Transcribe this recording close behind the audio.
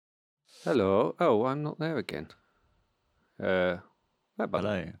Hello. Oh, I'm not there again. That button.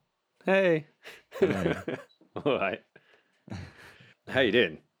 Hello. Hey. Hello. All right. How you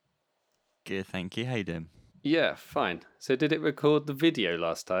doing? Good, thank you. How you doing? Yeah, fine. So did it record the video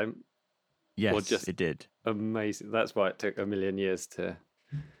last time? Yes, just- it did. Amazing. That's why it took a million years to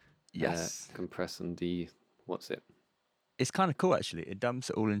Yes. compress and what's it? It's kind of cool, actually. It dumps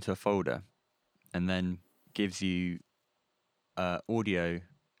it all into a folder and then gives you audio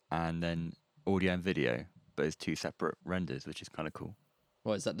and then audio and video, but it's two separate renders, which is kind of cool.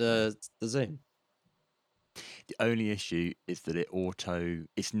 What is that? The Zoom? The only issue is that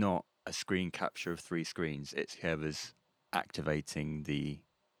it's not a screen capture of three screens. It's whoever's activating the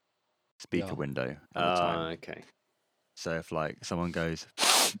speaker Yeah. window at the time. Okay. So if like someone goes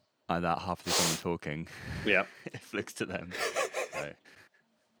like that half the time talking, Yeah. it flicks to them. So,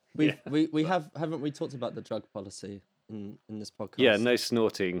 We haven't we talked about the drug policy in this podcast? Yeah, no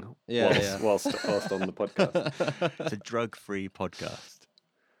snorting whilst on the podcast, it's a drug-free podcast.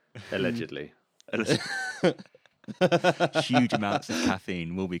 allegedly. Huge amounts of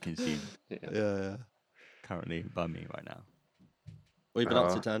caffeine will be consumed Yeah. currently by me right now. What have you been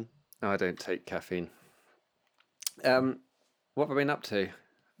up to, Dan? No, I don't take caffeine. What have I been up to?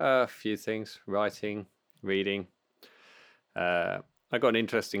 A few things: writing, reading. I got an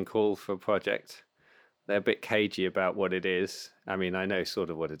interesting call for a project. They're a bit cagey about what it is. I mean, I know sort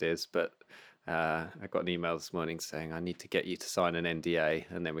of what it is, but I got an email this morning saying I need to get you to sign an NDA,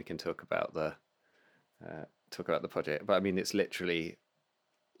 and then we can talk about the project. But I mean, it's literally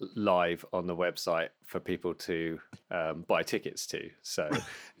live on the website for people to buy tickets to, so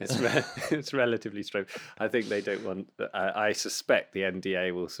it's relatively straight. I think they don't want. I suspect the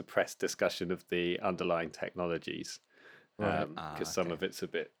NDA will suppress discussion of the underlying technologies, because some of it's a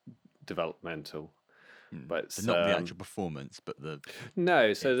bit developmental. But So not the actual performance, but the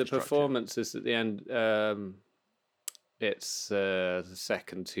no. So the infrastructure. performance is at the end. It's the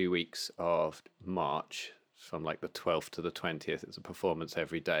second 2 weeks of March, from like the 12th to the 20th. It's a performance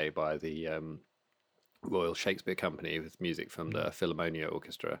every day by the Royal Shakespeare Company with music from the Philharmonia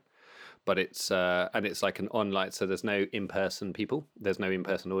Orchestra. But it's and it's like an online. So there's no in-person people. There's no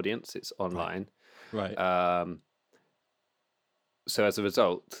in-person audience. It's online. Right. So as a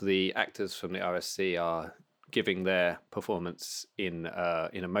result, the actors from the RSC are giving their performance in a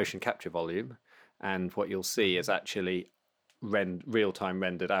motion capture volume, and what you'll see is actually real-time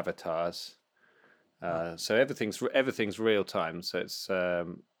rendered avatars. So everything's real time. So it's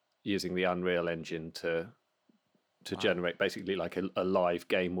using the Unreal Engine to generate basically like a live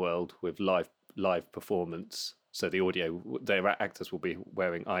game world with live performance. So the audio, their actors will be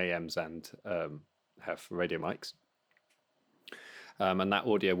wearing IEMs and have radio mics. And that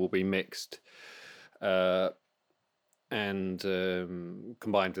audio will be mixed and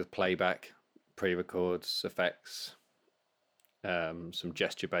combined with playback, pre-records, effects, some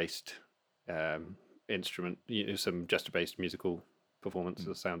gesture-based instrument, some gesture-based musical performance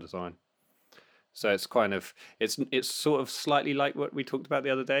of sound design. So it's kind of it's sort of slightly like what we talked about the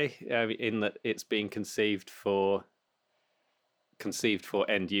other day, in that it's being conceived for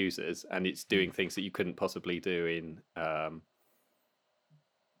end users, and it's doing things that you couldn't possibly do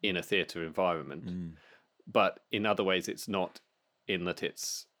in a theatre environment. But in other ways, it's not, in that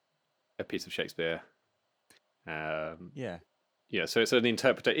it's a piece of Shakespeare. Yeah. So it's an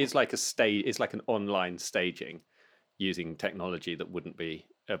interpreter. It's like it's like an online staging using technology that wouldn't be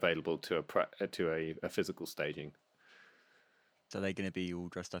available to a physical staging. So they're going to be all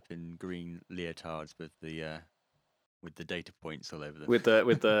dressed up in green leotards with the data points all over them. With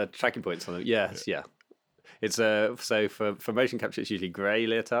the tracking points on them. Yes, yeah. It's so for motion capture, it's usually grey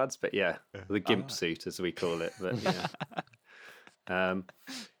leotards, but the gimp suit, as we call it. But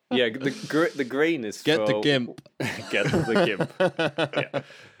the green is Get for, the gimp. Get the gimp.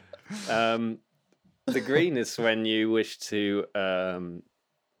 Yeah. The green is when you wish to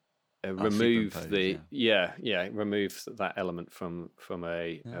remove remove that element from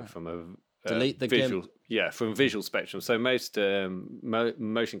a Delete the visual GIMP. from visual spectrum. So most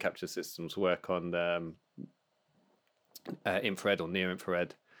motion capture systems work on infrared or near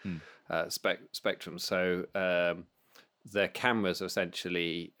infrared spectrum. So their cameras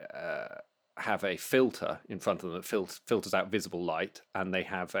essentially have a filter in front of them that filters out visible light, and they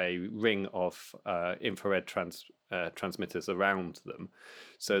have a ring of infrared transmitters around them,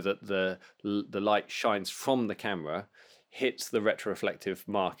 so that the light shines from the camera, hits the retroreflective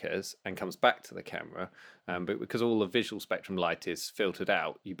markers, and comes back to the camera. But because all the visual spectrum light is filtered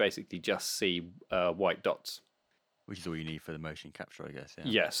out, you basically just see white dots. which is all you need for the motion capture, I guess. Yeah.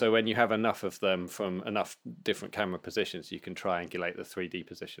 Yeah, so when you have enough of them from enough different camera positions, you can triangulate the 3D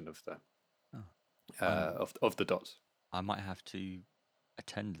position of the of the dots. I might have to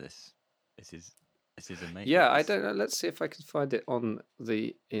attend this. This is amazing. Yeah, I don't know. Let's see if I can find it on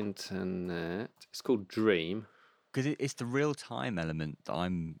the internet. It's called Dream. Because it's the real time element that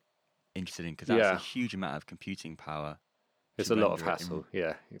I'm interested in. Because that's Yeah. a huge amount of computing power. It's to a lot of render it hassle.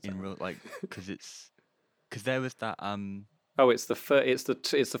 Yeah, in exactly. real because there was that Oh, it's the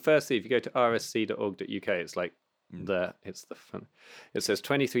it's the first thing. If you go to rsc.org.uk, it's like it's the fun. It says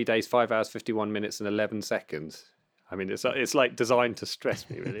 23 days, 5 hours, 51 minutes, and 11 seconds. I mean, it's like designed to stress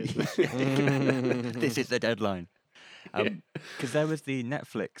me, really. Isn't it? this is the deadline. Because there was the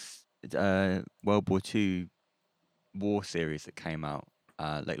Netflix World War II war series that came out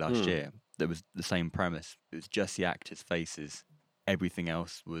late last year. That was the same premise. It was just the actors' faces. Everything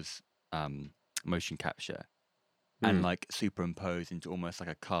else was motion capture and like superimposed into almost like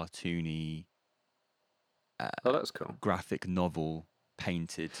a cartoony Oh, that's cool. graphic novel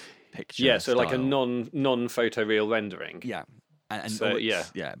painted picture. Yeah, so like a style. non photoreal rendering. Yeah, and So, yeah,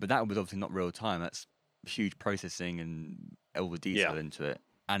 but that was obviously not real time. That's huge processing and all the detail into it,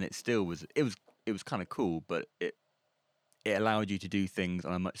 and it still was. It was kind of cool, but it allowed you to do things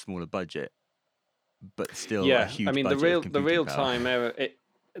on a much smaller budget, but still a huge. I mean the budget of real computing power. time error.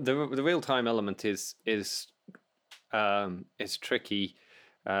 The real time element is tricky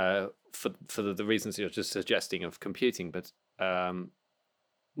for the reasons you're just suggesting of computing, but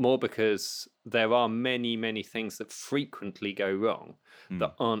more because there are many things that frequently go wrong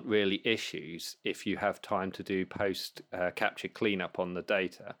that aren't really issues if you have time to do post capture cleanup on the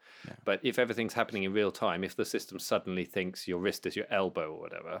data. Yeah. But if everything's happening in real time, if the system suddenly thinks your wrist is your elbow or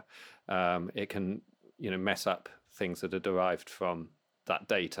whatever, it can mess up things that are derived from that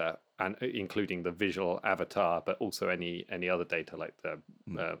data, and including the visual avatar, but also any other data like the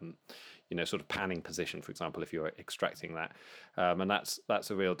sort of panning position, for example, if you're extracting that, and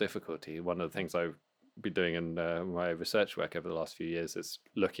that's a real difficulty. One of the things I've been doing in my research work over the last few years is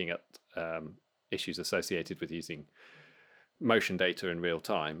looking at issues associated with using motion data in real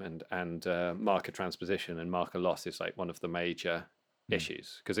time, and marker transposition and marker loss is like one of the major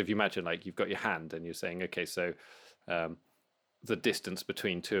issues. Because if you imagine like you've got your hand and you're saying, okay, so the distance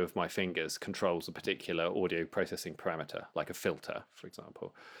between two of my fingers controls a particular audio processing parameter, like a filter, for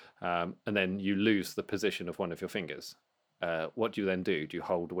example. And then you lose the position of one of your fingers. What do you then do? Do you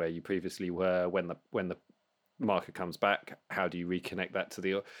hold where you previously were when the marker comes back? How do you reconnect that to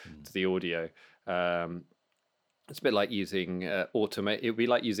the audio? It's a bit like using It would be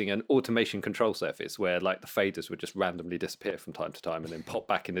like using an automation control surface where like the faders would just randomly disappear from time to time and then pop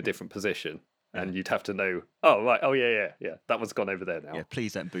back in a different position. And you'd have to know, oh, right, oh, yeah, that one's gone over there now. Yeah,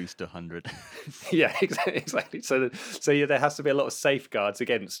 please don't boost to 100. Yeah, exactly. So there has to be a lot of safeguards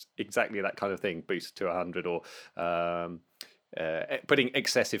against exactly that kind of thing, boost to 100 or putting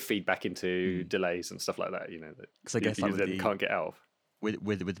excessive feedback into delays and stuff like that, that 'Cause I guess you like then can't get out of.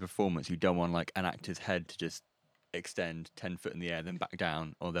 with the performance, you don't want like an actor's head to just extend 10 foot in the air, then back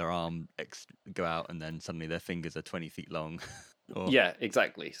down, or their arm go out, and then suddenly their fingers are 20 feet long. Yeah,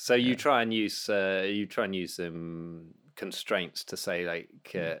 exactly. So you try and use constraints to say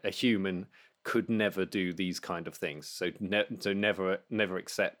like a human could never do these kind of things. So never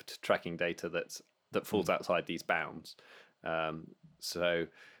accept tracking data that falls outside these bounds. For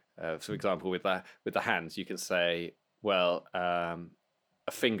example, with the hands, you can say, well,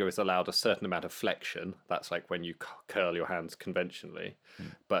 a finger is allowed a certain amount of flexion. That's like when you curl your hands conventionally,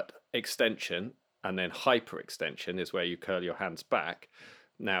 but extension and then hyperextension is where you curl your hands back.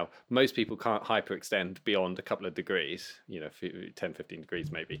 Now, most people can't hyperextend beyond a couple of degrees, 10, 15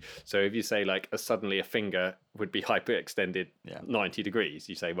 degrees maybe. So if you say like suddenly a finger would be hyperextended 90 degrees,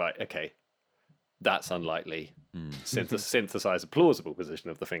 you say, right, okay, that's unlikely. Synthesize a plausible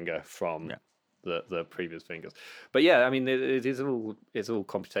position of the finger from the previous fingers. But yeah, I mean, it's all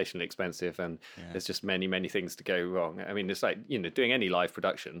computationally expensive, and there's just many things to go wrong. I mean, it's like, doing any live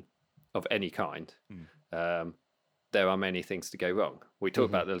production of any kind, there are many things to go wrong. We talked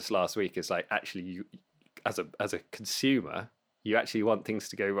about this last week. It's like, actually, you as a consumer, you actually want things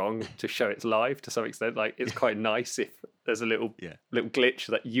to go wrong to show it's live to some extent. Like, it's quite nice if there's a little glitch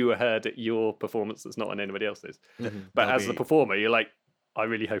that you heard at your performance that's not on anybody else's. But as the performer, you're like, I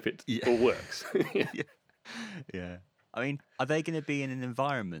really hope it all works. Yeah. I mean, are they going to be in an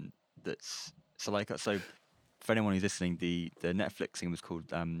environment that's so? For anyone who's listening, the Netflix thing was called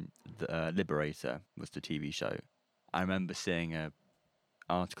the Liberator, was the TV show. I remember seeing a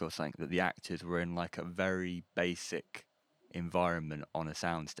article saying that the actors were in like a very basic environment on a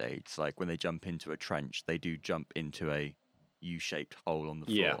soundstage. It's like when they jump into a trench, they do jump into a U-shaped hole on the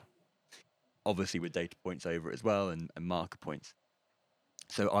floor. Yeah. Obviously with data points over it as well and marker points.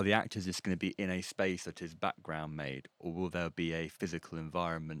 So are the actors just going to be in a space that is background made, or will there be a physical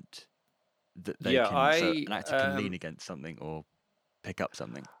environment that they Yeah, so an actor can lean against something or pick up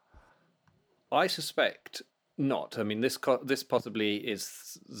something? I suspect not. I mean, this possibly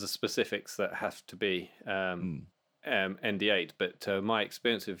is the specifics that have to be NDA'd, but my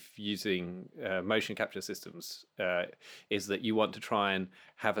experience of using motion capture systems is that you want to try and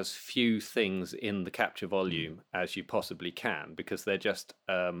have as few things in the capture volume as you possibly can, because they're just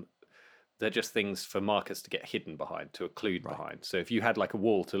things for markers to get hidden behind, to occlude behind. So if you had like a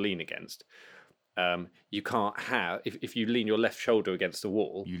wall to lean against, you can't have, if you lean your left shoulder against a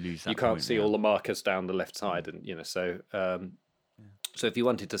wall, you lose that you can't point, see yeah. all the markers down the left side, and so if you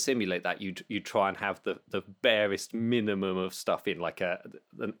wanted to simulate that, you'd try and have the barest minimum of stuff in, like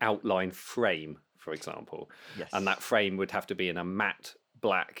an outline frame, for example. Yes. And that frame would have to be in a matte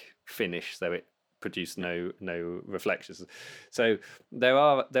black finish, so it produced no reflections. So there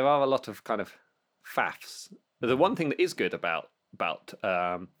are a lot of kind of faffs. The one thing that is good about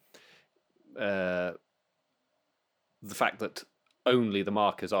the fact that only the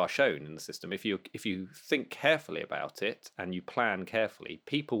markers are shown in the system, if you think carefully about it and you plan carefully,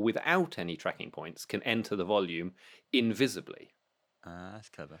 people without any tracking points can enter the volume invisibly. That's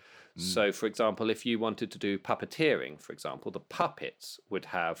clever. So, for example, if you wanted to do puppeteering, for example, the puppets would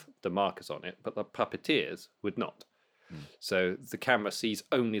have the markers on it, but the puppeteers would not. So the camera sees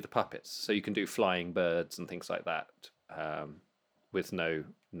only the puppets. So you can do flying birds and things like that with no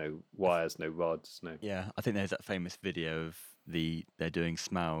wires, no rods, no. Yeah, I think there's that famous video of they're doing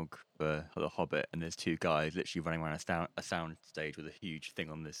Smaug for The Hobbit, and there's two guys literally running around a sound stage with a huge thing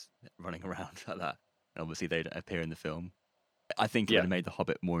on this, running around like that. And obviously they don't appear in the film. I think it would have made The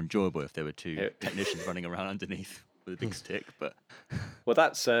Hobbit more enjoyable if there were two technicians running around underneath with a big stick. But well,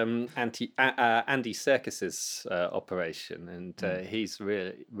 that's Andy Serkis's operation, and he's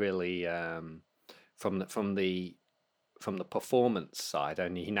really from the performance side.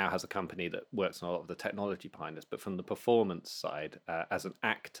 Only he now has a company that works on a lot of the technology behind this. But from the performance side, as an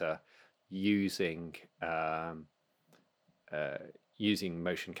actor, using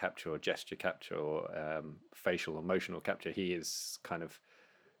motion capture or gesture capture or facial emotional capture, he is kind of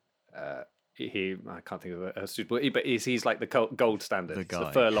I can't think of a suitable, but he's like the gold standard. The guy. It's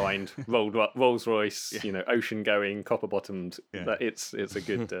a fur-lined Rolls Royce, ocean-going, copper-bottomed. Yeah. That it's a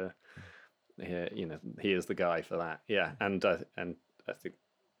good. He is the guy for that. Yeah, and I think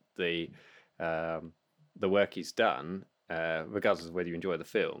the work he's done, regardless of whether you enjoy the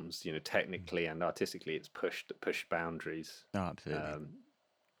films, technically and artistically, it's pushed boundaries. Oh, absolutely. In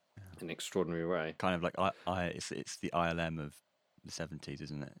an extraordinary way. Kind of like it's the ILM of the 70s,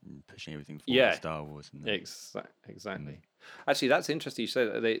 isn't it? And pushing everything forward, Star Wars. And exactly. Actually, that's interesting. You say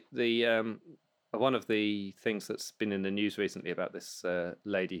that the one of the things that's been in the news recently about this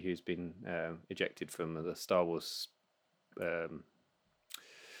lady who's been ejected from the Star Wars. I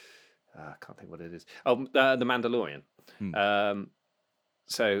can't think what it is. Oh, the Mandalorian.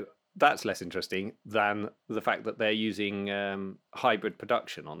 So that's less interesting than the fact that they're using hybrid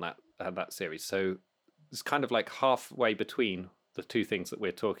production on that series. So it's kind of like halfway between the two things that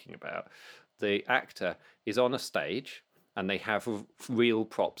we're talking about. The actor is on a stage and they have real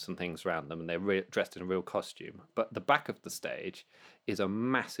props and things around them, and they're dressed in a real costume. But the back of the stage is a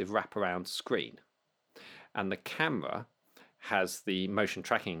massive wraparound screen, and the camera has the motion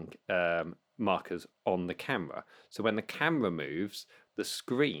tracking markers on the camera. So when the camera moves, the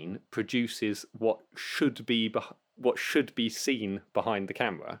screen produces what should be seen behind the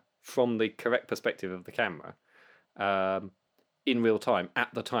camera from the correct perspective of the camera. In real time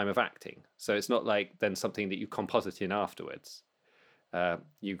at the time of acting, so it's not like then something that you composite in afterwards. The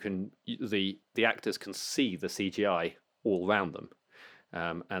actors can see the CGI all around them,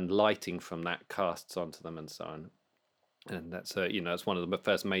 and lighting from that casts onto them and so on. And that's it's one of the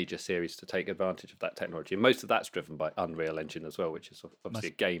first major series to take advantage of that technology. And most of that's driven by Unreal Engine as well, which is obviously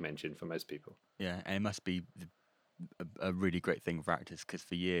a game engine for most people. Yeah, and it must be a really great thing for actors, because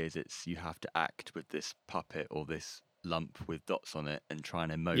for years you have to act with this puppet or this lump with dots on it and try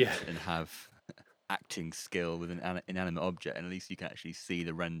and emote and have acting skill with an inanimate object, and at least you can actually see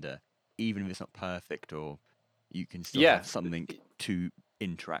the render, even if it's not perfect, or you can still have something to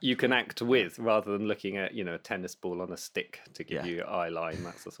interact. You can act with, rather than looking at a tennis ball on a stick to give you eye line.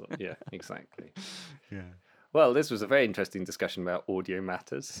 That's the sort. Yeah, exactly. Yeah. Well, this was a very interesting discussion about audio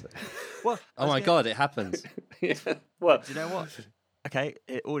matters. What? Oh my God, it happens. Well, do you know what? Okay,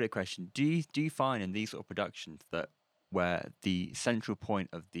 audio question. Do you find in these sort of productions that where the central point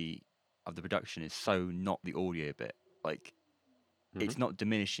of the production is so not the audio bit. Like, it's not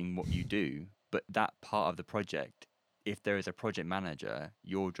diminishing what you do, but that part of the project, if there is a project manager,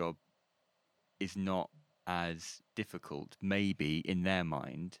 your job is not as difficult, maybe in their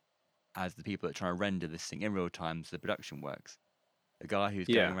mind, as the people that try to render this thing in real time so the production works. A guy who's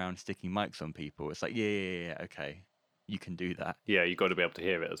going around sticking mics on people, it's like, yeah, okay, you can do that. Yeah, you've got to be able to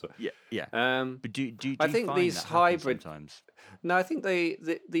hear it as well. Yeah. But do I you think find these that hybrid sometimes? No, I think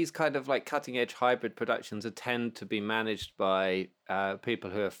these kind of like cutting edge hybrid productions tend to be managed by people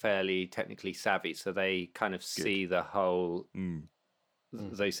who are fairly technically savvy, so they kind of see the whole.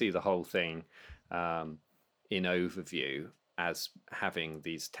 They see the whole thing in overview as having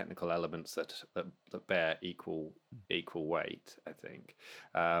these technical elements that bear equal weight. I think.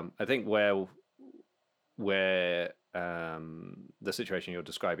 I think where the situation you're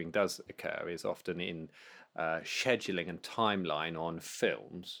describing does occur is often in scheduling and timeline on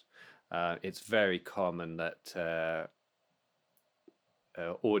films. It's very common that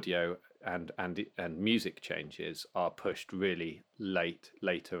audio and music changes are pushed really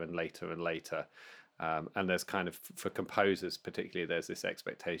later and later. And there's kind of, for composers particularly, there's this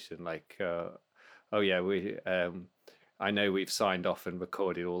expectation like, oh yeah, I know we've signed off and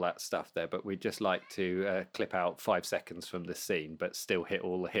recorded all that stuff there, but we'd just like to clip out 5 seconds from the scene, but still hit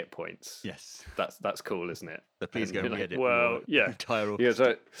all the hit points. Yes. That's cool, isn't it? But please go and re-edit. Well, yeah, entire yeah.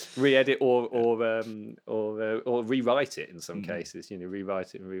 So re-edit or rewrite it in some cases.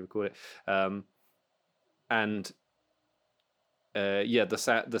 Rewrite it and re-record it. And the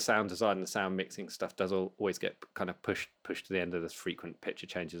sound design and the sound mixing stuff does always get kind of pushed to the end of the frequent picture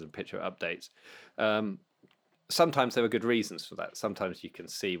changes and picture updates. Sometimes there are good reasons for that. Sometimes you can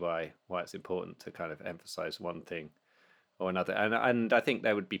see why it's important to kind of emphasize one thing or another. And I think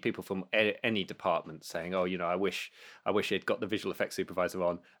there would be people from any department saying, oh, I wish they'd got the visual effects supervisor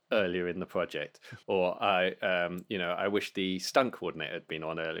on earlier in the project, or I wish the stunt coordinator had been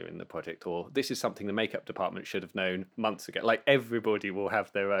on earlier in the project, or this is something the makeup department should have known months ago. Like, everybody will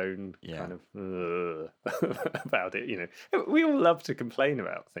have their own kind of about it. We all love to complain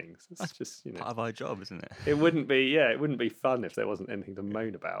about things. It's just part of our job, isn't it? It wouldn't be fun if there wasn't anything to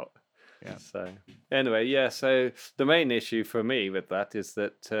moan about. Yeah. So anyway, so the main issue for me with that is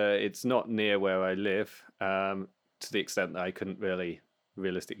that it's not near where I live, to the extent that I couldn't really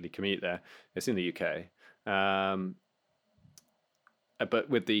realistically commute there. It's in the UK, but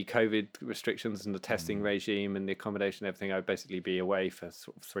with the COVID restrictions and the testing regime and the accommodation and everything, I'd basically be away for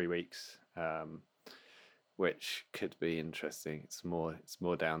sort of 3 weeks, which could be interesting. It's more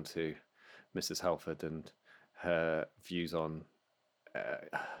down to Mrs. Halford and her views on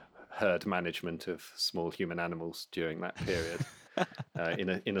herd management of small human animals during that period,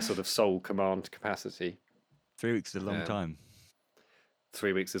 in a sort of sole command capacity. 3 weeks is a long time.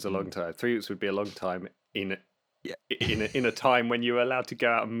 3 weeks is a long time. 3 weeks would be a long time in a time when you were allowed to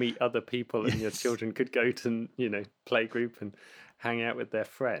go out and meet other people, and your children could go to play group and hang out with their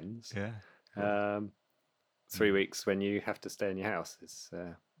friends. 3 weeks when you have to stay in your house is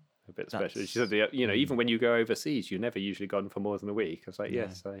a bit special. She said, even when you go overseas, you're never usually gone for more than a week. I was like,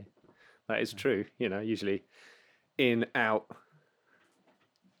 yes, that is true. Usually in, out,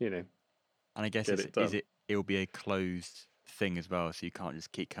 And I guess it'll be a closed thing as well, so you can't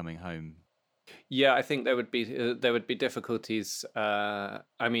just keep coming home. Yeah, I think there would be difficulties. I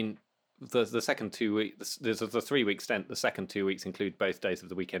mean, the second 2 weeks, there's a 3 week stint. The second 2 weeks include both days of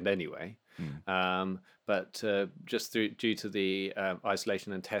the weekend anyway. But just due to the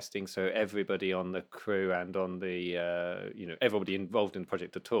isolation and testing, so everybody on the crew and on the everybody involved in the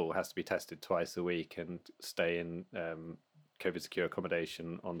project at all has to be tested twice a week and stay in COVID secure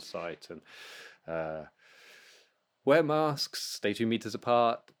accommodation on site, and wear masks, stay 2 meters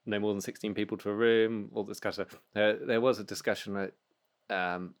apart, no more than 16 people to a room, all this kind of stuff. There was a discussion that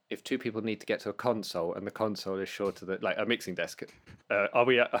if 2 people need to get to a console and the console is short of a mixing desk,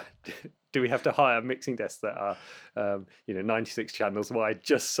 do we have to hire mixing desks that are 96 channels wide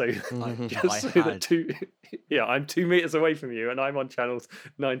just so that two I'm 2 meters away from you and I'm on channels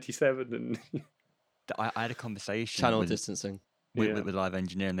 97 and I had a conversation channel distancing with Live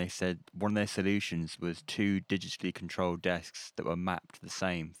Engineer, and they said one of their solutions was 2 digitally controlled desks that were mapped the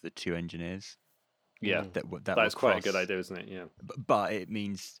same for the 2 engineers. Yeah, that's quite a good idea, isn't it? Yeah, but it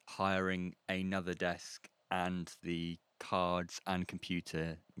means hiring another desk and the cards and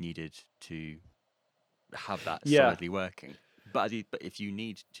computer needed to have that solidly working. But if you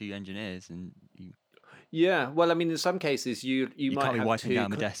need 2 engineers, and Yeah, well, I mean, in some cases, you You might can't be have wiping two.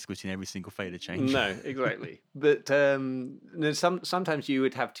 down the desk between every single fader change. No, exactly. But no, sometimes you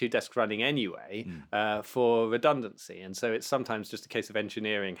would have two desks running anyway for redundancy, and so it's sometimes just a case of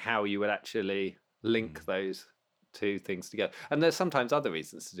engineering how you would actually link those two things together. And there's sometimes other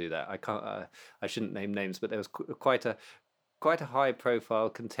reasons to do that. I can't. I shouldn't name names, but there was quite a high profile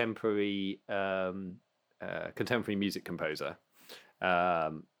contemporary contemporary music composer,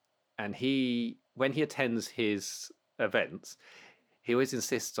 and when he attends his events, he always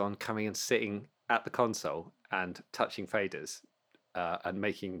insists on coming and sitting at the console and touching faders and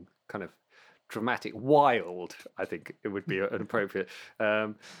making kind of dramatic, wild, I think it would be an appropriate,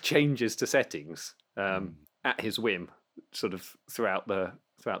 changes to settings at his whim, sort of throughout the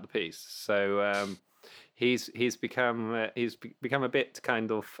piece. So he's become a bit kind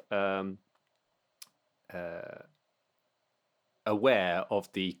of aware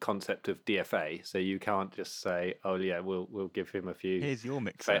of the concept of DFA, so you can't just say, "Oh yeah, we'll give him a few." Here's your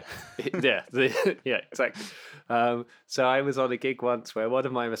mixer. Yeah, yeah, exactly. So I was on a gig once where one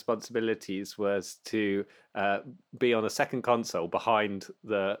of my responsibilities was to be on a second console behind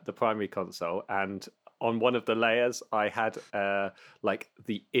the primary console, and on one of the layers, I had like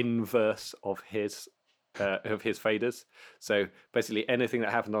the inverse of his faders. So basically, anything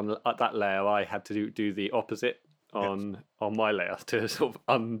that happened on that layer, I had to do the opposite on my layer to sort of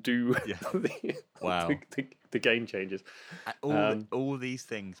undo the gain changes. All these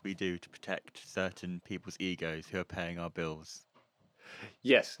things we do to protect certain people's egos who are paying our bills.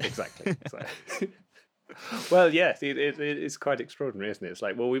 Yes, exactly. Well, yes, it's quite extraordinary, isn't it? It's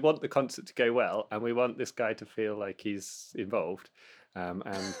like, well, we want the concert to go well, and we want this guy to feel like he's involved, and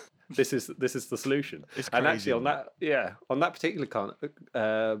this is the solution. It's and crazy, actually, on that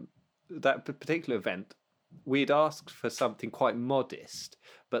particular event, we'd asked for something quite modest,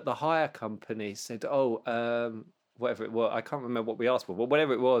 but the hire company said, whatever it was, I can't remember what we asked for, but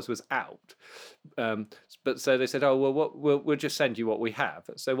whatever it was out. But so they said, we'll just send you what we have.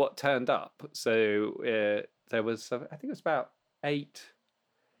 So what turned up? So there was, I think it was about eight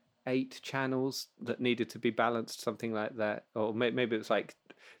channels that needed to be balanced, something like that, or maybe it was like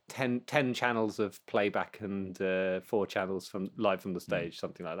 10 channels of playback and 4 channels from live from the stage,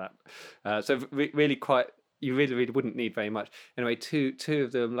 something like that. So really quite. You really wouldn't need very much. Anyway, two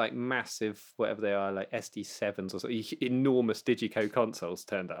of them, like massive, whatever they are, like SD7s or so, enormous Digico consoles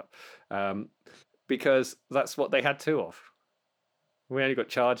turned up, because that's what they had 2 of. We only got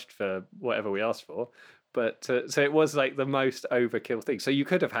charged for whatever we asked for, but so it was like the most overkill thing. So you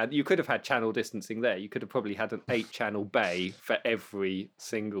could have had channel distancing there. You could have probably had an 8-channel bay for every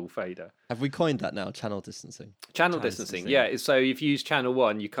single fader. Have we coined that now? Channel distancing. Channel distancing, yeah. So if you use channel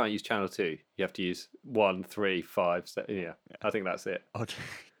 1, you can't use channel 2. You have to use 1, 3, 5. Yeah, I think that's it.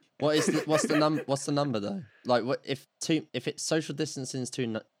 What's the number though? Like, what if it's social distancing is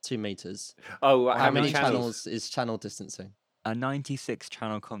 2 meters? Oh, how many channels is channel distancing? A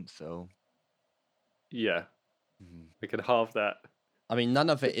 96-channel console. Yeah, we could halve that. I mean, none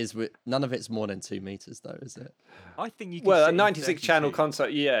of it's more than 2 meters, though, is it? I think you. Can a 96-channel console.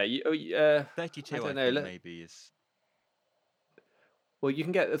 Yeah, 32. I don't know. Maybe is. Well, you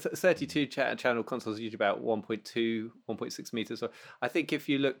can get 32 channel consoles usually about 1.2, 1.6 meters. So I think if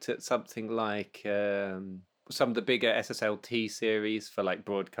you looked at something like some of the bigger SSL-T series for like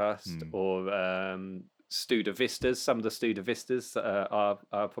broadcast or Studer Vistas, some of the Studer Vistas are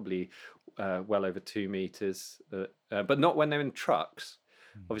probably well over 2 meters, but not when they're in trucks.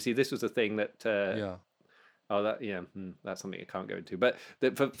 Obviously, this was a thing that. That's something I can't go into. But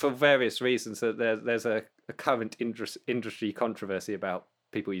for various reasons, there's a current industry controversy about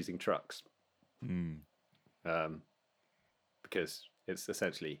people using trucks, because it's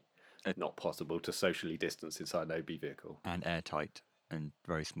essentially not possible to socially distance inside an OB vehicle, and airtight and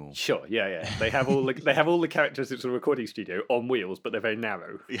very small. Sure, yeah. They have all the characteristics of a recording studio on wheels, but they're very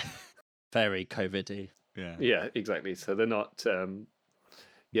narrow. Very COVID-y. Yeah, exactly. So they're not. So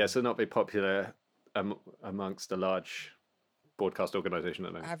not very popular amongst a large broadcast organisation at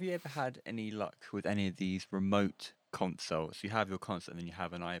the moment. Have you ever had any luck with any of these remote consoles? You have your console and then you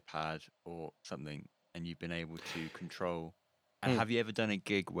have an iPad or something, and you've been able to control. And have you ever done a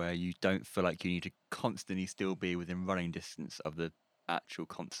gig where you don't feel like you need to constantly still be within running distance of the actual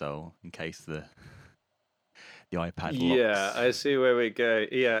console in case the iPad locks? Yeah, I see where we go.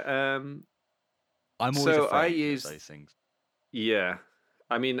 Yeah, I'm always afraid of those things. Yeah,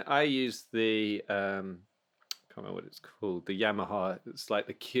 I mean, I use the I can't remember what it's called. The Yamaha. It's like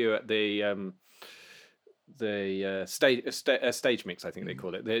the stage mix, I think they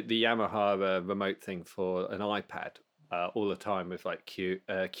call it. The Yamaha remote thing for an iPad. all the time with like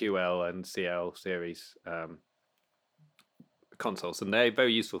QL and CL series consoles, and they're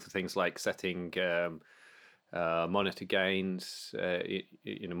very useful for things like setting monitor gains,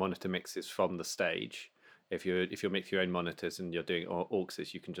 monitor mixes from the stage. If you're mixing your own monitors and you're doing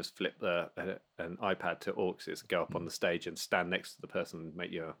AUXs, you can just flip an iPad to AUXs, go up on the stage and stand next to the person,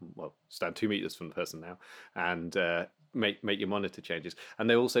 stand 2 meters from the person now, and make your monitor changes. And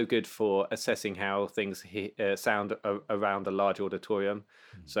they're also good for assessing how things sound around a large auditorium.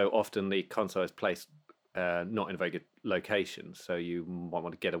 So often the console is placed not in a very good location, so you might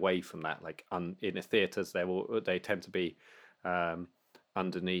want to get away from that. Like in the theaters, they tend to be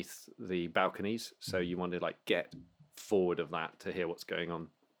underneath the balconies, so you want to like get forward of that to hear what's going on.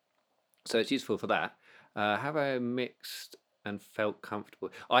 So it's useful for that. Have I mixed and felt comfortable?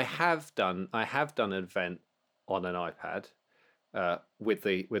 I have done an event on an iPad with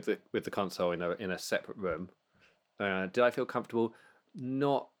the console in a separate room. Did I feel comfortable?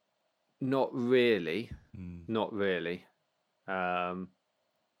 Not really. Not really.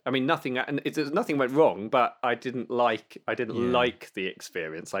 I mean, nothing went wrong, but I didn't like the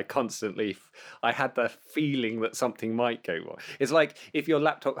experience. I had the feeling that something might go wrong. It's like if your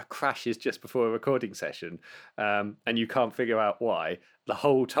laptop crashes just before a recording session, and you can't figure out why. The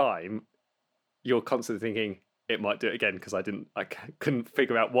whole time, you're constantly thinking it might do it again because I couldn't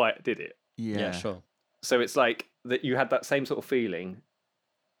figure out why it did it. Yeah, sure. So it's like that you had that same sort of feeling.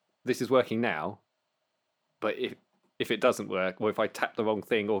 This is working now, but if it doesn't work, or if I tap the wrong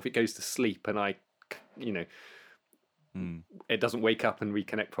thing, or if it goes to sleep and it doesn't wake up and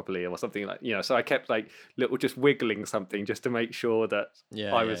reconnect properly, or something like, so I kept like just wiggling something just to make sure that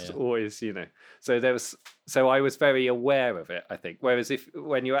I was always, so I was very aware of it, I think. Whereas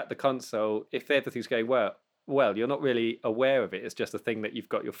when you're at the console, if everything's going well, you're not really aware of it. It's just a thing that you've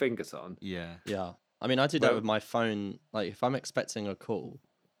got your fingers on. Yeah. I mean, I do that with my phone. Like if I'm expecting a call,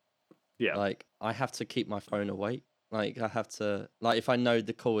 like I have to keep my phone awake. Like I have to, like if I know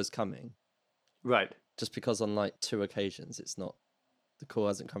the call is coming, right? Just because on like 2 occasions the call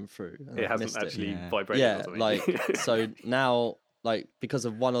hasn't come through. It hasn't actually vibrated. Yeah, like so now, like because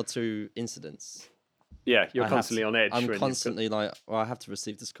of 1 or 2 incidents. Yeah, you're constantly on edge. I'm constantly like, I have to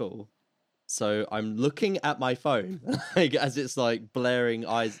receive this call, so I'm looking at my phone like, as it's like blaring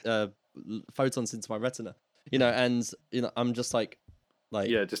photons into my retina, and I'm just like.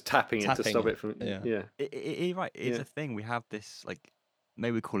 Just tapping it to stop it from. You're right. It's a thing. We have this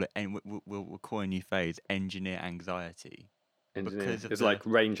maybe we call it, and we'll call a new phase, engineer anxiety. Because it's like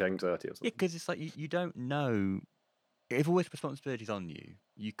range anxiety or something. Yeah, because it's like you don't know if all this responsibility is on you.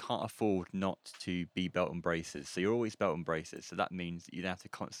 You can't afford not to be belt and braces. So you're always belt and braces. So that means that you have to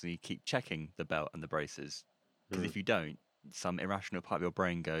constantly keep checking the belt and the braces. Because if you don't, some irrational part of your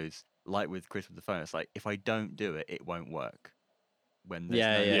brain goes, like with Chris with the phone. It's like if I don't do it, it won't work. When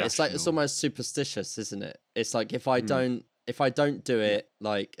it's like it's almost superstitious, isn't it? It's like if I don't do it,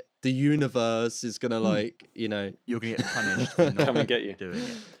 like the universe is gonna you're gonna get punished for not come and get you doing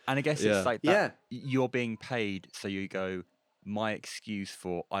it. And I guess it's like that. You're being paid, so you go. My excuse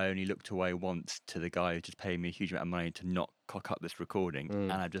for I only looked away once to the guy who just paid me a huge amount of money to not cock up this recording,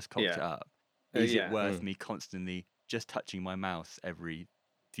 and I've just cocked it up. Is it worth me constantly just touching my mouse every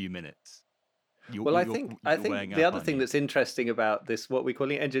few minutes? I think the other thing that's interesting about this, what we're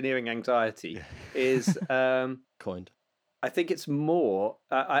calling engineering anxiety, is coined. I think it's more.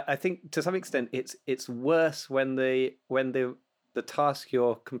 I think to some extent it's worse when the task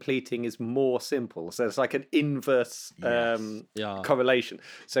you're completing is more simple. So it's like an inverse correlation.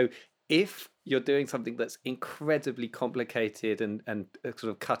 So if you're doing something that's incredibly complicated and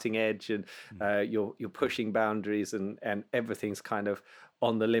sort of cutting edge, and you're pushing boundaries, and everything's kind of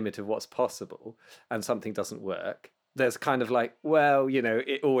on the limit of what's possible, and something doesn't work, there's kind of like, there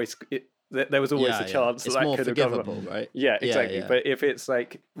was always a chance it's that more could have forgivable, gone wrong. right? Yeah, exactly. Yeah. But if it's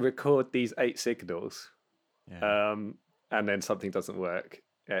like record these 8 signals, and then something doesn't work,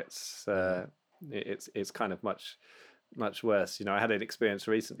 it's kind of much worse. I had an experience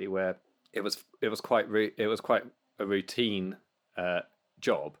recently where it was quite a routine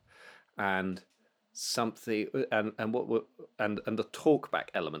job, and something and the talkback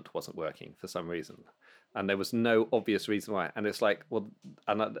element wasn't working for some reason, and there was no obvious reason why. And it's like,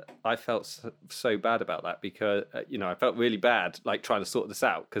 I felt so bad about that, because I felt really bad like trying to sort this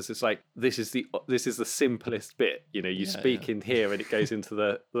out, because it's like this is the simplest bit. You speak in here and it goes into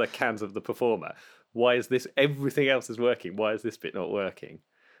the cans of the performer. Why is this? Everything else is working. Why is this bit not working?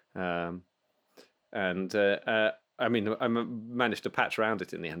 I mean, I managed to patch around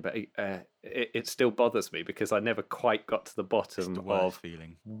it in the end, but it still bothers me, because I never quite got to the bottom of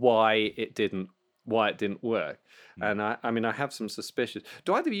feeling. why it didn't why it didn't work. And I mean, I have some suspicions.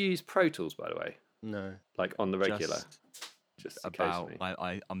 Do either of you use Pro Tools, by the way, No. like on the regular? Just Just about.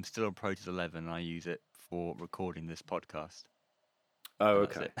 occasionally. I'm still on Pro Tools 11, and I use it for recording this podcast. Oh, and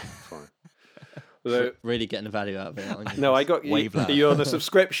that's okay, it. fine. Although, Really getting the value out of it, aren't you? no, I got you. Waveland. You're on a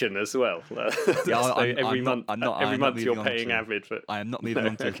subscription as well. Yeah, Every month, I'm not every month you're moving on paying to- Avid for. I am not moving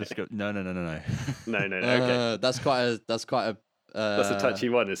on to a subscription. No. No, no. Okay, That's quite a. That's a touchy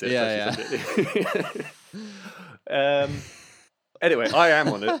one, is it? yeah, Touchy subject. Anyway, I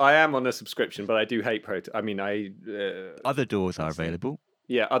am on a subscription, but I do hate Pro. I mean, Other doors are available.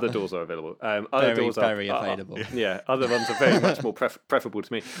 yeah, other doors are available. Other doors are very available. Yeah, other ones are very much more preferable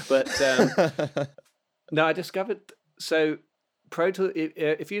to me. But no, I discovered so Pro Tools.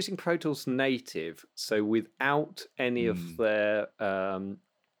 If you're using Pro Tools native, so without any of their The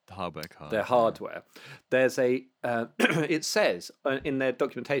hardware card. their hardware, there's a it says in their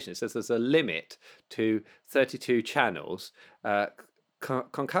documentation, it says there's a limit to 32 channels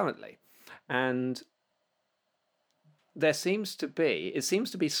concurrently, and it seems to be,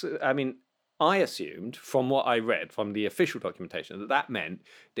 I mean, I assumed from what I read from the official documentation that meant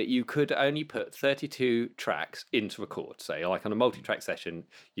that you could only put 32 tracks into record. Say, like on a multi-track session,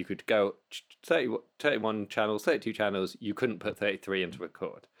 you could go 31 channels, 32 channels, you couldn't put 33 into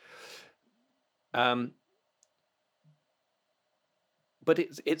record. But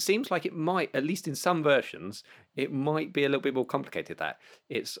it seems like it might, at least in some versions, it might be a little bit more complicated. That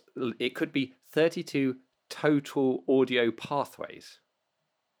it could be 32 total audio pathways,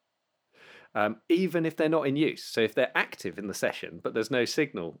 even if they're not in use. So if they're active in the session, but there's no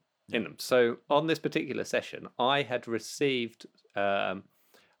signal in them. So on this particular session, I had received some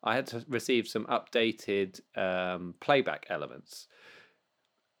updated playback elements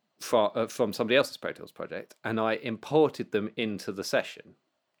from somebody else's Pro Tools project, and I imported them into the session.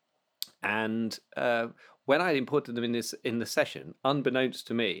 And when I imported them in the session, unbeknownst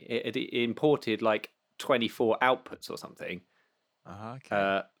to me, it imported like 24 outputs or something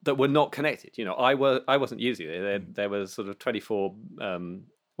Okay. that were not connected. You know, I wasn't using it. There was sort of 24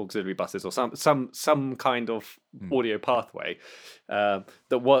 auxiliary buses or some kind of audio pathway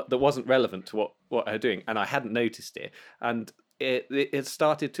that wasn't relevant to what I was doing, and I hadn't noticed it. And it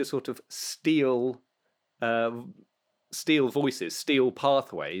started to sort of steal voices, steal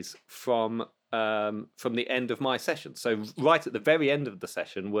pathways from the end of my session. So right at the very end of the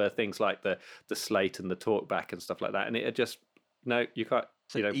session were things like the slate and the talkback and stuff like that, and it had just no, you can't.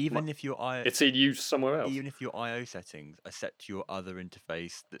 So even if your it's in use somewhere else. even if your I/O settings are set to your other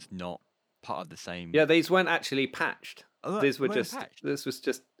interface that's not part of the same. Yeah, these weren't actually patched. Oh, These were weren't just. patched? This was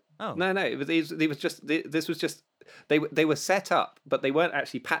just. Oh. No, it was. This was just. They were set up, but they weren't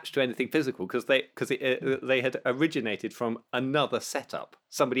actually patched to anything physical because they had originated from another setup,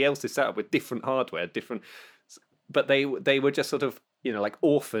 somebody else's setup with different hardware, but they were just sort of, you know, like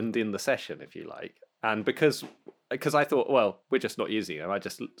orphaned in the session, if you like. And because I thought, well, we're just not using them, I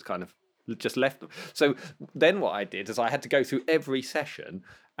just kind of just left them. So then what I did is I had to go through every session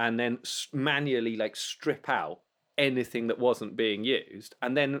and then manually like strip out anything that wasn't being used,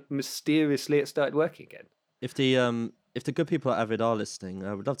 and then mysteriously it started working again. If the good people at Avid are listening,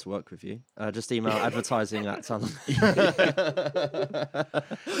 I would love to work with you. Just email advertising at Tunnel.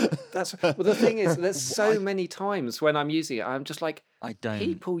 Well, the thing is, there's so many times when I'm using it, I'm just like, I don't.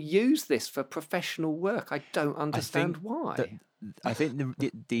 people use this for professional work. I don't understand why. I think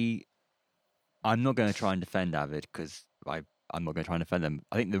the I'm not going to try and defend Avid because I'm not going to try and defend them.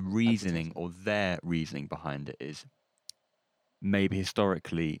 I think the reasoning or their reasoning behind it is maybe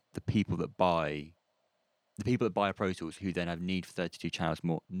historically the people that buy Pro Tools who then have need for 32 channels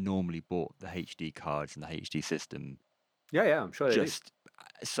more normally bought the HD cards and the HD system. Yeah, I'm sure they do.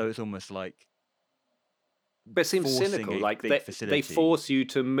 So it's almost like. But it seems forcing cynical. a Like big they facility. force you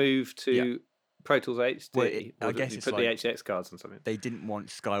to move to Yeah. Pro Tools HD. Well, I or guess you it's put like- the HDX cards and something. They didn't want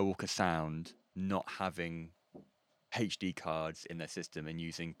Skywalker Sound not having HD cards in their system and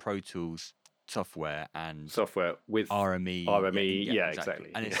using Pro Tools software and Software with RME. yeah,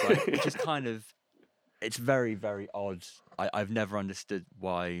 exactly. And it's like, it's just kind of, it's very, very odd. I've never understood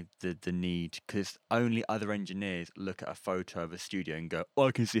why the need, because only other engineers look at a photo of a studio and go, oh,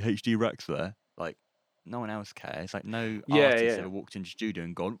 I can see HD racks there. Like, no one else cares. Like, no artist ever walked into the studio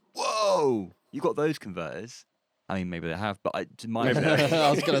and gone, whoa, you got those converters. I mean, maybe they have, but I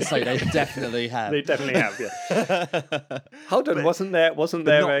was going to say they definitely have. They definitely have, yeah. Hold on, But- wasn't there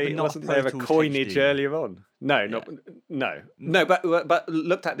not a Pro Tools coinage HD. earlier on? No, no. But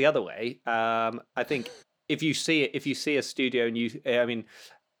looked at the other way, I think if you see a studio and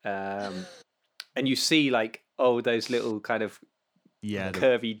and you see like, oh, those little kind of Yeah,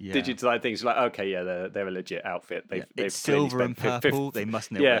 curvy yeah. digitized things. Like, okay, yeah, they're a legit outfit. They've It's clearly silver and spent purple. They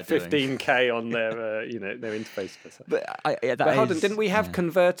must know yeah, what they're doing. 15K on their their interface. But But hold on, didn't we have yeah.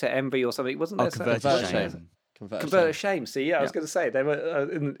 Converter Envy or something? Wasn't there? Converter Converter shame. Shame. Converter Converter Shame. Shame. See, yeah, I was Yeah. going to say they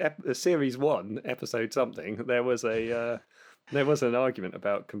were in series 1, episode something. There was an argument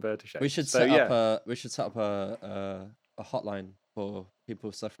about Converter Shame. We should So, set yeah. up a hotline for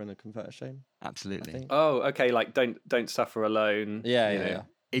people suffering a converter shame. I Absolutely. think. Oh, okay. Like don't suffer alone. Yeah, you yeah, know, yeah.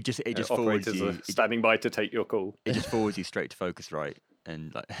 It just forwards operators you. are standing by to take your call. It just forwards you straight to Focusrite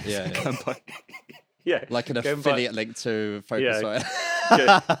and like Yeah, yeah. go and buy- Yeah, Like an go and affiliate link to Focusrite.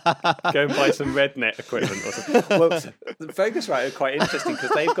 go and buy some RedNet equipment or something. Well, the Focusrite are quite interesting because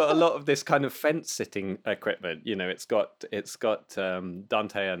they've got a lot of this kind of fence sitting equipment. You know, it's got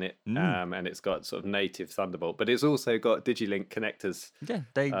Dante on it, and it's got sort of native Thunderbolt, but it's also got DigiLink connectors. Yeah,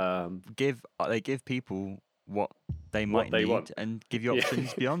 they give people what they might they need want. and give you Yeah.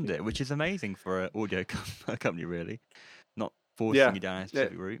 options beyond it, which is amazing for an audio company, really. Not forcing Yeah. you down a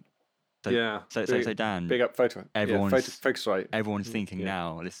specific route. So, Yeah. So Dan, Big up Photo. everyone's- Focusrite. everyone's thinking Yeah.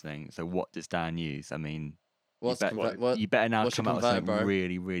 now, listening. So what does Dan use? I mean, What's what- you better now what's your come out with converter, something bro?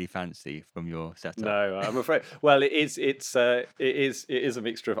 really, really fancy from your setup. No, I'm afraid. Well, it is a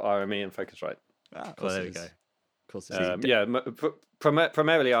mixture of RME and Focusrite. Ah, Of well, course there it we is. go. Of course it is. Yeah,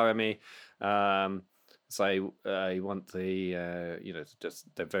 primarily RME. So you want the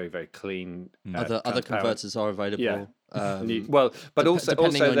they're very, very clean. Other transparent. converters are available. Yeah. Well, but also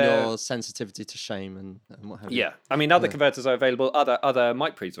depending on they're- your sensitivity to shame and what have you. Yeah, I mean, other Yeah. converters are available. Other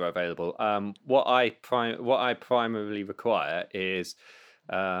mic pre's are available. What I primarily require is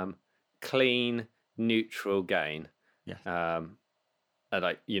clean, neutral gain. Yes. And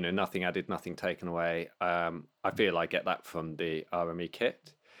like nothing added, nothing taken away. I feel I get that from the RME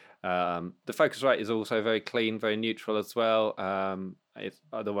kit. The Focusrite is also very clean, very neutral as well.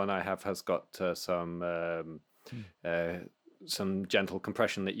 The one I have has got some gentle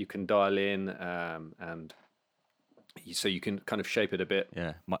compression that you can dial in, and so you can kind of shape it a bit.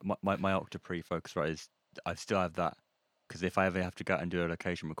 Yeah, my Octopre Focusrite is. I still have that because if I ever have to go out and do a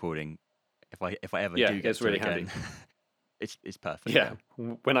location recording, if I ever Yeah, do get it's to really it again, handy. it's perfect. Yeah,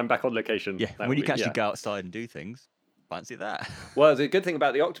 when I'm back on location. Yeah, that when you would can be- actually go outside and do things, fancy that. Well, the good thing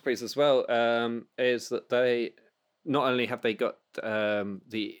about the Octopres as well is that they not only have they got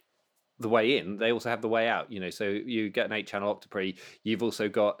the way in, they also have the way out. So you get an 8-channel Octopre. You've also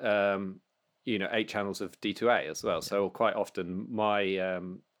got 8 channels of D2A as well. So quite often my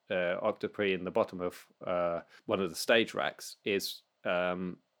Octopre in the bottom of one of the stage racks is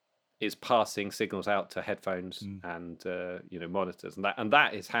passing signals out to headphones and monitors, and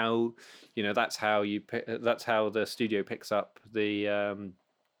that is how that's how the studio picks up the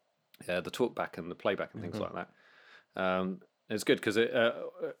talkback and the playback and things like that. It's good because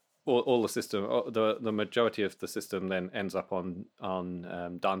all the system, the majority of the system then ends up on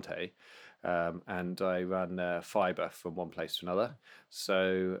Dante, and I run fiber from one place to another,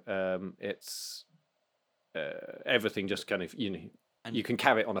 so it's everything just kind of you can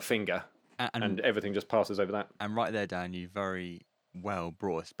carry it on a finger, and everything just passes over that. And right there, Dan, you very well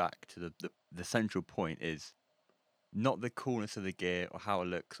brought us back to the central point is not the coolness of the gear or how it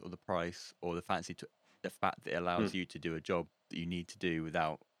looks or the price or the the fact that it allows you to do a job that you need to do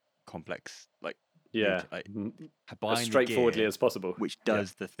without complex Yeah, buying as the straightforwardly gear, as possible. which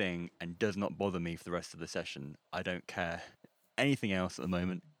does the thing and does not bother me for the rest of the session. I don't care anything else at the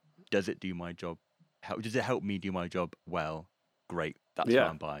moment. Does it do my job? Does it help me do my job well? Great. That's why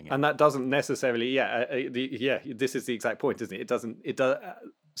I'm buying it. And that doesn't necessarily, this is the exact point, isn't it? It does.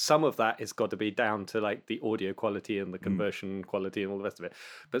 Some of that has got to be down to like the audio quality and the conversion quality and all the rest of it.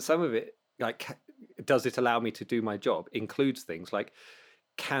 But some of it, like, does it allow me to do my job? Includes things like,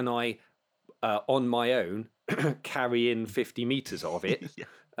 can I, on my own, carry in 50 meters of it?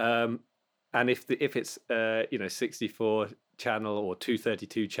 And if it's 64 channel or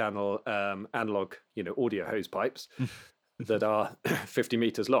 232 channel analog audio hose pipes that are 50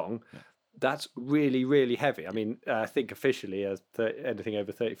 meters long, that's really, really heavy. I mean, I think officially anything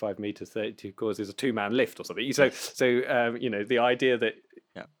over 35 meters, 32 cores is a 2-man lift or something. So the idea that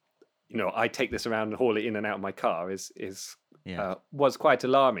I take this around and haul it in and out of my car was quite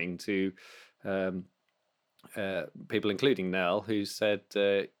alarming to people, including Nell, who said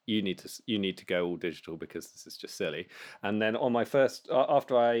you need to go all digital because this is just silly. And then on my first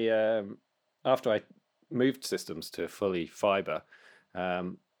after I moved systems to fully fiber,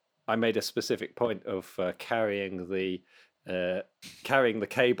 I made a specific point of carrying the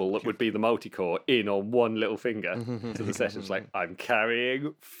cable that would be the multi-core in on one little finger to the sessions. Like, I'm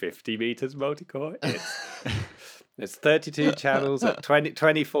carrying 50 meters multi-core. It's 32 channels at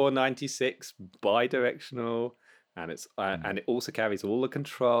 24.96 bi-directional, and and it also carries all the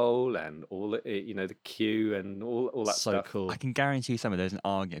control and all the, the cue and all that So stuff. cool. I can guarantee you there's an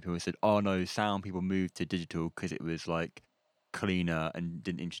argument. People said, "Oh no, sound people moved to digital because it was like cleaner and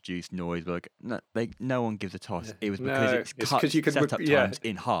didn't introduce noise." But no one gives a toss. It was because No, it's it's cut 'cause you could setup yeah. times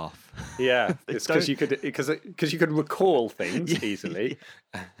in half. Yeah, They it's because you could recall things Yeah, easily,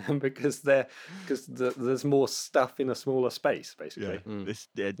 and because there's more stuff in a smaller space, basically.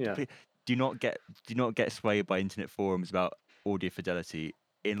 Yeah. Do not get swayed by internet forums about audio fidelity.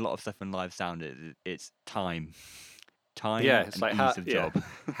 In a lot of stuff in live sound, it's time Yeah, it's and like ease of job.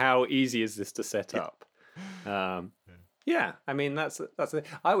 how easy is this to set up? Yeah, I mean that's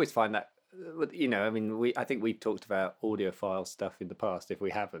I always find that I mean I think we've talked about audiophile stuff in the past. If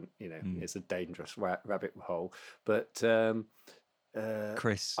we haven't, it's a dangerous rabbit hole. But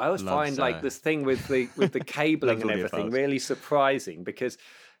Chris, I always find like this thing with the cabling and everything audiophiles. really surprising, because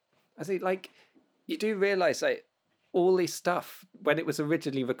I think like you do realize like all this stuff when it was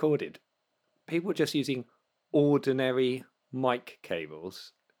originally recorded, people were just using ordinary mic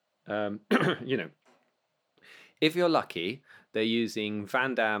cables. If you're lucky, they're using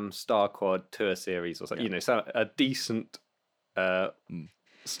Van Damme Star Quad Tour Series or something, so a decent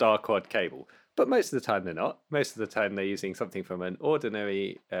Star Quad cable. But most of the time they're not. Most of the time they're using something from an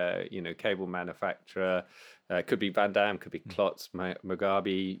ordinary, cable manufacturer. Could be Van Damme, could be Klotz,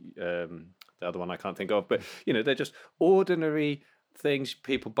 Mugabe, the other one I can't think of. But, they're just ordinary things.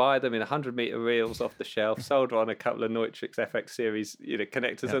 People buy them in 100-meter reels off the shelf, solder on a couple of Neutrix FX series,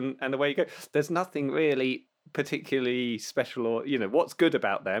 connectors, and away you go. There's nothing really particularly special, or what's good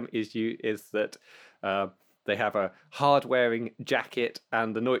about them is that they have a hard wearing jacket,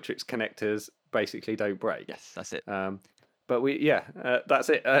 and the Neutrix connectors basically don't break. Yes, that's it. But that's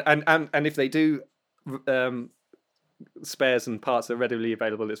it. And if they do, spares and parts are readily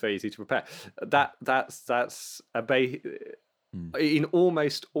available. It's very easy to repair. That's a in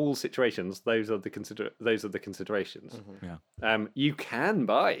almost all situations. Those are the considerations. Mm-hmm. You can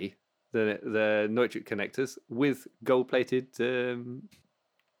buy the Neutrix connectors with gold-plated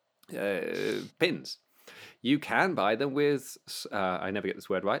pins. You can buy them with I never get this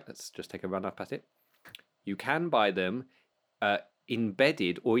word right. Let's just take a run up at it. You can buy them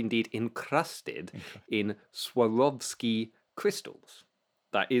embedded or indeed encrusted in Swarovski crystals.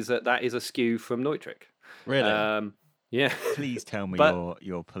 That is a SKU from Neutrix. Really? Yeah. Please tell me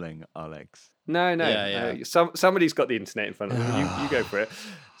you're pulling our legs. No. Yeah. Somebody's got the internet in front of them. You go for it.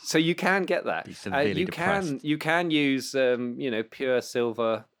 So you can get that. Be severely depressed. You can use pure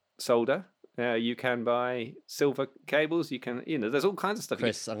silver solder. You can buy silver cables. You can there's all kinds of stuff.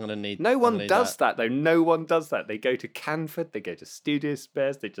 Chris, I'm gonna need. No one does that though. No one does that. They go to Canford. They go to Studio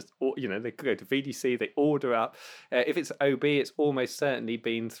Spares. They just they go to VDC. They order up. If it's OB, it's almost certainly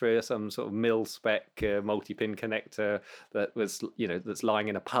been through some sort of mil spec multi-pin connector that was that's lying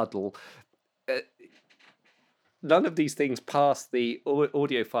in a puddle. None of these things pass the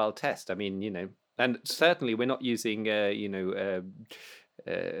audiophile test. I mean, and certainly we're not using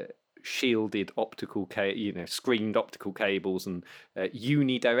shielded optical screened optical cables and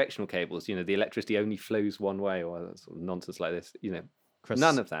unidirectional cables. The electricity only flows one way, or sort of nonsense like this. Chris,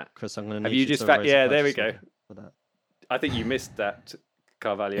 none of that. Chris, I'm going to Have need you you just to raise a there we purchase go. order for that. I think you missed that,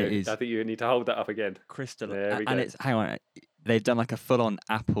 Carvalho. It is. I think you need to hold that up again. Crystallized. There we And go. it's hang on. They've done like a full-on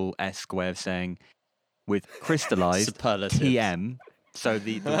Apple-esque way of saying with crystallized Superlatives. TM. So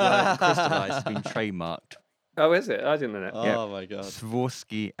the word crystallized has been trademarked. Oh, is it? I didn't know that. Oh my god.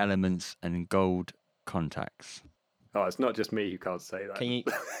 Swarovski elements and gold contacts. Oh, it's not just me who can't say that. Can you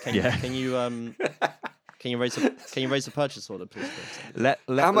Yeah. can you raise a purchase order, please, Chris?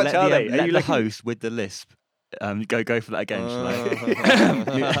 How much are they? Are Let you the looking- host with the lisp go for that again.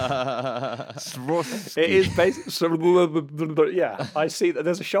 Swarovski. It is basically, yeah. I see that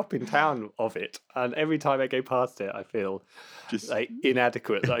there's a shop in town of it, and every time I go past it, I feel Just like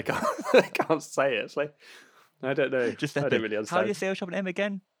inadequate that I can't say it. It's like I don't know. Just I that don't bit. really How understand. do you say your shop name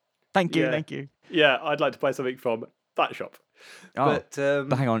again? Thank you, Yeah. thank you. Yeah, I'd like to buy something from that shop. Oh,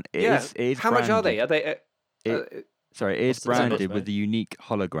 But hang on, it yeah. is How much are they? branded. Are they? Sorry, it is What's the percentage, branded mate? with the unique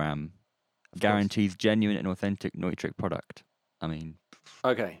hologram. Guarantees genuine and authentic Neutrix product. I mean,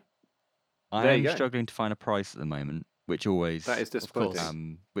 Okay, I There am you go. struggling to find a price at the moment, which always that is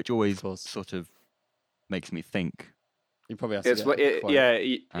disappointing. Of course. sort of makes me think. You probably have to It's get a quote.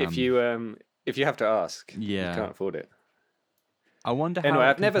 if you have to ask, Yeah. you can't afford it. I wonder how. Anyway, it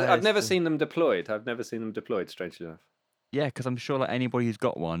I've never compares to- seen them deployed. Strangely enough. Yeah, because I'm sure like anybody who's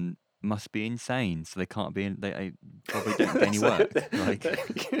got one must be insane, so they can't be. They probably don't get any work. Like,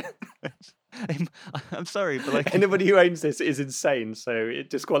 I'm sorry, but like, Anybody who owns this is insane, so it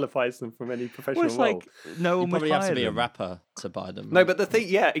disqualifies them from any professional well, it's role. like no You one would probably have to hire be a them. rapper to buy them. No, but the thing,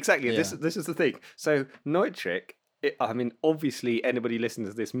 yeah, exactly. Yeah. This is the thing. So Neutrik, I mean, obviously anybody listening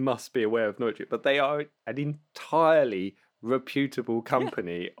to this must be aware of Neutrik, but they are an entirely reputable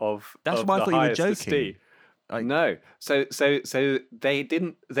company of That's of why I the thought you were highest joking. esteem. Like- No, so they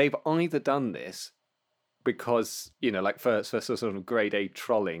didn't. They've either done this because like for sort of grade A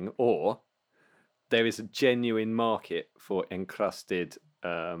trolling, or there is a genuine market for encrusted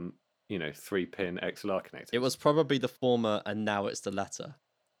 3-pin XLR connectors. It was probably the former, and now it's the latter.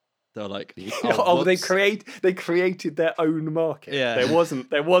 They're like, Oh, they whoops. created their own market. Yeah. There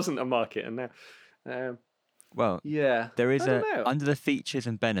wasn't a market, and now, Well, yeah, there is I don't know. under the features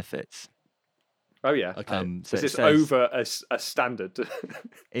and benefits. Oh yeah, Okay. So is it this says, over a standard?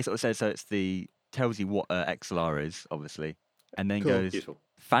 It sort of says so. It's tells you what XLR is, obviously, and then Cool. goes Useful.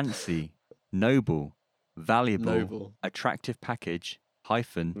 fancy, noble, valuable, Noble. attractive package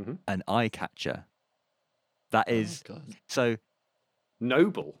hyphen Mhm. an eye catcher. That is Oh, God. so.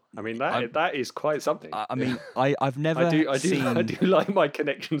 Noble. I mean that is quite something. I mean, I've never I seen. do like my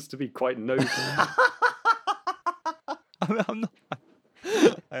connections to be quite noble. I'm not.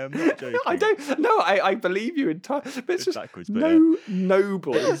 I am not joking. I don't. No, I believe you entirely. But it's It's just backwards, but yeah.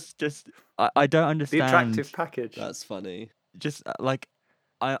 noble. It's just I don't The understand. attractive package. That's funny. Just like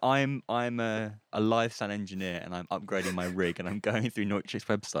I'm a live sound engineer and I'm upgrading my rig and I'm going through Neutrik's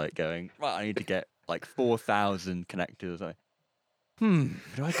website going, right, I need to get like 4,000 connectors. Do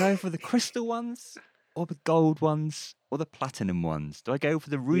I go for the crystal ones or the gold ones or the platinum ones? Do I go for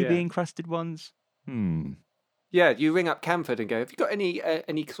the ruby Yeah. encrusted ones? Yeah, you ring up Camford and go, have you got any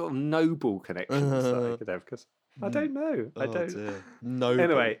sort of noble connections that I could have? Because I don't know. I Oh, don't. dear. Noble.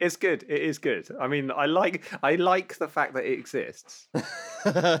 Anyway, it's good. It is good. I mean, I like the fact that it exists,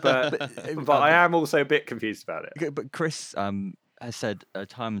 but I am also a bit confused about it. Okay, but Chris has said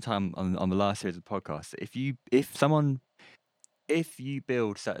time and time on the last series of the podcast that if you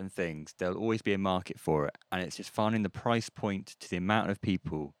build certain things, there'll always be a market for it, and it's just finding the price point to the amount of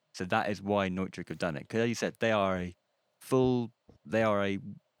people. So that is why Neutrik have done it. Because as you said, they are a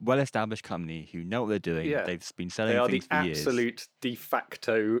well-established company who know what they're doing. Yeah. They've been selling They are the things for years. absolute de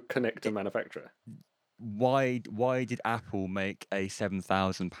facto connector manufacturer. Why did Apple make a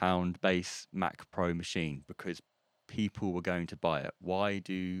 £7,000 base Mac Pro machine? Because people were going to buy it. Why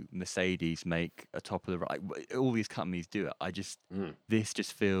do Mercedes make a top of the right? All these companies do it. This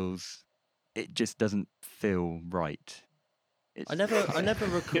just feels. It just doesn't feel right. I never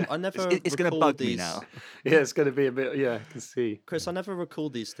recall. It's going to bug me now. Yeah, it's going to be a bit. Yeah, I can see. Chris, I never recall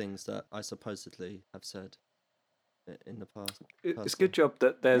these things that I supposedly have said in the past. It's a good job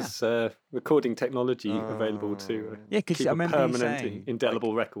that there's recording technology available to Yeah, because keep I a remember you permanent, saying,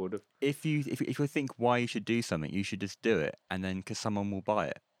 indelible record of. if you think why you should do something, you should just do it, and then because someone will buy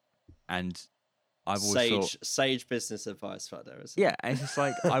it. And I've always thought, Sage business advice right there, isn't it? yeah, and it's just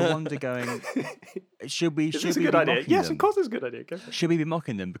like I wonder, going, should we? Is Should this a we good be idea? mocking Yes, them? of course it's a good idea. Go for it. Should we be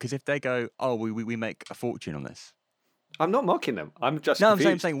mocking them? Because if they go, oh, we make a fortune on this. I'm not mocking them. I'm just No, confused.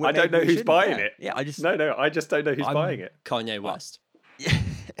 I'm saying I don't know who's buying it. Yeah, I just No, I just don't know who's buying it. Kanye West.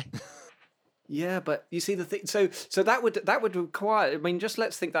 Yeah, but you see the thing. So that would require. I mean, just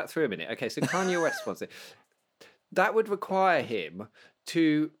let's think that through a minute. Okay, so Kanye West wants it. That would require him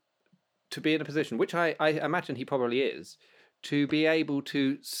to be in a position, which I imagine he probably is, to be able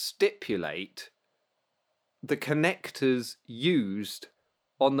to stipulate the connectors used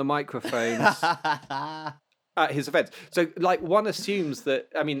on the microphones at his events. So, like, one assumes that,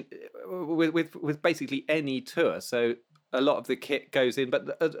 I mean, with basically any tour, so a lot of the kit goes in,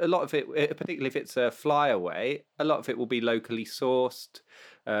 but a lot of it, particularly if it's a flyaway, a lot of it will be locally sourced.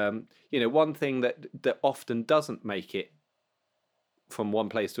 One thing that often doesn't make it from one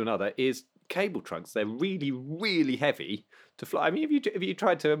place to another is cable trunks. They're really, really heavy to fly. I mean, if you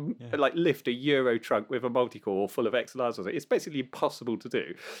tried to like lift a Euro trunk with a multi-core full of XLRs or something, it's basically impossible to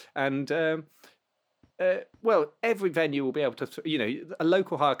do. And every venue will be able to, a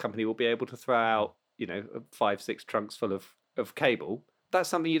local hire company will be able to throw out, 5-6 trunks full of cable. That's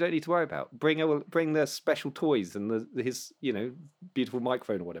something you don't need to worry about. Bring the special toys and his beautiful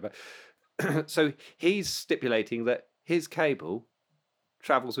microphone or whatever. So he's stipulating that his cable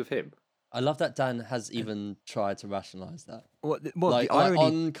travels with him. I love that Dan has even tried to rationalize that, well, like the irony,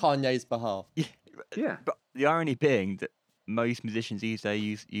 on Kanye's behalf. Yeah. but the irony being that most musicians these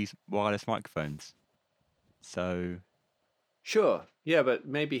days use wireless microphones. So Sure. Yeah, but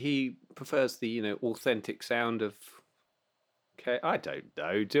maybe he prefers the authentic sound of Okay, I don't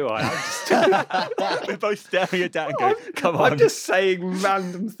know, do I? I'm just, We're both staring at that and going, come I'm on. just saying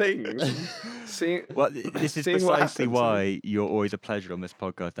random things. Seeing, Well, this is seeing what precisely happens. why you're always a pleasure on this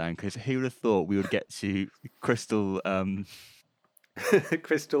podcast, Dan, because who would have thought we would get to crystal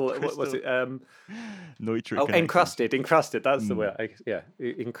Crystal, what was Crystal it? nitric Oh, connection. encrusted. That's the Mm. word. Yeah,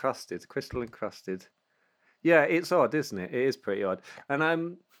 encrusted, crystal encrusted. Yeah, it's odd, isn't it? It is pretty odd. And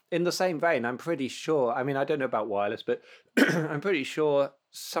I'm in the same vein. I'm pretty sure. I mean, I don't know about wireless, but I'm pretty sure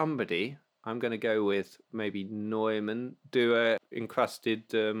somebody. I'm going to go with maybe Neumann do a encrusted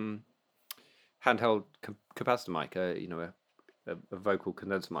handheld capacitor mic. A vocal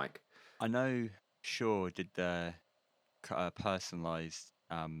condenser mic. I know Shure did their personalized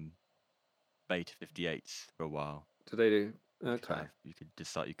Beta 58s for a while. Do they do? Kind Okay. of, you could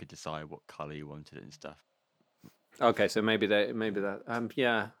decide what color you wanted and stuff. Okay, so maybe that.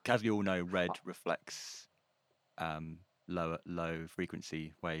 Yeah. As we all know, red reflects low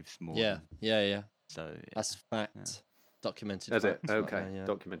frequency waves more. Yeah, yeah. So That's fact. Documented. Is it? fact, like Okay. that, yeah.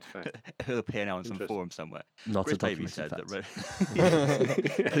 Documented fact. it'll appear now on some Interesting. forum somewhere. Not Chris a Davey documented said fact.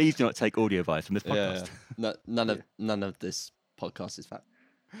 that. Please do not take audio advice from this Yeah, podcast. yeah. None of this podcast is fact.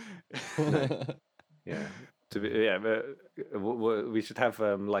 Yeah. But we should have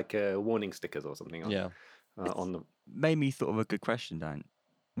like warning stickers or something on, Yeah. on them. Made me thought of a good question, Dan.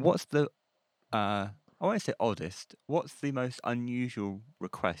 What's the I won't say oddest. What's the most unusual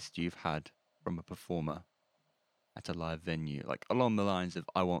request you've had from a performer at a live venue? Like along the lines of,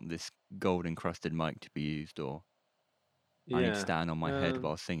 I want this gold encrusted mic to be used, or I need to stand on my head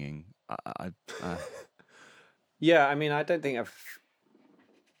while singing. Yeah, I mean, I don't think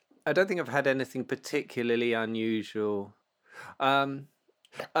I've had anything particularly unusual.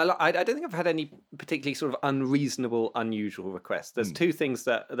 I don't think I've had any particularly sort of unreasonable, unusual requests. There's two things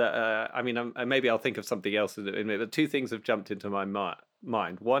that I mean, maybe I'll think of something else in a minute. But two things have jumped into my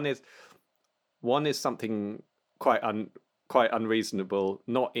mind. One is something quite unreasonable,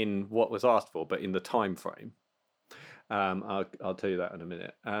 not in what was asked for, but in the time frame. I'll tell you that in a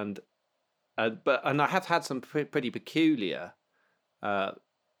minute. And I have had some pretty peculiar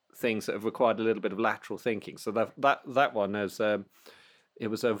things that have required a little bit of lateral thinking. So that one is. It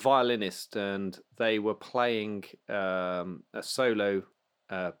was a violinist, and they were playing a solo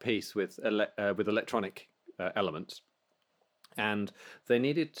piece with electronic elements, and they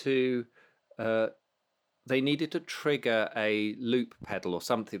needed to trigger a loop pedal or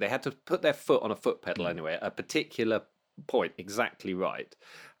something. They had to put their foot on a foot pedal anyway, at a particular point, exactly right.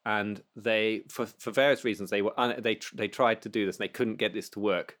 And they, for various reasons, they tried to do this and they couldn't get this to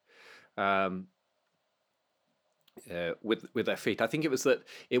work. With their feet. I think it was that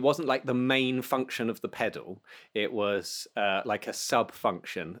it wasn't like the main function of the pedal. It was like a sub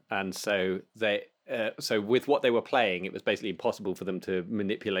function, and so so with what they were playing, it was basically impossible for them to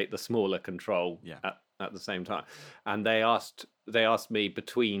manipulate the smaller control at the same time. And they asked me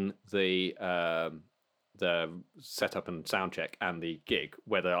between the setup and sound check and the gig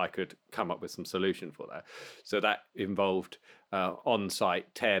whether I could come up with some solution for that. So that involved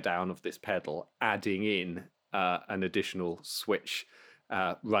on-site teardown of this pedal, adding in an additional switch,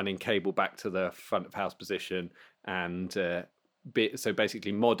 running cable back to the front of house position, and so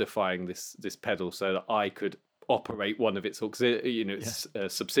basically modifying this pedal so that I could operate one of its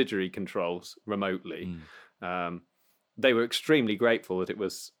subsidiary controls remotely. They were extremely grateful that it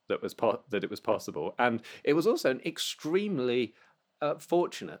was possible, and it was also an extremely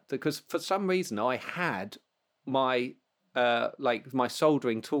fortunate, because for some reason I had my my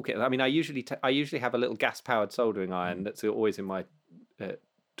soldering toolkit. I mean, I usually have a little gas-powered soldering iron that's always in my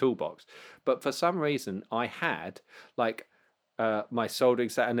toolbox, but for some reason I had my soldering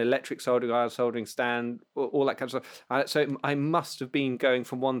set, an electric soldering iron, soldering stand, all that kind of stuff. So I must have been going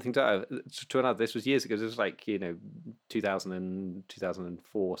from one thing to another. This was years ago. This was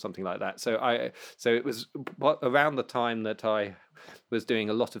 2004, something like that. So it was around the time that I was doing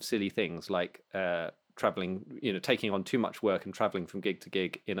a lot of silly things like traveling, taking on too much work and traveling from gig to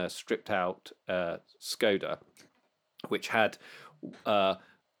gig in a stripped out Skoda, which had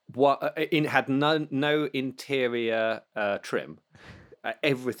it had no interior trim.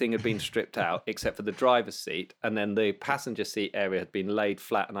 Everything had been stripped out except for the driver's seat, and then the passenger seat area had been laid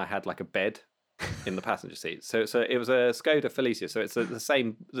flat, and I had like a bed in the passenger seat. So it was a Skoda Felicia, so it's the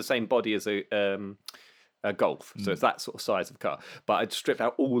same body as a Golf, so it's that sort of size of car. But I'd stripped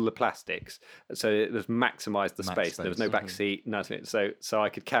out all the plastics, so it was maximised the space. There was no back seat, nothing. So I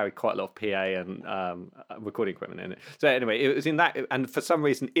could carry quite a lot of PA and recording equipment in it. So anyway, it was in that, and for some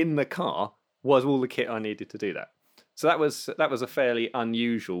reason in the car was all the kit I needed to do that. So that was a fairly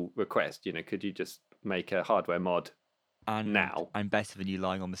unusual request. Could you just make a hardware mod and now. I'm better than you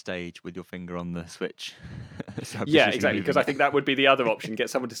lying on the stage with your finger on the switch. So I'm Yeah, just exactly. Because moving I think that would be the other option: get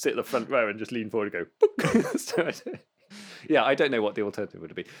someone to sit at the front row and just lean forward and go. Book. So, yeah, I don't know what the alternative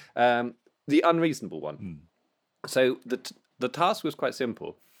would be. The unreasonable one. Hmm. So the task was quite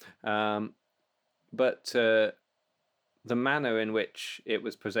simple, but the manner in which it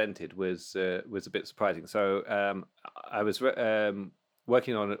was presented was a bit surprising. So I was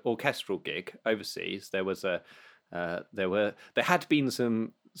working on an orchestral gig overseas. There was there had been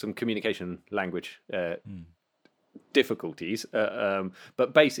some communication language difficulties,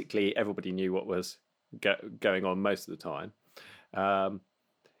 but basically everybody knew what was going on most of the time.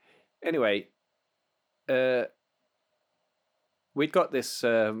 Anyway, we'd got this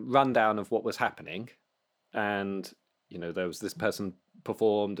rundown of what was happening, and there was this person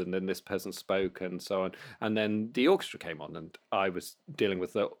performed, and then this person spoke, and so on, and then the orchestra came on, and I was dealing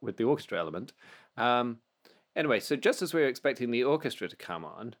with the orchestra element. Anyway, so just as we were expecting the orchestra to come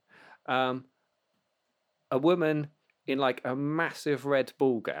on, a woman in like a massive red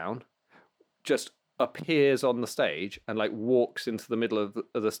ball gown just appears on the stage and like walks into the middle of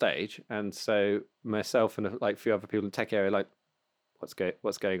the stage, and so myself and like a few other people in the tech area like,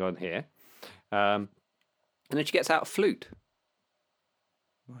 what's going on here? And then she gets out a flute.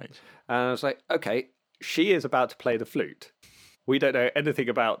 Right. And I was like, okay, she is about to play the flute. We don't know anything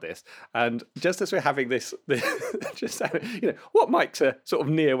about this. And just as we're having this just what mics are sort of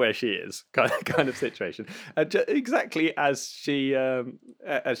near where she is kind of situation. And exactly as she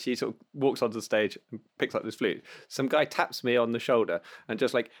sort of walks onto the stage and picks up this flute, some guy taps me on the shoulder and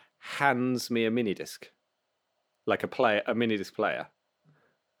just like hands me a mini disc, like a mini disc player.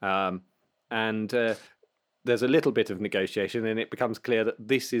 And there's a little bit of negotiation, and it becomes clear that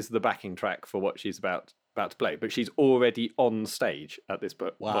this is the backing track for what she's about to play. But she's already on stage at this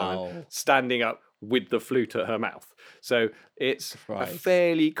moment, standing up with the flute at her mouth. So it's a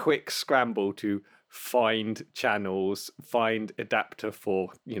fairly quick scramble to find channels, find adapter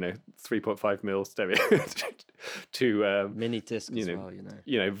for 3.5 mil stereo to mini disc as well,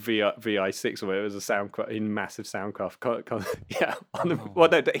 VI6 or whatever. It was a Soundcraft in massive Soundcraft. Yeah, well,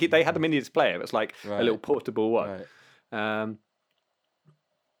 no, they had a mini disc player. It was like a little portable one. Right.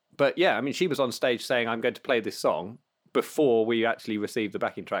 But yeah, I mean, she was on stage saying, "I'm going to play this song," before we actually received the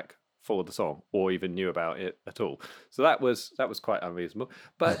backing track for the song or even knew about it at all. So that was quite unreasonable.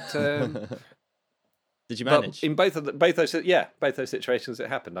 But did you manage? But in both those situations, it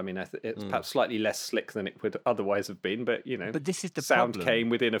happened. I mean, it's perhaps slightly less slick than it would otherwise have been, but But this is the sound problem. came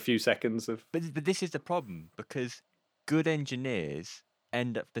within a few seconds of. But this is the problem, because good engineers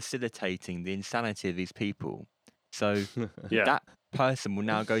end up facilitating the insanity of these people. So that person will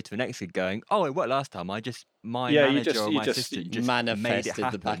now go to the next gig going, "Oh, it worked last time. My manager or my assistant just manifested made it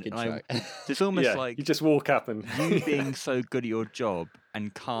happen." the backing track. It's almost like you just walk up and you being so good at your job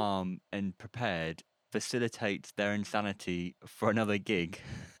and calm and prepared facilitates their insanity for another gig,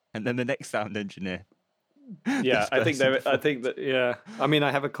 and then the next sound engineer. Yeah, I think that. Yeah, I mean,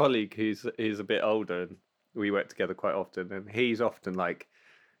 I have a colleague who's a bit older, and we work together quite often, and he's often like,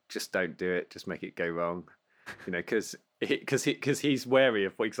 "Just don't do it. Just make it go wrong," because he's wary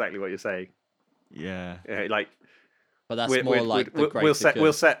of exactly what you're saying. Yeah, like. But that's more like the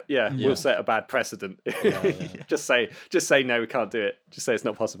we'll set a bad precedent. Just say no, we can't do it. Just say it's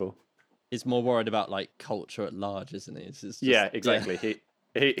not possible. He's more worried about like culture at large, isn't he? It's just, exactly.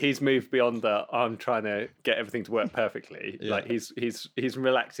 Yeah. He's moved beyond the I'm trying to get everything to work perfectly. Like he's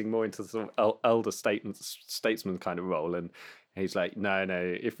relaxing more into the sort of elder statesman kind of role, and he's like, no,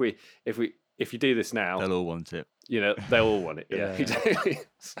 if you do this now, they'll all want it. They'll all want it. Yeah.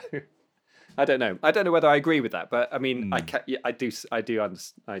 So, I don't know whether I agree with that, but I mean, I do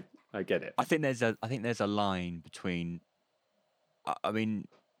understand. I get it. I think there's a line between. I mean,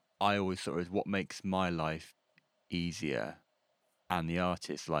 I always thought it was what makes my life easier and the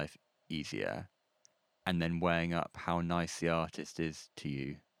artist's life easier, and then weighing up how nice the artist is to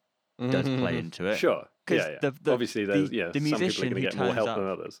you does play into it. Sure. Yeah. Obviously, there's the some musician people are going to get more help than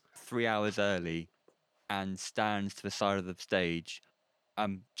others. 3 hours early and stands to the side of the stage.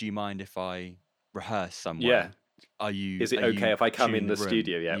 Do you mind if I rehearse somewhere? Yeah. Is it are okay you if I come in tuning the room?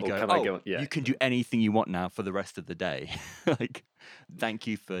 studio? Yeah. You Or go, can I go? Yeah. You can do anything you want now for the rest of the day. Like, thank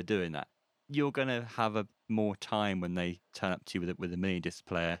you for doing that. You're gonna have more time when they turn up to you with a mini disc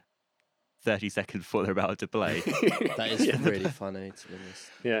player 30 seconds before they're about to play. That is really funny, to be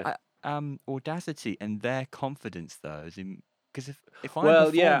honest. Yeah. Audacity and their confidence, though, because if I'm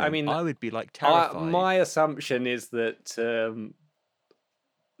I mean, I would be like terrified. My assumption is that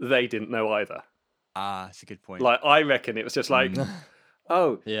they didn't know either. That's a good point. Like, I reckon it was just like,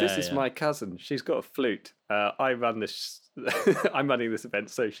 oh, this Yeah, is yeah. my cousin. She's got a flute. I run this. I'm running this event,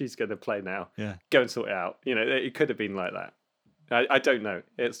 so she's going to play now. Yeah. Go and sort it out. You know, it could have been like that. I don't know.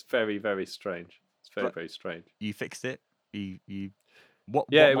 It's very, very strange. It's very, But- very strange. You fixed it. You. What?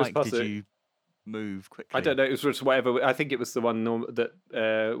 Yeah, what it was mic possible. did you move quickly? I don't know. It was just whatever. I think it was the one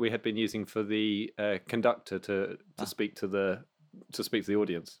that we had been using for the conductor to speak to the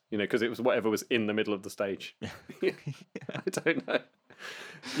audience. You know, because it was whatever was in the middle of the stage. I don't know.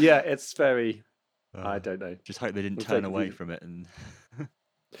 Yeah, it's very. I don't know. Just hope they didn't We'll turn take it away easy. from it and.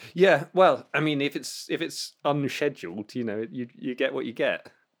 Yeah, well, I mean, if it's unscheduled, you know, you get what you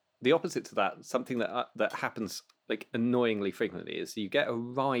get. The opposite to that, something that happens like annoyingly frequently, is you get a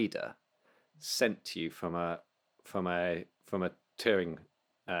rider sent to you from a touring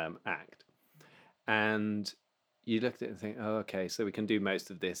act, and you look at it and think, oh, okay, so we can do most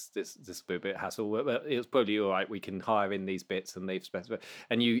of this. This will be a bit hassle, but it's probably all right. We can hire in these bits, and they've specified,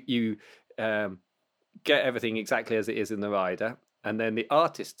 and you get everything exactly as it is in the rider. And then the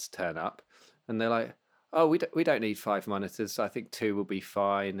artists turn up, and they're like, "Oh, we don't need 5 monitors. I think 2 will be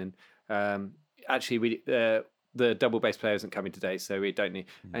fine." And actually, the double bass player isn't coming today, so we don't need.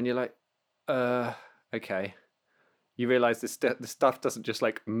 And you're like, okay. You realise this stuff doesn't just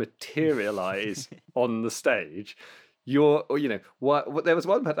like materialize on the stage. You know, what? There was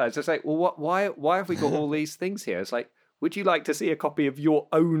one part I was just like, well, why have we got all these things here? It's like, would you like to see a copy of your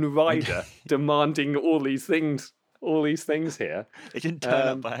own rider demanding all these things here? It didn't turn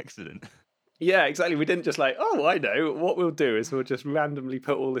up by accident. Yeah, exactly. We didn't just like, oh, I know. What we'll do is we'll just randomly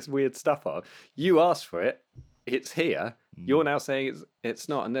put all this weird stuff on. You asked for it. It's here. You're now saying it's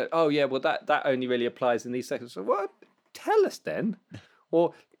not. And oh, yeah, well, that only really applies in these seconds. So what? Tell us then.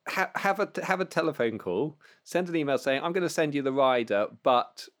 Or have a telephone call. Send an email saying, I'm going to send you the rider,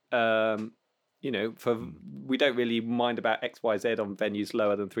 but... you know, we don't really mind about X, Y, Z on venues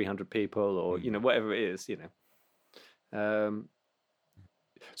lower than 300 people, or you know, whatever it is, you know.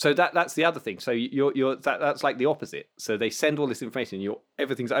 So that's the other thing. So that's like the opposite. So they send all this information,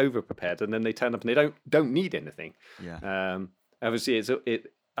 everything's over prepared, and then they turn up and they don't need anything. Yeah. Obviously,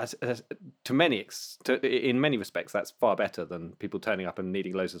 in many respects, that's far better than people turning up and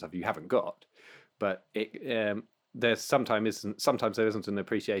needing loads of stuff you haven't got. But sometimes there isn't an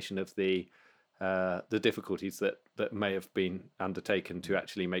appreciation of the difficulties that may have been undertaken to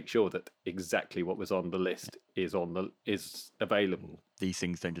actually make sure that exactly what was on the list is available. These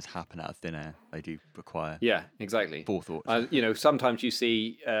things don't just happen out of thin air. They do require Yeah, exactly. forethought. You know, sometimes you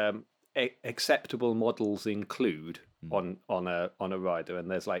see acceptable models include on a rider, and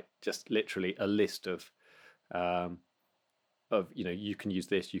there's like just literally a list of you know, you can use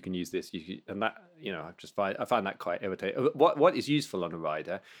this, and that, you know, I find that quite irritating. What is useful on a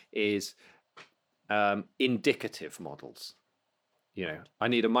rider is indicative models. You know, I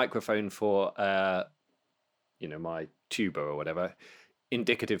need a microphone for you know, my tuba or whatever.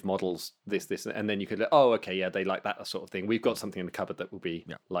 Indicative models, this, and then you could, oh, okay, yeah, they like that sort of thing. We've got something in the cupboard that will be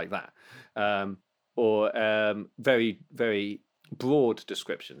like that. Or very, very broad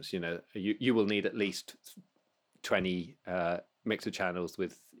descriptions. You know, you will need at least 20 mixer channels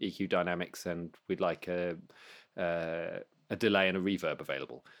with EQ dynamics, and we'd like a delay and a reverb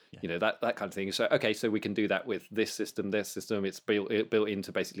available. You know, that kind of thing. So okay, so we can do that with this system. It's built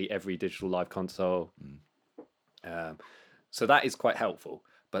into basically every digital live console. So that is quite helpful.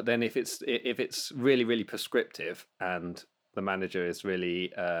 But then if it's really, really prescriptive, and the manager is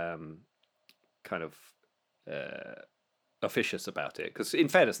really kind of officious about it, because in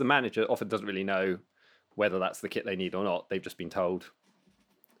fairness, the manager often doesn't really know whether that's the kit they need or not. They've just been told,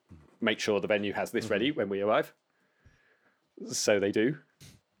 make sure the venue has this ready when we arrive. So they do.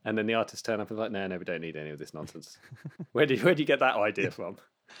 And then the artists turn up and like, no, we don't need any of this nonsense. Where do you get that idea from?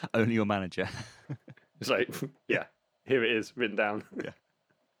 Only your manager. It's like, yeah, here it is written down. Yeah.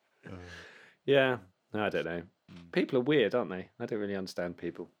 Yeah, I don't know. People are weird, aren't they? I don't really understand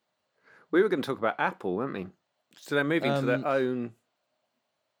people. We were going to talk about Apple, weren't we? So they're moving to their own.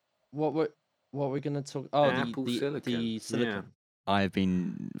 What we're going to talk? Oh, Apple Silicon. The silicon. Yeah. I've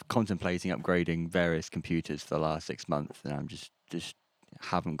been contemplating upgrading various computers for the last 6 months, and I'm just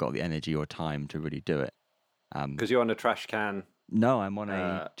haven't got the energy or time to really do it. Because you're on a trash can. No, I'm on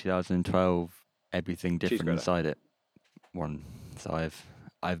a 2012 everything different grater. inside it one. So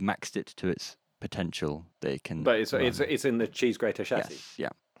I've maxed it to its potential that it can. But it's run. it's in the cheese grater chassis. Yes, yeah.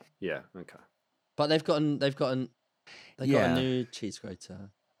 Yeah. Okay. But they've got a new cheese grater.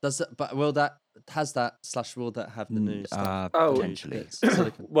 Will that have the new stuff? Potentially. It's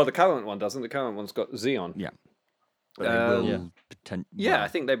silicon. Well, the current one doesn't. The current one's got Xeon. Yeah. But they will Yeah. Yeah, I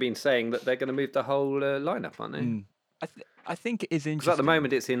think they've been saying that they're going to move the whole lineup, aren't they? I think it is interesting. Because at the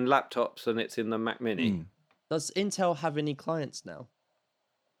moment it's in laptops and it's in the Mac Mini. Mm. Does Intel have any clients now?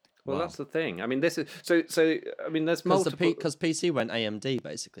 Well, Wow. that's the thing. I mean, this is so. I mean, there's multiple. Because PC went AMD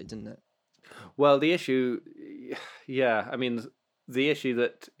basically, didn't it? Well, the issue, yeah, I mean, the issue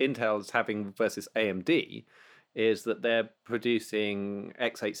that Intel's having versus AMD is that they're producing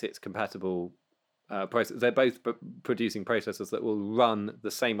x86 compatible processors. They're both producing processors that will run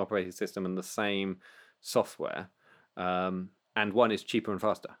the same operating system and the same software, and one is cheaper and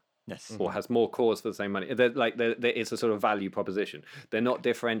faster. Yes. Or has more cores for the same money. It's a sort of value proposition. They're not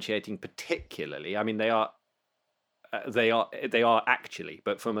differentiating particularly. I mean, they are actually,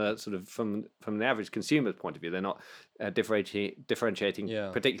 but from a sort of from the average consumer's point of view, they're not differentiating Yeah.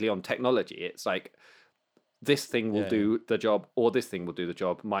 particularly on technology. It's like this thing will do the job, or this thing will do the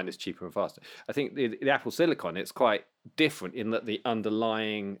job. Mine is cheaper and faster. I think the Apple Silicon, it's quite different in that the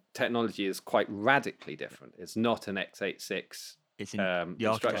underlying technology is quite radically different. It's not an x86 It's in the instruction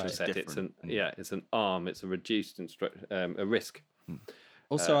architecture's set. It's different. it's an ARM. It's a reduced a RISC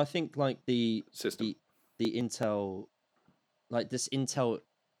Also, I think like the system. the Intel, like this Intel.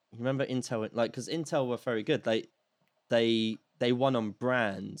 You remember Intel? Like, because Intel were very good. They won on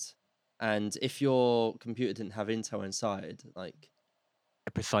brand, and if your computer didn't have Intel inside, like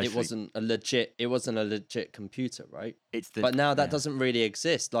Precisely. it wasn't a legit computer, right? It's the, But now that yeah. doesn't really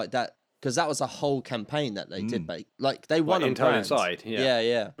exist like that, because that was a whole campaign that they did make. Like they won on Intel brand. inside, yeah.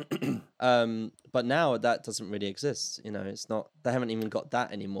 Yeah. But now that doesn't really exist. You know, it's not. They haven't even got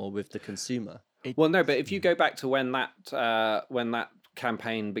that anymore with the consumer. Well, no, but if you go back to when that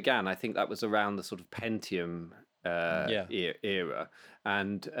campaign began, I think that was around the sort of Pentium era,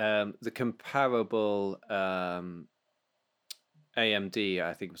 and the comparable AMD,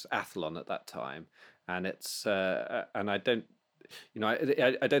 I think it was Athlon at that time, and it's and I don't,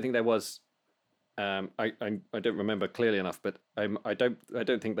 I don't think there was. I don't remember clearly enough, but I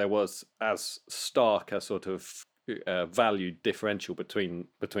don't think there was as stark a sort of value differential between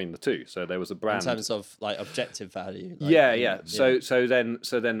the two. So there was a brand In terms of like objective value. Like, yeah. So then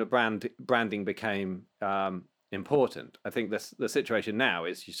the branding became important. I think the situation now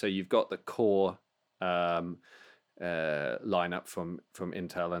is you've got the core lineup from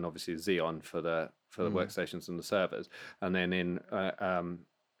Intel and obviously Xeon for the workstations and the servers, and then in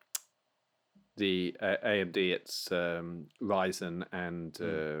the AMD it's Ryzen and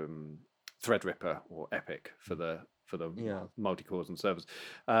Threadripper or EPYC for the multi-cores and servers.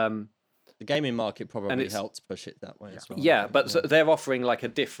 The gaming market probably it's- helped push it that way as well. Yeah, but so they're offering like a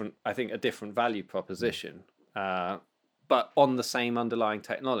different value proposition, but on the same underlying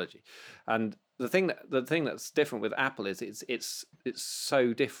technology. And the thing that's different with Apple is it's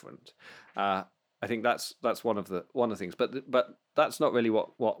so different. I think that's one of the things, but that's not really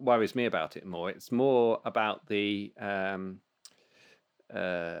what worries me about it more. It's more about the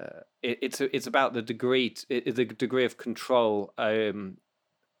it's about the degree of control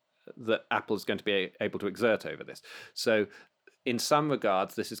that Apple's going to be able to exert over this. So in some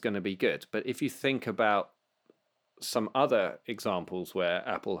regards, this is going to be good. But if you think about some other examples where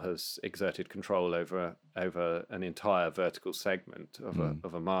Apple has exerted control over an entire vertical segment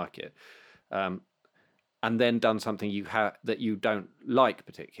of a market, and then done something that you don't like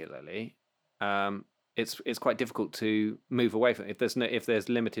particularly, it's quite difficult to move away from it if there's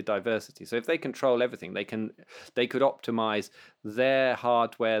limited diversity. So if they control everything, they could optimize their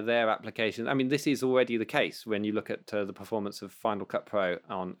hardware, their applications. I mean, this is already the case when you look at the performance of Final Cut Pro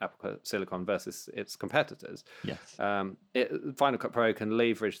on Apple Silicon versus its competitors. Yes. Final Cut Pro can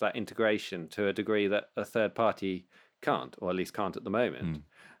leverage that integration to a degree that a third party can't, or at least can't at the moment.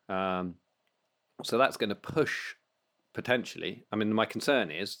 So that's going to push. Potentially, I mean, my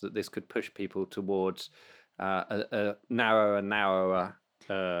concern is that this could push people towards a narrower and narrower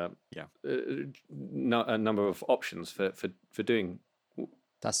number of options for doing.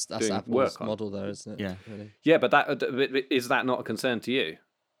 That's doing Apple's work on. model, though, isn't it? Yeah. Really? Yeah, but is that not a concern to you?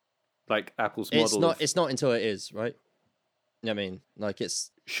 Like Apple's model? It's not until it is, right? I mean, like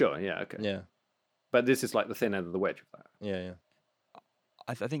it's Sure. Yeah. Okay. yeah, But this is like the thin end of the wedge of that. yeah.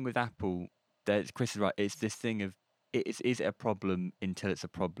 I think with Apple, Chris is right. It's this thing of is it a problem until it's a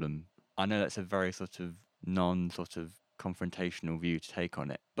problem? I know that's a very sort of confrontational view to take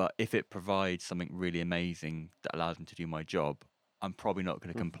on it, but if it provides something really amazing that allows me to do my job, I'm probably not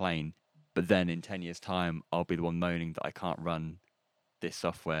going to complain. But then in 10 years' time, I'll be the one moaning that I can't run this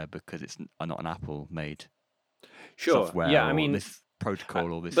software because it's not an Apple-made software. Yeah, I or mean, this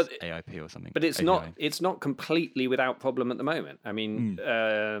protocol or this but- AIP or something. but it's API. not completely without problem at the moment. I mean,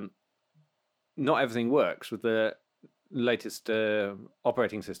 not everything works with the latest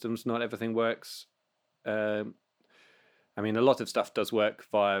operating systems. Not everything works I mean, a lot of stuff does work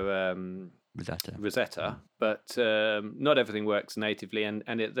via Rosetta, but not everything works natively, and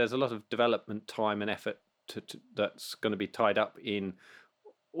there's a lot of development time and effort that's going to be tied up in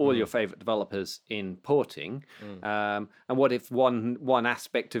all your favorite developers in porting. And what if one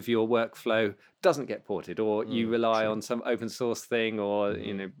aspect of your workflow doesn't get ported, or you rely on some open source thing, or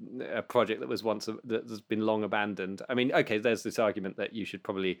a project that was that's been long abandoned? I mean, okay, there's this argument that you should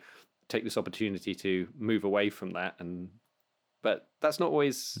probably take this opportunity to move away from that, but that's not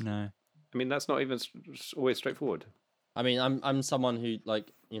always. No. I mean, that's not even always straightforward. I mean, I'm someone who,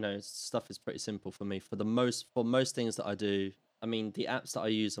 like, stuff is pretty simple for me. For most things that I do, I mean, the apps that I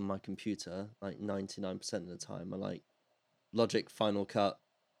use on my computer, like 99% of the time, are like Logic, Final Cut,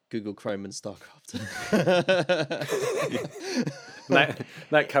 Google Chrome, and StarCraft.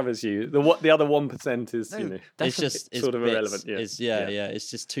 that covers you. The other 1% is it's just sort of irrelevant. Yeah.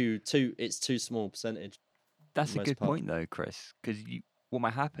 It's just it's too small percentage. That's a good point though, Chris, because what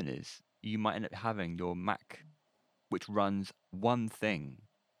might happen is you might end up having your Mac, which runs one thing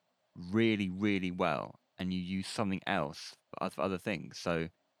really, really well, and you use something else for other things. So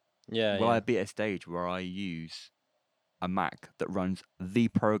will I be at a stage where I use a Mac that runs the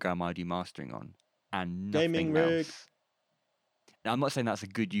program I do mastering on and nothing Gaming rig. else? Now, I'm not saying that's a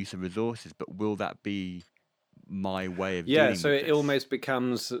good use of resources, but will that be my way of dealing so with it this? almost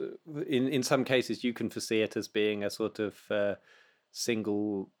becomes, in some cases, you can foresee it as being a sort of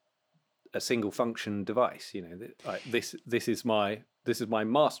single function device. Like this is my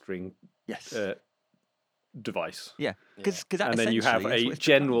mastering device. Yeah, because and then you have a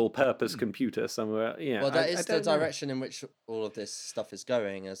general purpose computer somewhere. Yeah, well, that is the direction in which all of this stuff is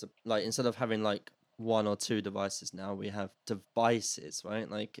going. Instead of having like one or two devices, now we have devices, right?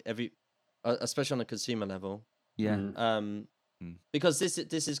 Like especially on a consumer level. Yeah. Because this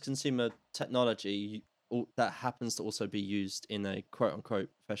is consumer technology that happens to also be used in a quote unquote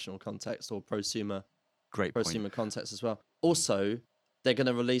professional context or prosumer context as well. Also, they're going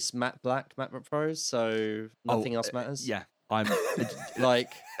to release matte MacBook Pros, so nothing else matters. Yeah, I'm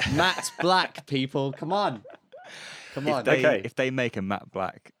like matte black people. Come on. If they make a matte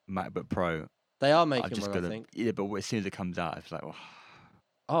black MacBook Pro, they are making one. I think. Yeah, but as soon as it comes out, it's like,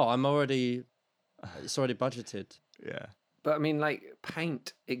 it's already budgeted. Yeah, but I mean, like,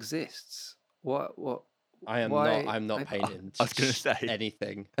 Paint exists. What? I'm not painting. I was going to say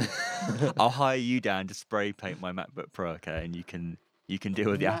anything. I'll hire you down to spray paint my MacBook Pro, okay, and you can deal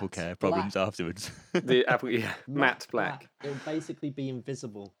with the Apple Care problems afterwards. The Apple, matte black. It'll basically be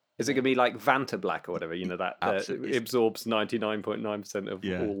invisible. Is it going to be like Vanta Black or whatever? That absorbs 99.9% of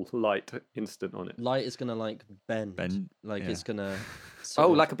all light instant on it. Light is going to like bend. Like it's going to.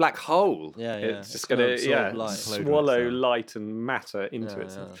 Like a black hole. Yeah. It's just going to swallow light and matter into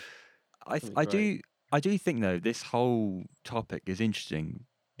itself. I do think though this whole topic is interesting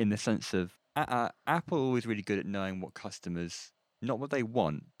in the sense of Apple are always really good at knowing what customers, not what they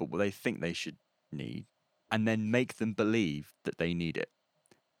want, but what they think they should need, and then make them believe that they need it.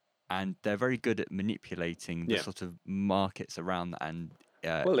 And they're very good at manipulating the sort of markets around that. And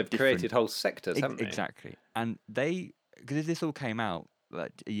they've created whole sectors, haven't they? Exactly. And because this all came out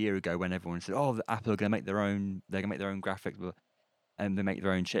like a year ago when everyone said, "Oh, Apple are going to make their own. They're going to make their own graphics, and they make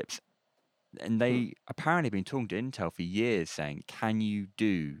their own chips." And they apparently have been talking to Intel for years, saying, "Can you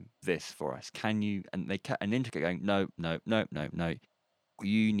do this for us? Can you?" And Intel kept going, "No.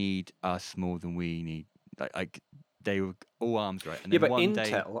 You need us more than we need." Like they were all arms right. And then but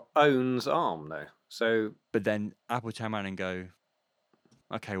Intel owns ARM though, so. But then Apple turn around and go,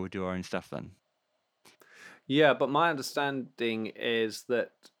 "Okay, we'll do our own stuff then." Yeah, but my understanding is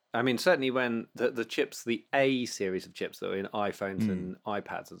that, I mean, certainly when the chips, the A series of chips that were in iPhones and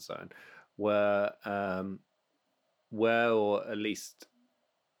iPads and so on, were or at least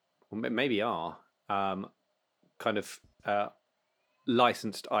maybe are kind of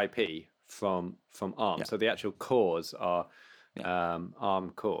licensed IP from ARM. Yeah. So the actual cores are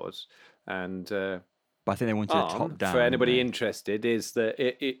ARM cores, and but I think they wanted ARM, a top down. For anybody interested, is that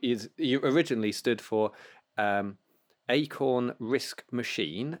you originally stood for Acorn Risk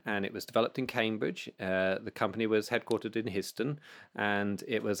Machine, and it was developed in Cambridge. The company was headquartered in Histon, and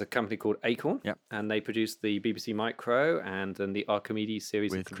it was a company called Acorn. Yep. And they produced the BBC Micro and then the Archimedes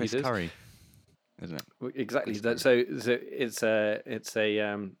series with of computers. Chris Curry, isn't it? Exactly. So it's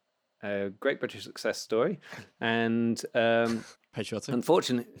a great British success story, and patriotic.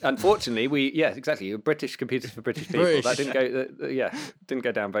 Unfortunately, exactly. British computers for British people. That didn't go. Didn't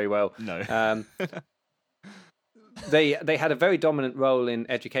go down very well. No. they had a very dominant role in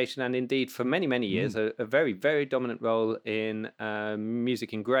education, and indeed for many years a very very dominant role in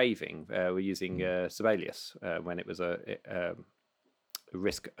music engraving. We're using Sibelius when it was a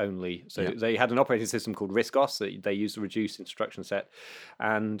RISC only. So they had an operating system called RISC-OS that they used a reduced instruction set,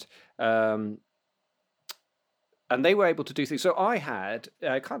 and they were able to do things. So I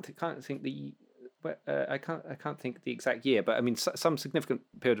can't think the exact year, but I mean some significant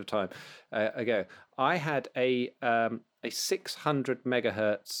period of time ago, I had a 600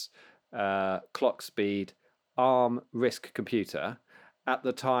 megahertz clock speed ARM RISC computer at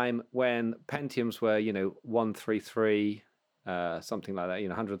the time when Pentiums were 133 something like that,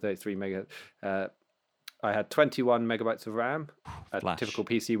 133 megahertz. I had 21 megabytes of RAM. A typical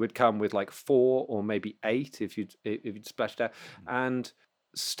PC would come with like 4 or maybe 8 if you'd splashed out, and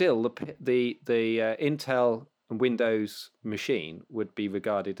still the Intel and Windows machine would be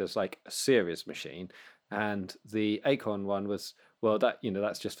regarded as like a serious machine, and the Acorn one was, well,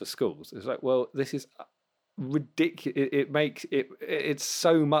 that's just for schools. It's like, well, this is ridiculous. It makes it's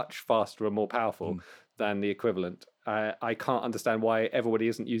so much faster and more powerful than the equivalent. I can't understand why everybody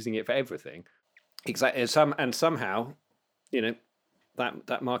isn't using it for everything. Exactly. And somehow,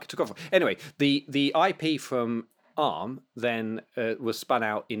 that market took off. Anyway, the IP from ARM then was spun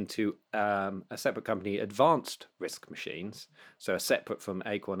out into a separate company, Advanced RISC Machines, so separate from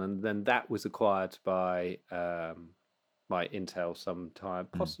Acorn, and then that was acquired by Intel sometime,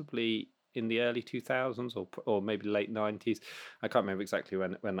 possibly in the early 2000s or maybe late 90s. I can't remember exactly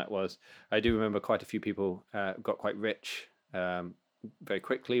when that was. I do remember quite a few people got quite rich very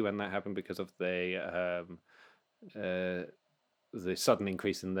quickly when that happened because of the sudden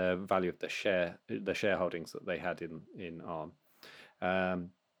increase in the value of the shareholdings that they had in ARM.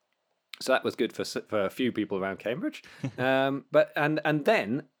 So that was good for a few people around Cambridge. But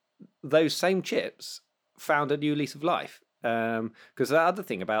then those same chips found a new lease of life. Because the other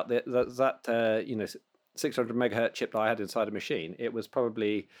thing about that 600 megahertz chip that I had inside a machine, it was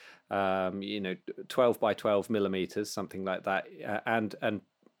probably 12 by 12 millimeters, something like that, and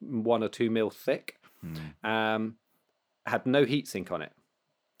 1 or 2 mil thick. Had no heatsink on it.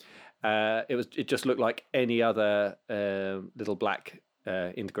 It just looked like any other little black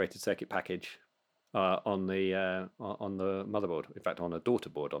integrated circuit package on the motherboard. In fact, on a daughter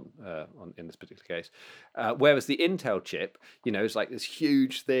board on in this particular case. Whereas the Intel chip, it's like this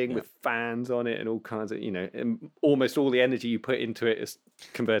huge thing with fans on it and all kinds of, almost all the energy you put into it is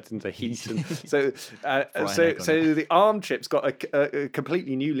converted into heat. And so the ARM chip's got a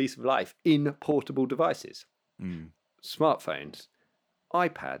completely new lease of life in portable devices, smartphones,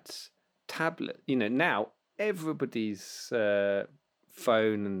 iPads, tablet. Now everybody's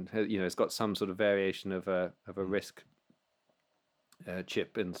phone and it's got some sort of variation of a RISC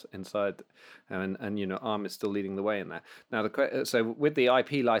chip inside, and ARM is still leading the way in that. Now so with the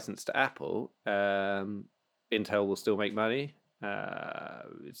IP license to Apple, Intel will still make money.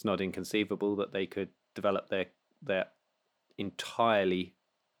 It's not inconceivable that they could develop their entirely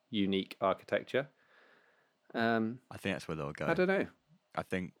unique architecture. I think that's where they'll go. I don't know. I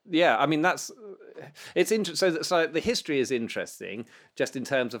think. Yeah, I mean it's interesting. So the history is interesting, just in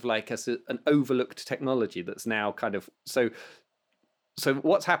terms of like an overlooked technology that's now kind of so.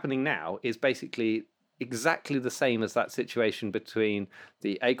 What's happening now is basically exactly the same as that situation between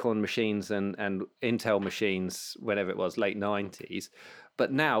the Acorn machines and Intel machines, whenever it was, late 90s.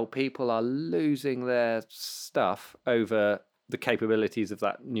 But now people are losing their stuff over the capabilities of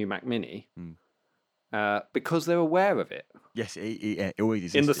that new Mac Mini. Because they're aware of it. Yes, it always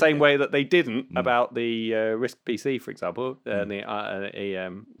existed. In the same way that they didn't about the RISC PC, for example,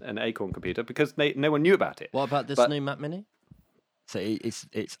 an Acorn computer, because no one knew about it. What about this new Mac Mini? So it's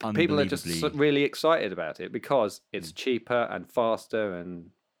unbelievably... People are just really excited about it because it's cheaper and faster and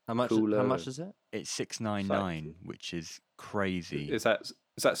cooler. How much is it? It's $699, which is crazy. Is that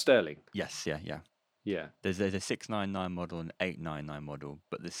sterling? Yes, yeah. Yeah. There's a 699 model and 899 model,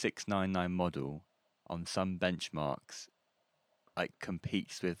 but the 699 model on some benchmarks like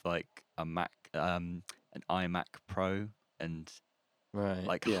competes with like a Mac, an iMac Pro and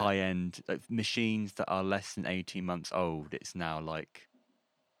high-end machines that are less than 18 months old. It's now like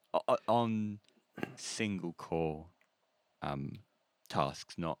on single core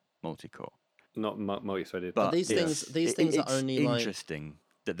tasks, not multi-core. Not multi-threaded. But these things are only interesting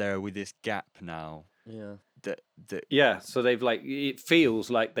that they're with this gap now. Yeah. That so they've it feels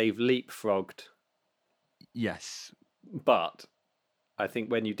like they've leapfrogged. Yes, but I think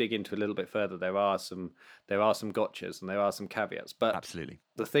when you dig into a little bit further, there are some gotchas and there are some caveats. But absolutely,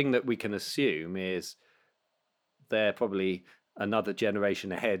 the thing that we can assume is they're probably another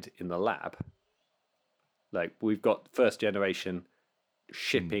generation ahead in the lab. Like we've got first generation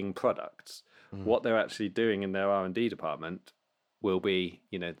shipping products. What they're actually doing in their R&D department will be,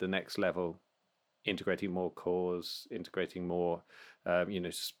 the next level, integrating more cores, integrating more,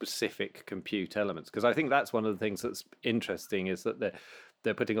 specific compute elements. Because I think that's one of the things that's interesting is that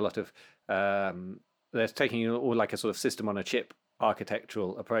they're putting a lot of, they're taking all like a sort of system on a chip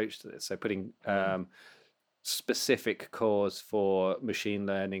architectural approach to this. So putting specific cores for machine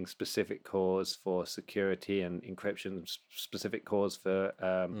learning, specific cores for security and encryption, specific cores for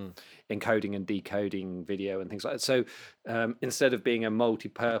encoding and decoding video and things like that. So instead of being a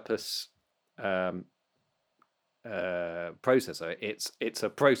multi-purpose processor, it's a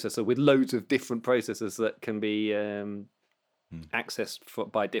processor with loads of different processors that can be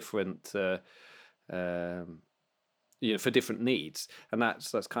accessed by different for different needs, and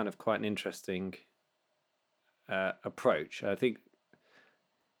that's kind of quite an interesting approach. I think,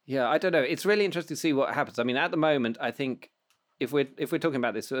 I don't know. It's really interesting to see what happens. I mean, at the moment, I think if we're talking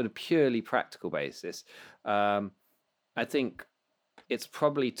about this on a purely practical basis, I think it's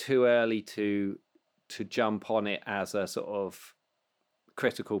probably too early to jump on it as a sort of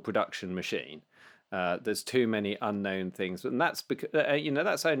critical production machine. There's too many unknown things, and that's because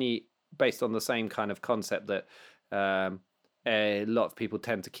that's only based on the same kind of concept that a lot of people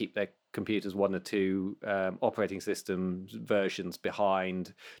tend to keep their computers 1 or 2 operating system versions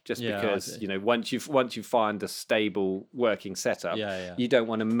behind, just because once you find a stable working setup, you don't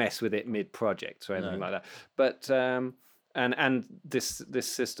want to mess with it mid project or anything like that. But and this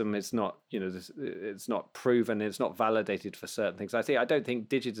system is not it's not proven, it's not validated for certain things. I don't think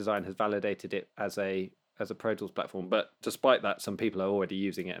DigiDesign has validated it as a Pro Tools platform, but despite that, some people are already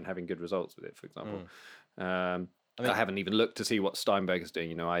using it and having good results with it, for example. I haven't even looked to see what Steinberg is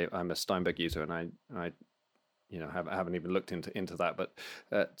doing. I'm a Steinberg user, and I haven't even looked into that. But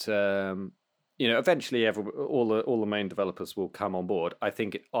eventually, all the main developers will come on board.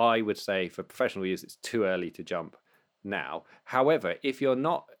 I would say for professional use, it's too early to jump now. However, if you're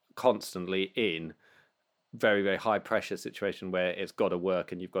not constantly in very, very high pressure situation where it's got to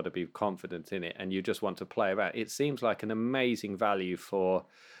work and you've got to be confident in it, and you just want to play around, it seems like an amazing value for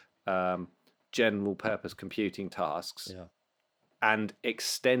general purpose computing tasks, and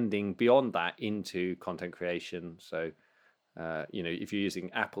extending beyond that into content creation. So if you're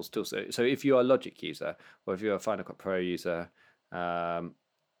using Apple's tools, so if you're a Logic user or if you're a Final Cut Pro user, and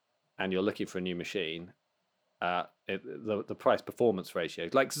you're looking for a new machine, the price performance ratio,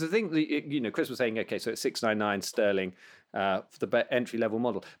 like, so the thing that, Chris was saying, okay, so it's 699 sterling for the entry level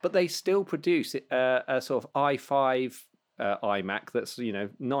model, but they still produce a sort of i5 iMac that's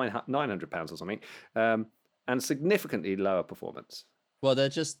 £900 or something, and significantly lower performance. Well, they're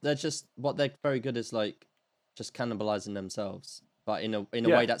just what they're very good is like just cannibalizing themselves, but in a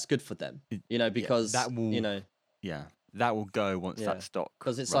way that's good for them, because that will, that will go once that stock,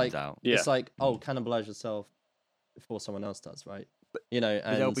 because it's runs like out. It's like, cannibalize yourself before someone else does, right? But and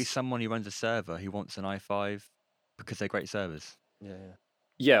there'll be someone who runs a server who wants an i5 because they're great servers.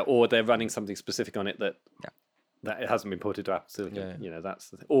 Or they're running something specific on it that it hasn't been ported to Apple Silicon. That's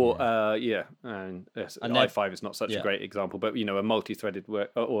the thing. Or and i5 is not such a great example, but a multi-threaded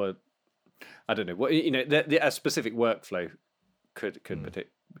work, or I don't know what, a specific workflow could put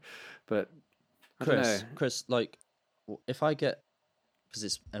it. But Chris, like, if I get, because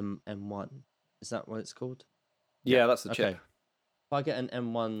it's M1, is that what it's called? Yeah, that's the chip. Okay. If I get an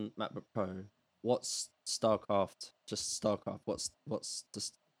M1 MacBook Pro, what's StarCraft? Just StarCraft. What's the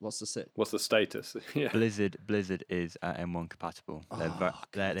SIP? What's the status? Blizzard is M1 compatible.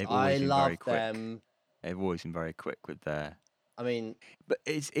 They've always been very quick. Them. They've always been very quick with their. I mean, but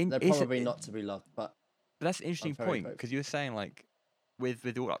they're probably not to be loved. But that's an interesting point, because you were saying, like, with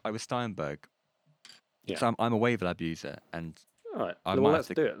Steinberg. Yeah. So I'm a Wavelab user, and all right. Well, let's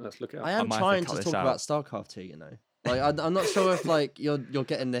do it. Let's look at it. I am trying to talk about StarCraft here. Like, I'm not sure if like you're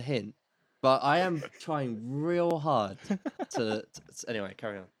getting the hint, but I am trying real hard to anyway,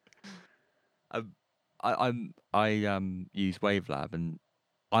 carry on. I use Wavelab, and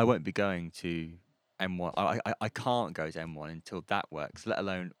I won't be going to M1. I can't go to M1 until that works, let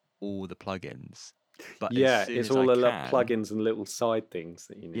alone all the plugins. But it's all the plugins and little side things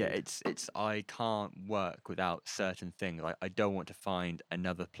that you need. Yeah, it's I can't work without certain things. I don't want to find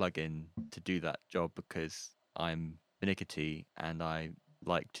another plugin to do that job, because I'm finicky and I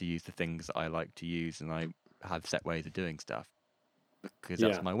like to use the things that I like to use, and I have set ways of doing stuff because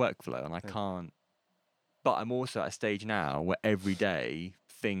that's my workflow, and I can't. But I'm also at a stage now where every day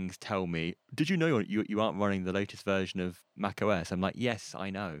things tell me, "Did you know you aren't running the latest version of macOS?" I'm like, "Yes, I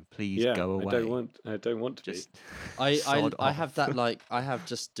know. Please go away." I don't want to just. I have that, like, I have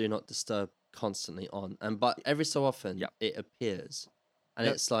just do not disturb constantly on, but every so often Yep. it appears, and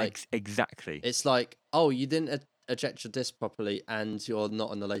Yep, it's like exactly. it's like, oh, you didn't eject your disk properly, and you're not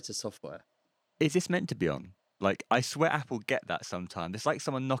on the latest software. Is this meant to be on? Like, I swear Apple get that sometimes. It's like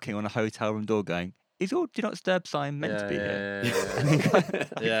someone knocking on a hotel room door going, is your do not disturb sign meant to be here?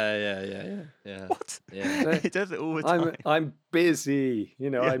 Yeah. What? Yeah. It does it all the time. I'm busy. You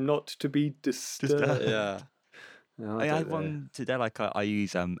know, Yeah. I'm not to be disturbed. Yeah. No, I don't have know. one today. Like I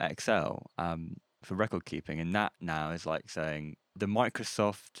use Excel for record keeping, and that now is like saying the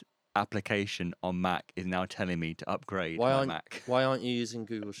Microsoft application on Mac is now telling me to upgrade my Mac Why aren't you using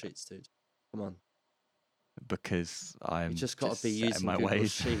Google Sheets, dude? Come on. because I'm You just got to be set in using my Google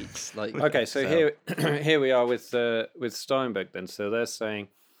ways. Sheets. Like, Okay, so here we are with Steinberg then. So they're saying.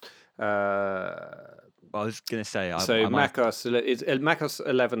 I was going to say, So Mac OS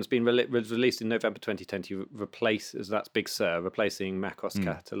 11 has been released in November 2020. That's Big Sur, replacing Mac OS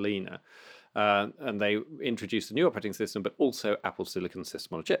Catalina. And they introduced a new operating system, but also Apple Silicon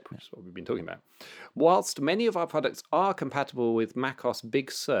System on a chip, which is what we've been talking about. Whilst many of our products are compatible with Mac OS Big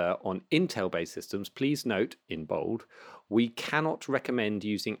Sur on Intel-based systems, please note, in bold, we cannot recommend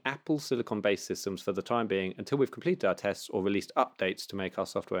using Apple Silicon-based systems for the time being until we've completed our tests or released updates to make our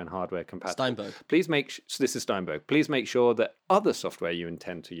software and hardware compatible. Steinberg. Please this is Steinberg. Please make sure that other software you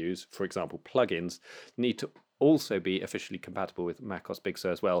intend to use, for example, plugins, need to also be officially compatible with macOS Big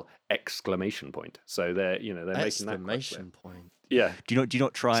Sur as well! ! So they're making that Exclamation point. Yeah. Do you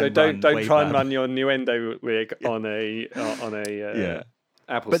not try? So and don't run try and Wavelab? run your Nuendo rig on a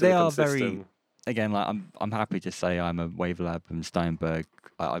Apple But they Silicon are very system. again. Like I'm happy to say I'm a Wavelab and Steinberg.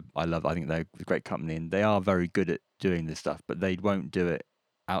 I think they're a great company, and they are very good at doing this stuff. But they won't do it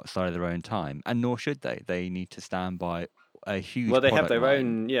outside of their own time, and nor should they. They need to stand by a huge. Well, they have product their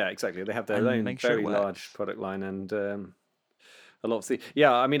line. own. Yeah, exactly. They have their and own make sure it very large works. product line and a lot of the.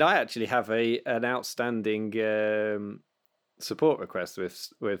 Yeah, I mean, I actually have an outstanding support request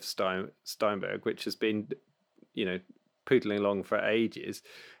with Steinberg, which has been, poodling along for ages,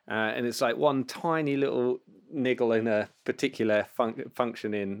 and it's like one tiny little niggle in a particular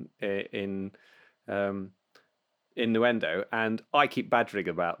function in Nuendo, and I keep badgering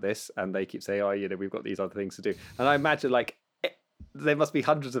about this, and they keep saying, "Oh, we've got these other things to do," and I imagine there must be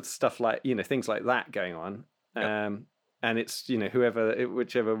hundreds of stuff like things like that going on. Yep. And it's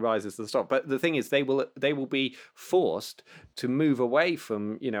whichever rises to the top. But the thing is, they will be forced to move away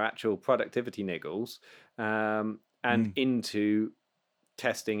from actual productivity niggles and into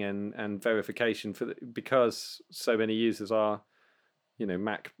testing and verification because so many users are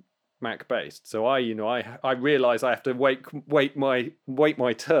Mac based. So I realize I have to wait my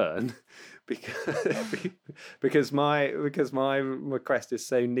turn because my request is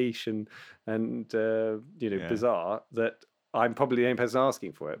so niche and bizarre that I'm probably the only person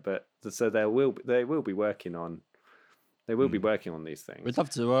asking for it. But so they will be working on these things. We'd love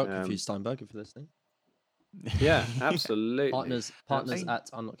to work with you, Steinberg, if you're listening. Yeah, absolutely. Partners at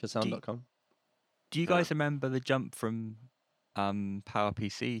unlockyoursound.com. Do you guys remember the jump from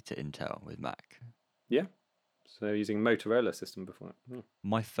PowerPC to Intel with Mac? Yeah. So using Motorola system before.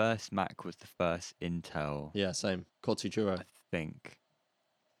 My first Mac was the first Intel. Yeah, same. Core 2 Duo. I think.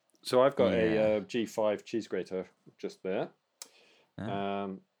 So I've got a G5 cheese grater just there,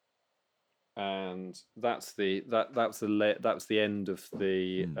 Oh. and that's the end of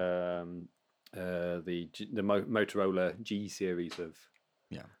the Motorola G series of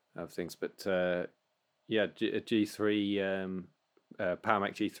things. But G3 Power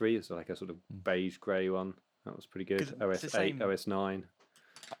Mac G3 is like a sort of beige grey one. That was pretty good. OS 8, OS 9.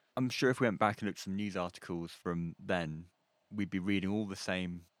 I'm sure if we went back and looked at some news articles from then, we'd be reading all the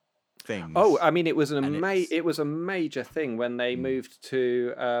same things. Oh, I mean, it was a major thing when they moved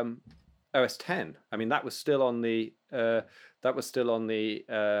to OS 10. I mean, that was still on the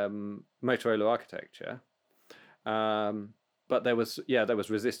Motorola architecture. But there was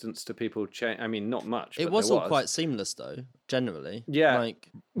resistance to people change. I mean, not much. It was all quite seamless though, generally. Yeah.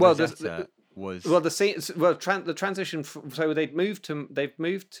 Like, well, the transition. So they've moved to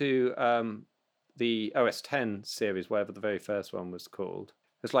the OS 10 series, whatever the very first one was called.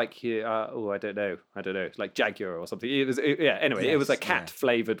 It's like I don't know. It's like Jaguar or something. Anyway, it was a cat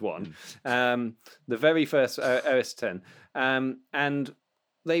flavored one. The very first OS 10, and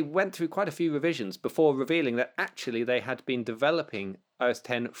they went through quite a few revisions before revealing that actually they had been developing OS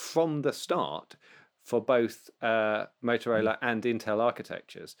 10 from the start for both Motorola and Intel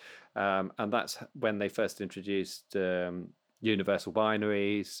architectures. And that's when they first introduced universal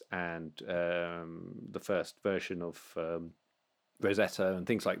binaries and the first version of Rosetta and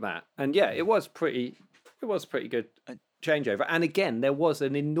things like that. And yeah, it was pretty good changeover. And again, there was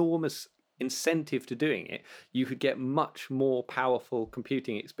an enormous incentive to doing it, you could get much more powerful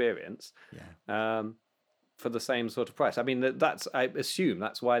computing experience for the same sort of price. I mean, I assume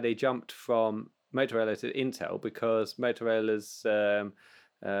that's why they jumped from Motorola to Intel, because Motorola's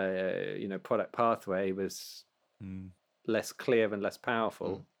product pathway was less clear and less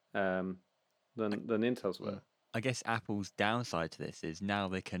powerful than Intel's were. I guess Apple's downside to this is now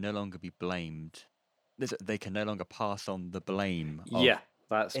they can no longer be blamed. They can no longer pass on the blame of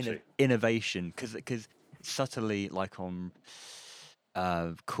that's true. Innovation, because subtly, like on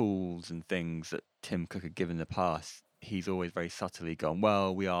calls and things that Tim Cook had given in the past, he's always very subtly gone,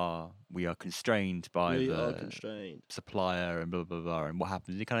 well, we are constrained by the supplier and blah blah blah. And what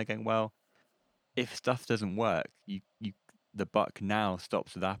happens? You're kind of going, well, if stuff doesn't work, the buck now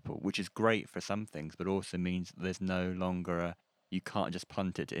stops with Apple, which is great for some things, but also means that there's no longer you can't just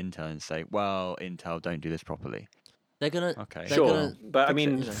punt it to Intel and say, well, Intel, don't do this properly. They're gonna but I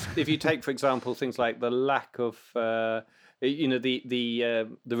mean, if you take, for example, things like the lack of the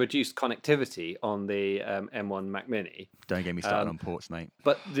reduced connectivity on the M1 Mac Mini. Don't get me started on ports, mate.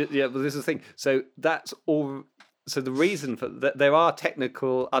 But this is the thing. So that's all. So the reason for that, there are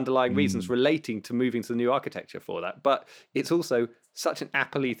technical underlying reasons relating to moving to the new architecture for that, but it's also such an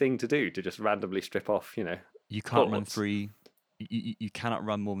Apple-y thing to do, to just randomly strip off, You can't run you cannot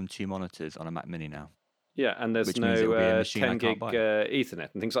run more than 2 monitors on a Mac Mini now. Yeah, and there's no 10 gig Ethernet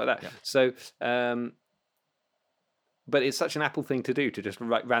and things like that. Yeah. So, but it's such an Apple thing to do, to just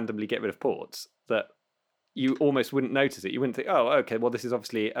randomly get rid of ports, that you almost wouldn't notice it. You wouldn't think, oh, okay, well, this is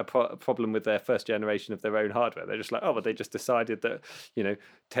obviously a problem with their first generation of their own hardware. They're just like, oh, well, they just decided that,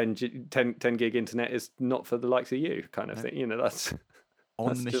 10 gig internet is not for the likes of you, kind of thing. That's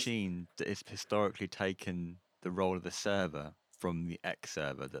on the machine that has historically taken the role of the server from the X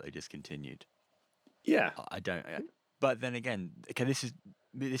server that they discontinued. Yeah, I don't. But then again, okay, this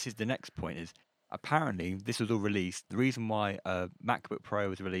is the next point. Is apparently this was all released. The reason why MacBook Pro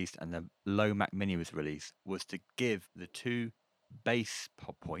was released and the low Mac Mini was released was to give the 2 base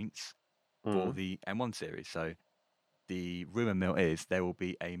points for the M1 series. So the rumor mill is there will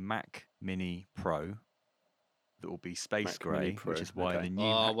be a Mac Mini Pro that will be space grey, which is why the new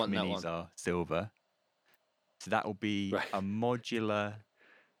Mac Minis are silver. So that will be a modular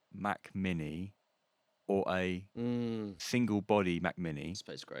Mac Mini, or a single body Mac Mini.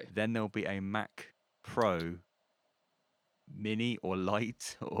 Space grey. Then there'll be a Mac Pro Mini or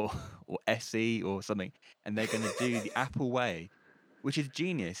Lite or SE or something. And they're going to do the Apple way, which is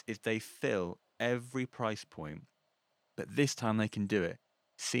genius, is they fill every price point. But this time they can do it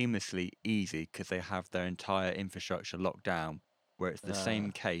seamlessly easy because they have their entire infrastructure locked down, where it's the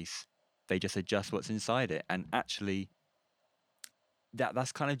same case. They just adjust what's inside it. And actually,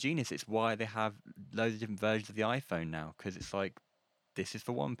 that's kind of genius. It's why they have loads of different versions of the iPhone now, because it's like, this is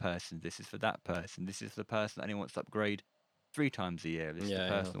for one person, this is for that person, this is for the person that only wants to upgrade 3 times a year, this is the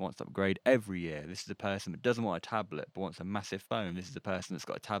person that wants to upgrade every year, this is the person that doesn't want a tablet but wants a massive phone, this is the person that's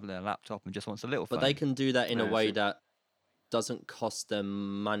got a tablet and a laptop and just wants a little phone. But they can do that in a way that doesn't cost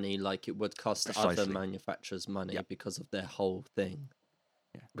them money like it would cost other manufacturers money because of their whole thing.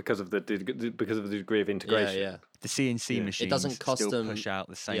 Yeah. Because of the degree of integration. Yeah. The CNC machines it doesn't cost still them, push out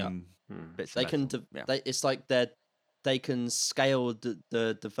the same bits. They can. It's like they can scale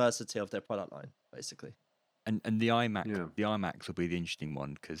the diversity of their product line, basically. And the iMac, the iMacs will be the interesting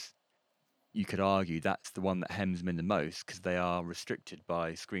one, because you could argue that's the one that hems them in the most, because they are restricted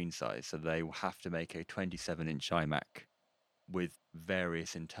by screen size, so they will have to make a 27-inch iMac with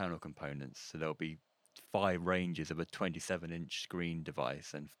various internal components. So there'll be 5 ranges of a 27-inch screen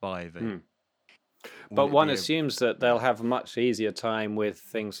device and 5. But one assumes that they'll have a much easier time with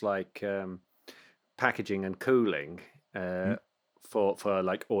things like packaging and cooling for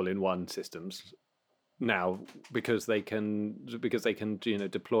like all-in-one systems now, because they can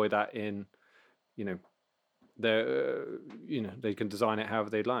deploy that in their they can design it however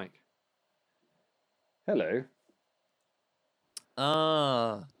they'd like. Hello.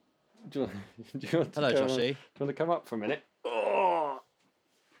 Do you want Hello, Joshy. Do you want to come up for a minute? Oh!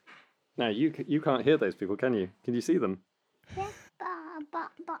 Now, you can't hear those people, can you? Can you see them? Yes,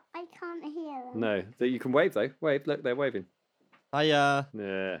 but I can't hear them. No, you can wave though. Wave, look, they're waving. Hiya.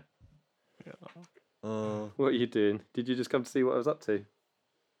 Yeah. What are you doing? Did you just come to see what I was up to?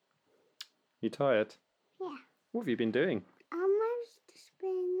 You tired? Yeah. What have you been doing? I was just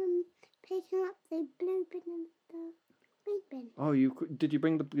been picking up the blue bin and the green bin. Oh, did you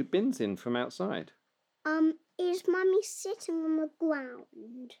bring the bins in from outside? Is Mummy sitting on the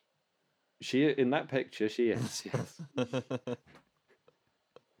ground? She, in that picture, she is. Yes.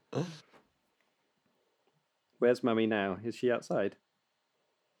 Where's Mummy now? Is she outside?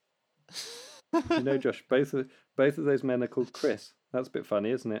 You know, Josh, both of those men are called Chris. That's a bit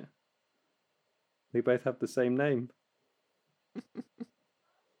funny, isn't it? They both have the same name.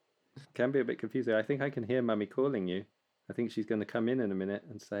 Can be a bit confusing. I think I can hear Mummy calling you. I think she's going to come in a minute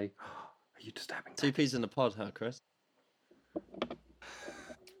and say, "Are you disturbing?" Two peas in a pod, huh, Chris?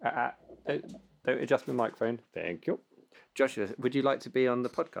 Don't adjust the microphone. Thank you. Joshua, would you like to be on the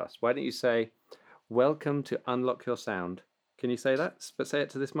podcast? Why don't you say, "Welcome to Unlock Your Sound"? Can you say that? But say it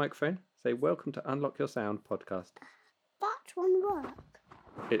to this microphone. Say, "Welcome to Unlock Your Sound podcast." That won't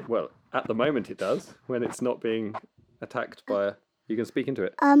work. Well, at the moment it does. When it's not being attacked by a... You can speak into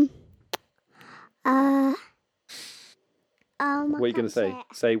it. What are you going to say?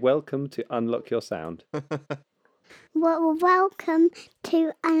 Say, "Welcome to Unlock Your Sound." Well, welcome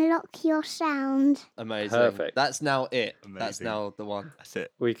to Unlock Your Sound. Amazing. Perfect. That's now it. That's Amazing. now the one. That's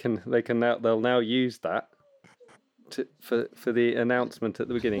it. They'll now use that for the announcement at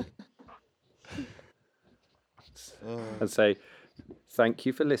the beginning. And say, "Thank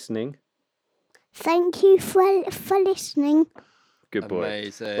you for listening." Thank you for listening. Good boy.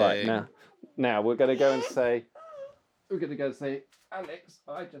 Amazing. Right, now we're going to go and say, "Alex,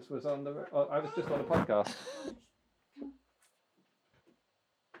 I was just on a podcast."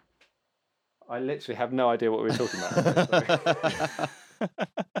 I literally have no idea what we were talking about.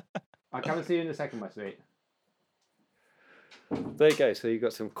 I'll come and see you in a second, my sweet. There you go. So you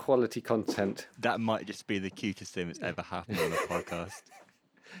got some quality content. That might just be the cutest thing that's ever happened on a podcast.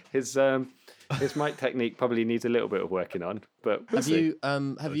 His mic technique probably needs a little bit of working on, but we'll Have see. you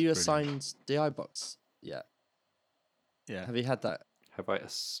brilliant. assigned the iBox yet? Yeah. Have you had that Have I?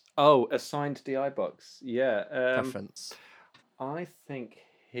 Assigned DI box. Yeah. preference? I think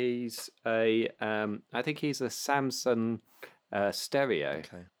he's a. I think he's a Samsung stereo.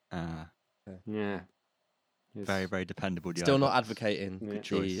 Okay. Yeah. Very, very dependable. Still not box. advocating Yeah. the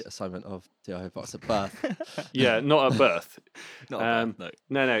Choice. assignment of the iBox at birth. Yeah, not at birth. Not bad,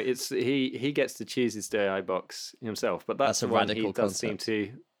 no. No. It's he gets to choose his DI box himself, but that's That's a the one he radical does seem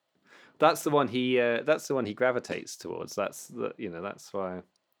to. That's the one he gravitates towards. That's why.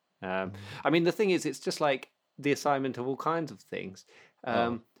 I mean, the thing is, it's just like the assignment of all kinds of things.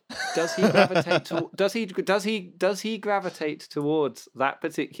 Does he gravitate to, does he gravitate towards that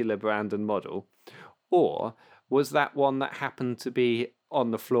particular brand and model, or was that one that happened to be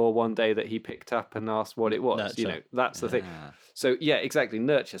on the floor one day that he picked up and asked what it was? Nurture. That's the thing. Ah. So yeah, exactly,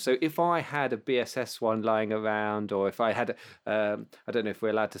 nurture. So if I had a BSS one lying around, or if I had, I don't know if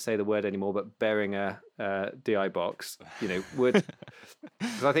we're allowed to say the word anymore, but Behringer DI box, would,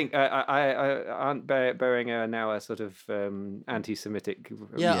 because I think aren't Behringer now a sort of anti-Semitic?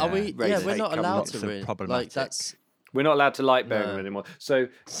 Yeah, are we? Yeah, racist we're not company? allowed Lots to. of Really. Like problematic. that's We're not allowed to like Behringer No. anymore. So,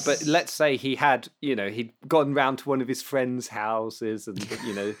 but let's say he had, he'd gone round to one of his friends' houses, and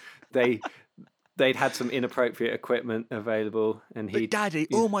they'd had some inappropriate equipment available, and But he, Daddy,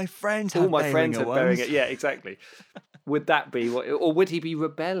 all my friends have all my friends had ones. Behringer. Yeah, exactly. Would that be what, or would he be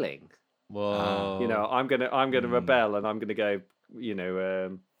rebelling? whoa. I'm gonna rebel, and I'm gonna go.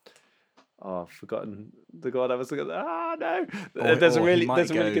 I've forgotten the god I was looking at. No. There's a or he really might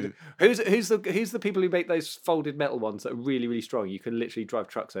good. Who's the people who make those folded metal ones that are really, really strong? You can literally drive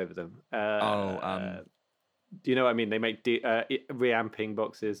trucks over them. Do you know what I mean? They make reamping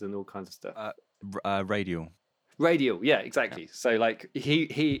boxes and all kinds of stuff. Radial. Radial, yeah, exactly. So like he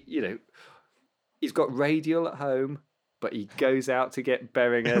he's got Radial at home, but he goes out to get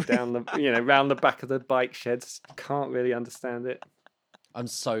Behringer down the round the back of the bike sheds. Can't really understand it. I'm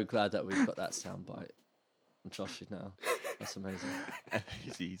so glad that we've got that soundbite on Josh now. That's amazing.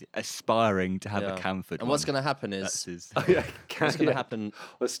 He's aspiring to have Yeah. a Camford. And what's one. going to happen That's is his. Oh, yeah, what's going to happen.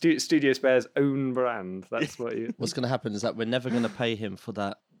 Well, Studio Spare's own brand. That's what you. What's going to happen is that we're never going to pay him for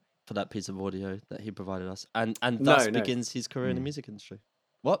that piece of audio that he provided us, and No, thus no. begins his career in the music industry.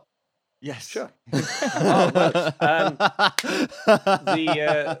 What? Yes. Sure.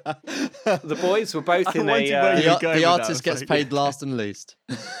 The boys were both in wondered where a. you were going with that. I artist was gets like- paid last and least.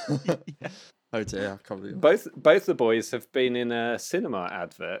 Oh dear, I can't believe it. Both the boys have been in a cinema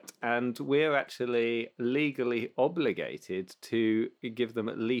advert, and we're actually legally obligated to give them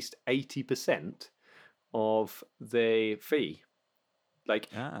at least 80% of the fee. Like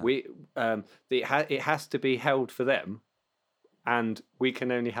Ah. it has to be held for them, and we can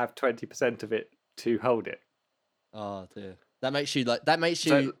only have 20% of it to hold it. Oh dear, that makes you.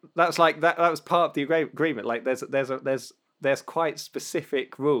 So that's like that was part of the agreement. Like there's quite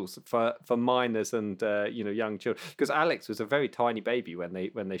specific rules for minors and young children, because Alex was a very tiny baby when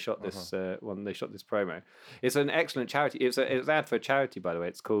they shot this promo. It's an excellent charity. It's an ad for a charity, by the way.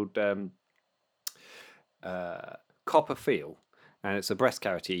 It's called Copper Feel, and it's a breast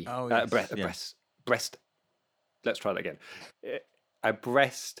charity. Oh, yes, yeah. Breast. Let's try that again. A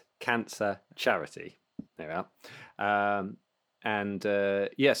breast cancer charity. There we are.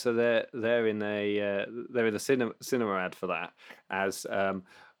 So they're in a cinema ad for that as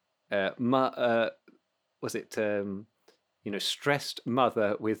was it stressed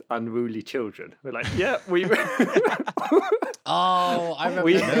mother with unruly children. We're like, yeah, we Oh, I remember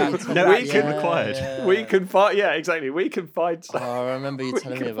We- that. no we action can- required. we can find exactly we can find Oh, I remember you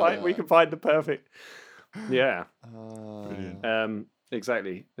telling me about that. we can find the perfect yeah. Oh. Brilliant.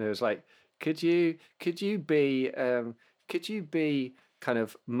 Exactly. It was like, could you be kind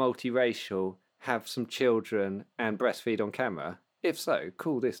of multiracial, have some children, and breastfeed on camera? If so,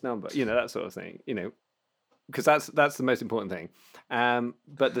 call this number. That sort of thing. Because that's the most important thing.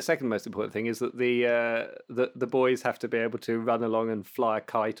 But the second most important thing is that the boys have to be able to run along and fly a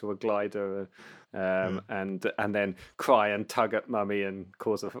kite or a glider, and then cry and tug at mummy and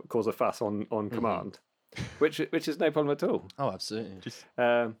cause a fuss on command. Which is no problem at all. Oh, absolutely. Just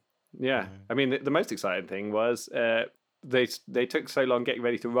Yeah, I mean the most exciting thing was they took so long getting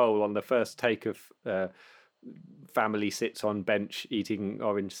ready to roll on the first take of family sits on bench eating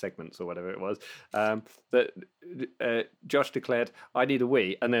orange segments or whatever it was, that Josh declared, "I need a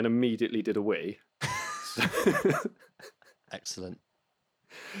wee," and then immediately did a wee. Excellent.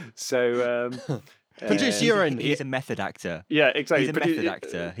 So Produce urine. he's a method actor. yeah, exactly. He's a But method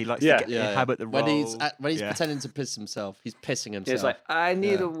actor. He likes yeah. to inhabit the role. When he's Yeah. pretending to piss himself, he's pissing himself. It's like I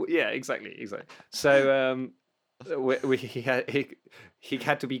need Yeah. exactly. So he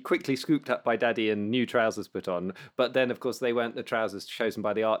had to be quickly scooped up by Daddy and new trousers put on. But then, of course, they weren't the trousers chosen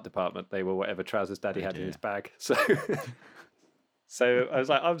by the art department. They were whatever trousers Daddy had in dear. his bag. So, so I was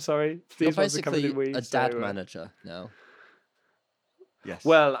like, I'm sorry, You're these ones are coming basically in a weeds. dad so, manager now. Yes.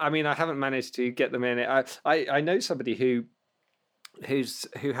 Well, I mean, I haven't managed to get them in it. I know somebody who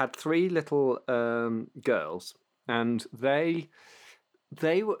had three little girls, and they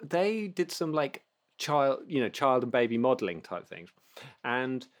did some like child and baby modeling type things,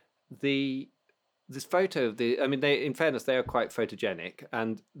 and this photo of they, in fairness, they are quite photogenic,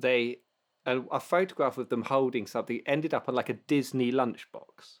 and a photograph of them holding something ended up on like a Disney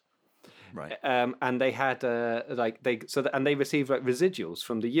lunchbox. right. And they had and they received like residuals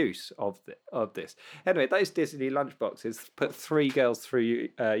from the use of this. Anyway, those Disney lunchboxes put three girls through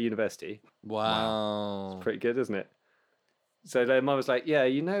university. Wow. Pretty good, isn't it? So their mum was like, "Yeah,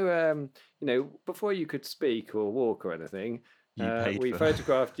 before you could speak or walk or anything, You paid we for-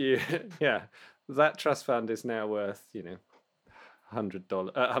 photographed you. Yeah, that trust fund is now worth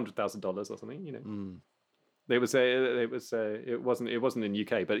 $100,000 or something. It wasn't in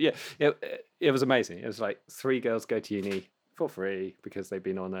UK, but yeah, it was amazing. It was like three girls go to uni for free because they've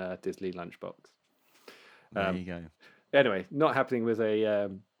been on a Disney lunchbox. There you go. Anyway, not happening with a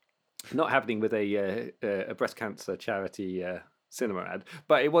breast cancer charity cinema ad,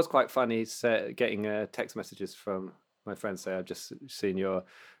 but it was quite funny getting text messages from my friends say, "I've just seen your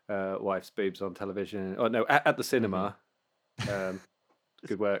wife's boobs on television." Oh no, at the cinema.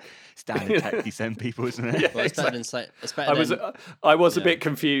 Good work. Standard text you send people, isn't it? Yeah. Well, it's better than it's better I was a yeah. bit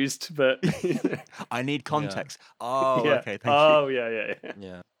confused, but I need context. Oh, yeah. okay. Thank Oh, yeah.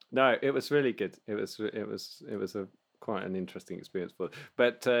 yeah. No, it was really good. It was a quite an interesting experience for.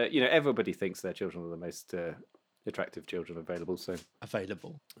 But everybody thinks their children are the most attractive children available. So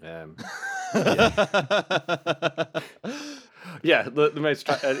Available. yeah, the most.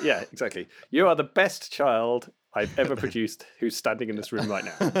 Yeah, exactly. You are the best child I've ever produced who's standing in this room right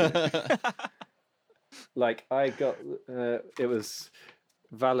now. Like I got, it was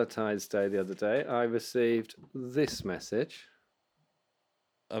Valentine's Day the other day. I received this message.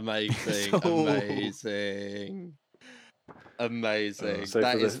 Amazing. So- Amazing. Amazing. So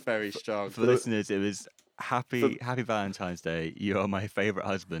That for is the- very strong. For the listeners, it was happy Valentine's Day. You are my favourite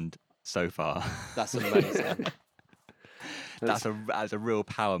husband so far. That's amazing. That's a real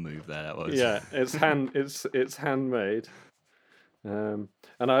power move there. That was. Yeah, it's handmade. And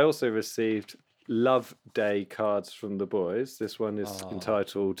I also received Love Day cards from the boys. This one is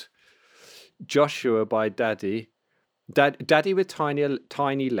entitled Joshua by Daddy. Daddy with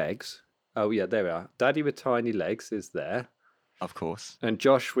tiny legs. Oh yeah, there we are. Daddy with tiny legs is there. Of course. And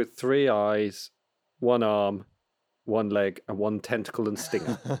Josh with 3 eyes, 1 arm, 1 leg, and 1 tentacle and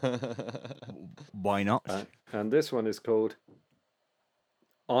stinger. Why not? And this one is called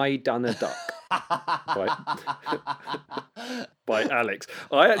I Done a Duck by Alex.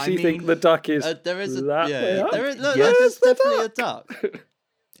 I actually think mean, the duck is there is a that way up. there is, look, Yes, there's the definitely duck. a duck.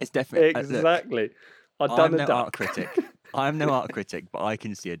 It's definitely look, Exactly. I I'm done a no duck. art critic. I'm no art critic, but I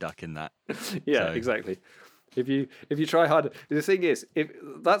can see a duck in that. Yeah, So- exactly. If you try harder, the thing is, if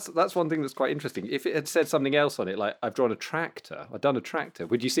that's one thing that's quite interesting. If it had said something else on it, like I've drawn a tractor, I've done a tractor,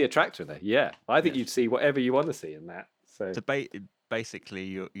 would you see a tractor in there? Yeah, I think you'd see whatever you want to see in that. So So basically,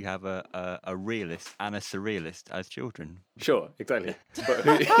 you have a realist and a surrealist as children. sure, exactly.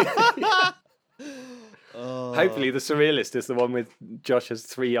 But hopefully, the surrealist is the one with Josh has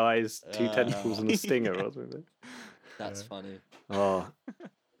 3 eyes, 2 tentacles, and a stinger or something. That's funny. Oh,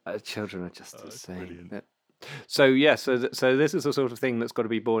 children are just that's insane. brilliant. Yeah. So yeah, so this is the sort of thing that's got to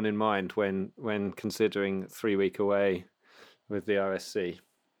be borne in mind when considering 3 week away with the RSC.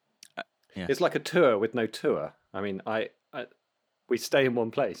 Yeah. It's like a tour with no tour. I mean, we stay in one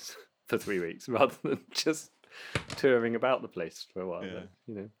place for 3 weeks rather than just touring about the place for a while. Yeah.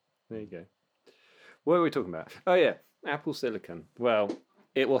 You know, there you go. What are we talking about? Oh yeah, Apple Silicon. Well,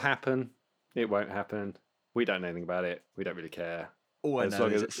 it will happen. It won't happen. We don't know anything about it. We don't really care. All I As know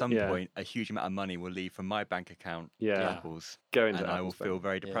long is as at some yeah. point, a huge amount of money will leave from my bank account to Yeah. Apple's, Go into and I will Apple's feel bank.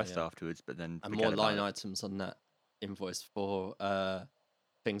 very Yeah, depressed yeah. afterwards. But then And forget more about line it. items on that invoice for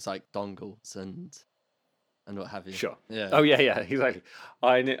things like dongles and what have you. Sure. Yeah. Oh yeah, exactly.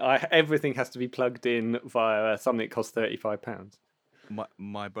 Everything has to be plugged in via something that costs £35.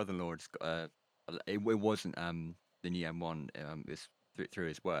 My brother-in-law has got it wasn't the new M1. It's through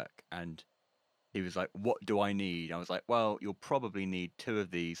his work, and he was like, "What do I need?" I was like, "Well, you'll probably need 2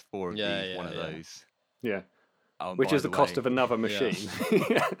 of these, 4 of Yeah, these, 1 of yeah. those." Yeah, Oh, which by is the cost way- of another Yeah. machine.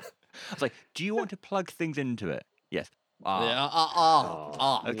 I was like, "Do you want to plug things into it?" Yes. Yeah.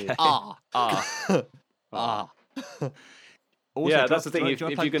 Okay. Ah. Also, yeah, do you that's the want- thing. do you If want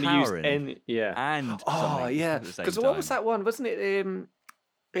you're plug going to use power in any, yeah. and Oh something yeah, at the same because what was time? that one? Wasn't it?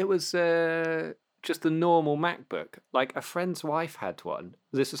 It was just the normal MacBook. Like a friend's wife had one.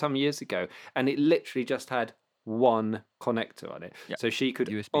 This was some years ago, and it literally just had one connector on it, Yeah, so she could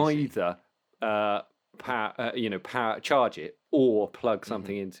USB-C. either power charge it or plug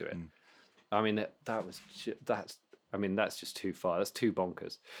something into it. Mm. I mean that's just too far. That's too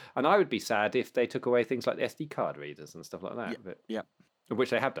bonkers. And I would be sad if they took away things like the SD card readers and stuff like that. But Yeah. which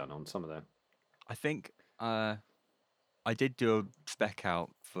they have done on some of them. I think I did do a spec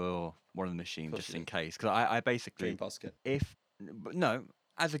out for one of the machines Course just you in case, because I basically, Dream basket. but no,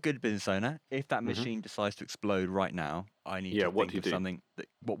 as a good business owner, if that machine decides to explode right now, I need Yeah, to what think do you of do? something that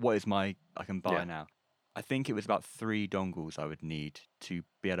what is I can buy Yeah. now. I think it was about 3 dongles I would need to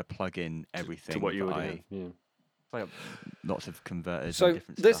be able to plug in everything. To what you that already I- have. Yeah. like lots of converters. So and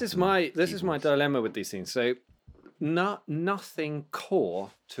different this stuff is and my keyboards. dilemma with these things. So nothing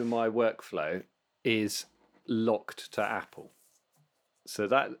core to my workflow is locked to Apple. So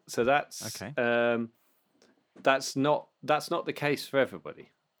that's Okay. that's not the case for everybody.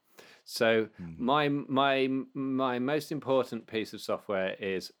 So my most important piece of software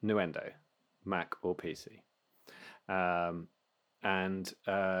is Nuendo, Mac or PC, and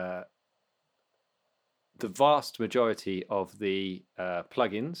the vast majority of the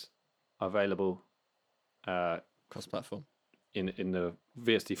plugins are available Cross-platform. in the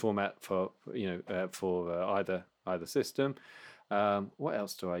VST format for either system. What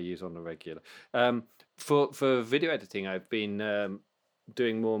else do I use on the regular? For video editing, I've been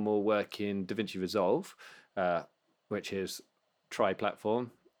doing more and more work in DaVinci Resolve, which is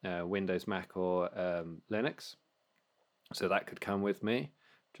tri-platform, Windows, Mac, or Linux. So that could come with me.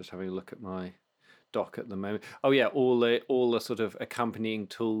 Just having a look at my dock at the moment. Oh yeah, all the sort of accompanying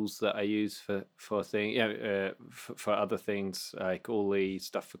tools that I use for other things, like all the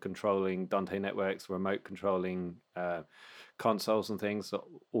stuff for controlling Dante networks, remote controlling consoles and things. So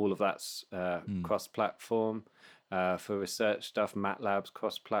all of that's cross-platform. For research stuff, MATLab's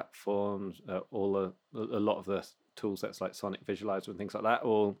cross-platform. A lot of the tool sets like Sonic Visualizer and things like that,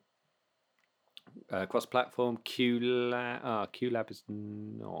 all cross-platform. QLab is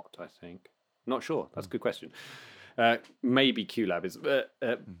not, I think. Not sure. That's a good question. Maybe QLab is, but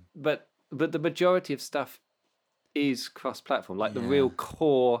the majority of stuff is cross-platform. Like the real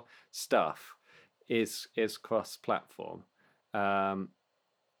core stuff is cross-platform, and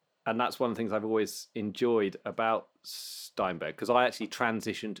that's one of the things I've always enjoyed about Steinberg, because I actually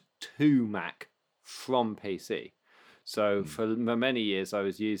transitioned to Mac from PC. So for many years, I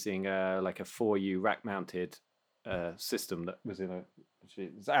was using like a 4U rack-mounted system that was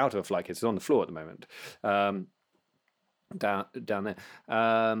it's out of like it's on the floor at the moment, down there.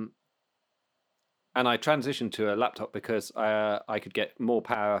 And I transitioned to a laptop because I could get more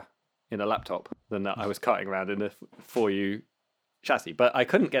power in a laptop than I was carting around in a 4U chassis. But I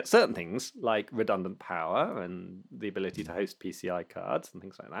couldn't get certain things like redundant power and the ability to host PCI cards and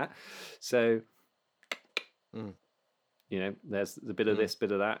things like that. So, there's a bit of this,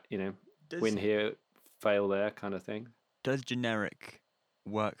 bit of that, win here, fail there kind of thing. Does generic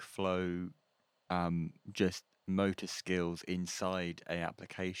workflow just motor skills inside a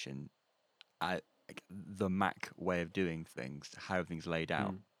application, like the Mac way of doing things, how everything's laid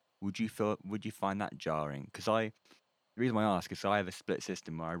out? Would you find that jarring? Because the reason why I ask is I have a split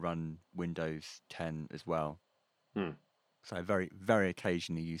system where I run Windows 10 as well. So I very, very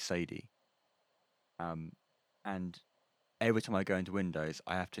occasionally use Sadie. And every time I go into Windows,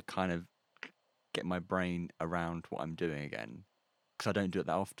 I have to kind of get my brain around what I'm doing again, because I don't do it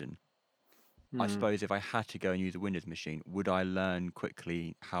that often. I suppose if I had to go and use a Windows machine, would I learn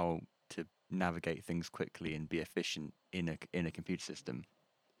quickly how to navigate things quickly and be efficient in a computer system?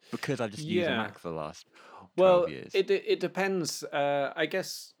 Because I've just used a Mac for the last 12 years. It depends. I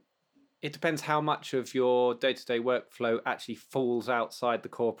guess it depends how much of your day-to-day workflow actually falls outside the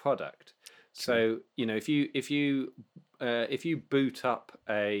core product. So if you boot up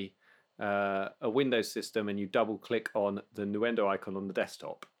a Windows system and you double click on the Nuendo icon on the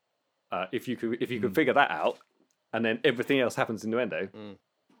desktop, if you could figure that out, and then everything else happens in Nuendo,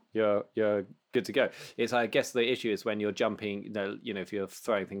 you're good to go. I guess the issue is when you're jumping, if you're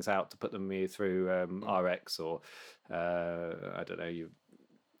throwing things out to put them through RX or I don't know,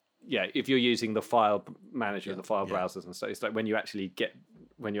 if you're using the file manager, the file browsers and stuff. It's like when you're actually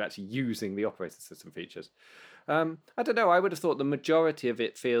using the operating system features. I don't know. I would have thought the majority of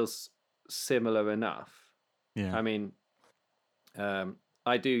it feels similar enough. Yeah. I mean,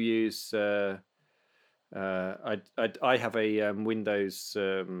 I do use. I have a Windows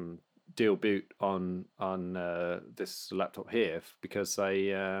dual boot on this laptop here because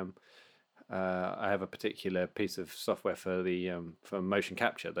I have a particular piece of software for motion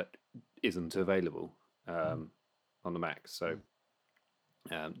capture that isn't available on the Mac. So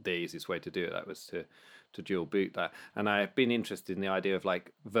the easiest way to do it was to dual boot that. And I've been interested in the idea of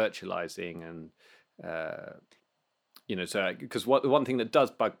like virtualizing and so because one thing that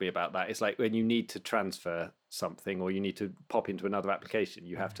does bug me about that is like when you need to transfer something or you need to pop into another application,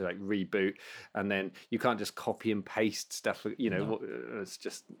 you have to like reboot, and then you can't just copy and paste stuff. It's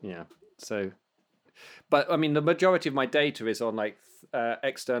just So, but I mean, the majority of my data is on like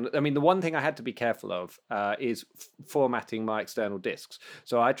external. I mean, the one thing I had to be careful of is formatting my external disks.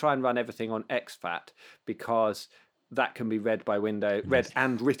 So I try and run everything on exFAT because that can be read by Windows, read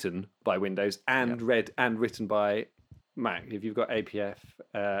and written by Windows, and read and written by Mac. If you've got APFS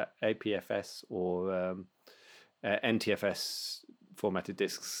or NTFS formatted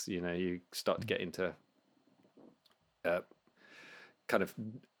disks, you start to get into kind of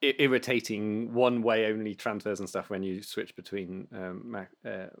irritating one-way only transfers and stuff when you switch between Mac,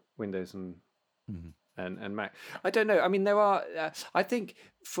 Windows and Mac. I don't know. I mean, there are. I think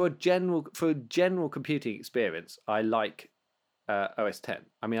for general computing experience, I like OS 10.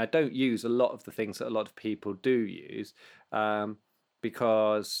 I mean, I don't use a lot of the things that a lot of people do use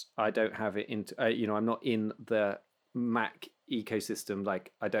because I don't have it into. I'm not in the Mac ecosystem.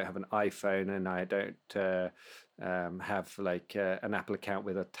 Like, I don't have an iPhone, and I don't have like an Apple account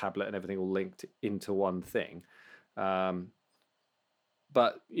with a tablet and everything all linked into one thing.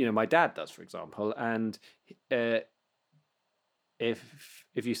 But my dad does, for example, and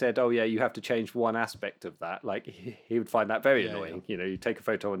if you said, "Oh yeah, you have to change one aspect of that," like he would find that very annoying. You take a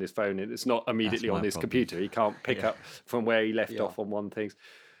photo on his phone and it's not immediately on his computer. He can't pick up from where he left off on one thing.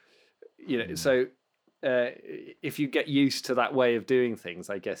 So if you get used to that way of doing things,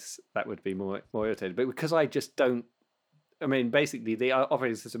 I guess that would be more irritating. But because I just don't. I mean, basically, the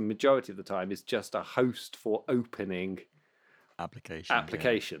operating system majority of the time is just a host for opening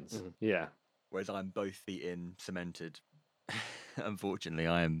applications. Yeah. Whereas I'm both feet in, cemented. Unfortunately,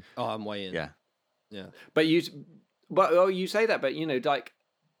 I am. Oh, I'm way in. Yeah. But you say that, but like,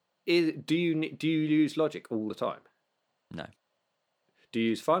 do you use Logic all the time? No. Do you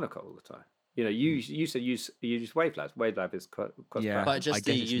use Final Cut all the time? You said you use Wavelab. Wavelab is quite but just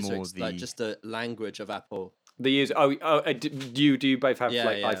the user, like just the language of Apple. The user. Do you both have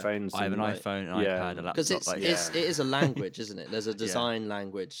iPhones? I have an iPhone, an iPad, a laptop. Because it is a language, isn't it? There's a design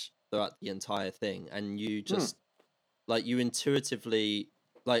language throughout the entire thing, and you just like you intuitively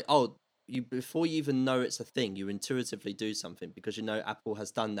before you even know it's a thing, you intuitively do something because Apple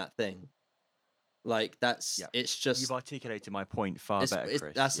has done that thing. Like it's just you've articulated my point far better,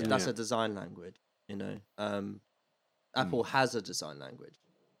 Chris. That's a design language, Apple has a design language,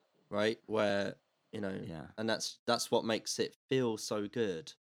 right? Where and that's what makes it feel so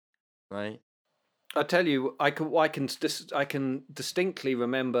good, right? I tell you, I can distinctly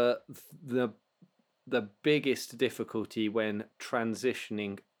remember the biggest difficulty when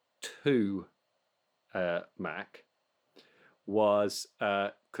transitioning to Mac was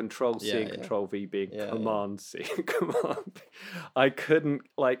Control C Yeah, and yeah. Control V being Yeah, yeah. Command C and Command V. I couldn't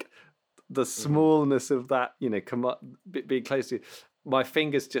like the Mm-hmm. smallness of that, command being close to. My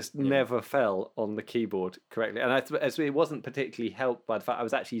fingers just never fell on the keyboard correctly, and it wasn't particularly helped by the fact I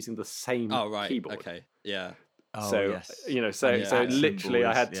was actually using the same Oh right. keyboard. Okay. Yeah. Oh So yes. so And the so at literally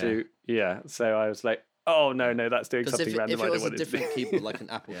I symbol had is- to So I was like, oh no, that's doing Because something if random. it I don't was a want it to do. different keyboard, like an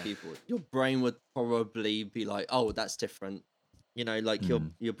Apple Yeah. keyboard, your brain would probably be like, "Oh, that's different." Like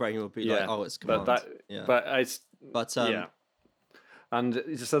your brain would be like, "Oh, it's command." But I But yeah, and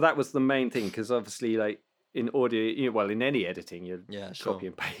so that was the main thing, because obviously, like in audio, well, in any editing, you're Yeah, sure.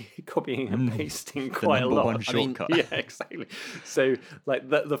 copying and Mm. pasting The quite a number lot. one I mean, shortcut. Yeah, exactly. So like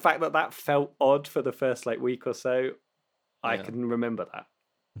the fact that felt odd for the first like week or so, I Yeah. can remember that.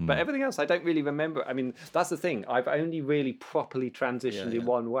 Mm. But everything else, I don't really remember. I mean, that's the thing. I've only really properly transitioned in yeah.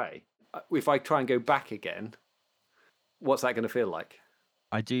 one way. If I try and go back again, what's that going to feel like?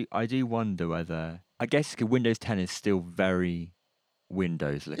 I do wonder whether, I guess Windows 10 is still very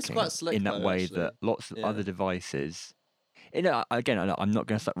Windows looking quite slick in that though, way actually. that lots of Yeah. other devices. Again, I'm not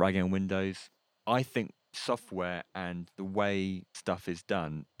going to start ragging on Windows. I think software and the way stuff is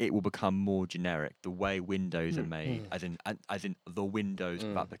done, it will become more generic. The way Windows are made, as in the Windows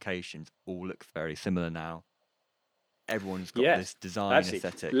of applications, all look very similar now. Everyone's got Yes, this design actually,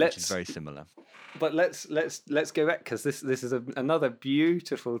 aesthetic, which let's- is very similar. But let's go back, because this is another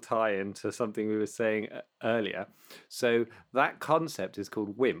beautiful tie-in to something we were saying earlier. So that concept is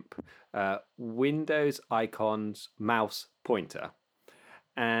called WIMP, Windows Icons Mouse Pointer,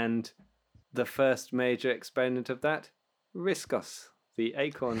 and the first major exponent of that, Riscos, the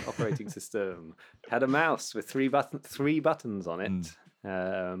Acorn operating system, had a mouse with three buttons on it.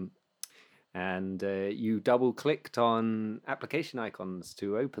 And you double clicked on application icons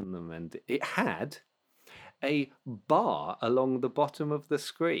to open them, and it had a bar along the bottom of the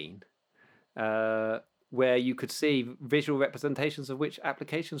screen where you could see visual representations of which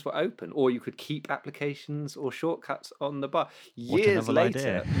applications were open, or you could keep applications or shortcuts on the bar. What a Years novel later,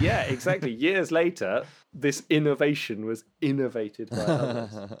 idea. yeah, exactly. Years later, this innovation was innovated by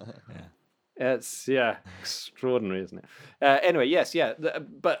others. It's extraordinary, isn't it? Anyway, yes,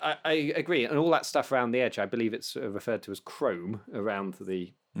 but I agree, and all that stuff around the edge, I believe it's referred to as Chrome around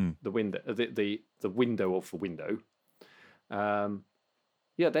the window, the window of the window.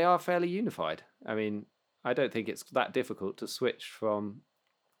 They are fairly unified. I mean, I don't think it's that difficult to switch from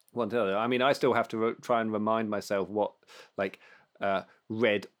one to the other. I mean, I still have to try and remind myself what like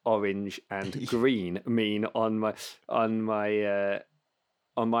red, orange, and green mean on my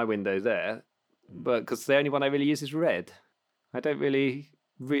window there, but because the only one I really use is red. I don't really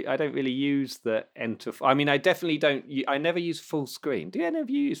use the enter. I mean, I definitely don't. I never use full screen. Do any of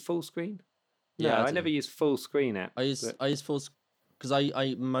you use full screen? Yeah, No, I I do. never use full screen app. I use full because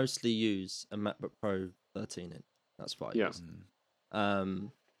I mostly use a MacBook Pro 13 inch. That's what I use.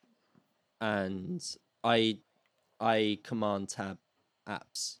 And I command tab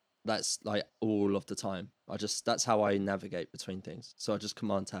apps. That's like all of the time. That's how I navigate between things. So I just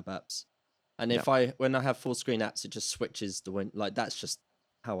command tab apps. And when I have full screen apps, it just switches the win. Like that's just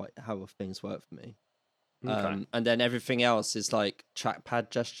how things work for me. Okay. And then everything else is like trackpad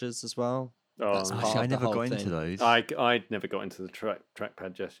gestures as well. Oh, That's no. part Actually, I of the never whole got into thing. those. I never got into the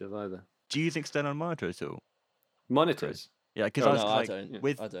trackpad gestures either. Do you use external monitor at all? Monitors. Yeah, because Oh, I was no, I like, don't.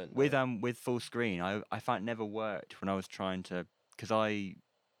 with I don't, with no. with full screen, I found it never worked when I was trying to, because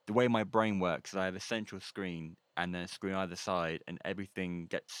the way my brain works is I have a central screen and then a screen either side, and everything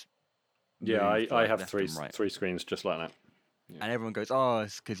gets Yeah, moved, I like, have left three and right. three screens just like that. And everyone goes, "Oh,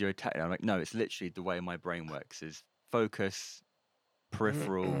 it's because you're a tech." I'm like, no, it's literally the way my brain works is focus,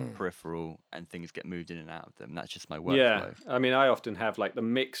 peripheral, and things get moved in and out of them. That's just my workflow. Yeah, I mean, I often have like the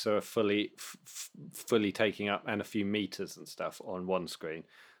mixer fully taking up and a few meters and stuff on one screen.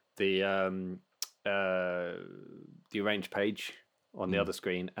 The arrange page on the other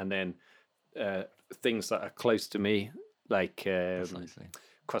screen, and then things that are close to me, like Precisely.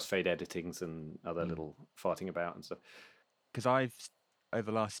 crossfade editings and other little farting about and stuff. Because I've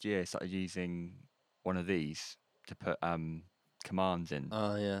over last year started using one of these to put commands in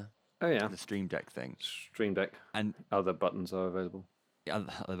Oh yeah. Oh yeah, the Stream Deck thing, Stream Deck. and Other buttons are available. the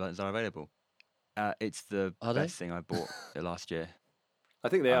other buttons are available. It's the Are they? best thing I bought last year. I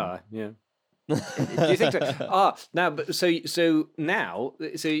think they Um, are. Yeah. Do you think so? Now, but so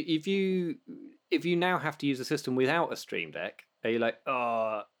if you now have to use a system without a Stream Deck, are you like,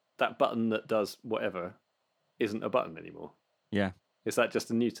 that button that does whatever isn't a button anymore? Yeah. Is that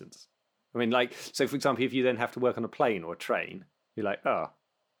just a nuisance? I mean, like, so for example, if you then have to work on a plane or a train, you're like,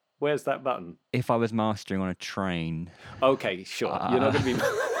 Where's that button? If I was mastering on a train, Okay, sure. You're not going to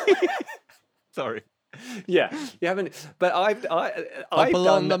be. sorry, Yeah, you haven't. But I've Bubble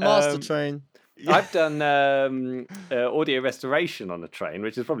on done the master train. I've done audio restoration on a train,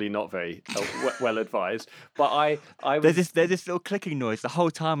 which is probably not very well advised. But I was there's this little clicking noise the whole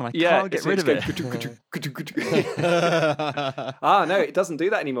time, and I yeah, can't get rid of it. No, it doesn't do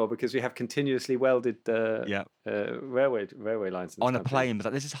that anymore because we have continuously welded Yeah, railway lines in this on a country. plane, but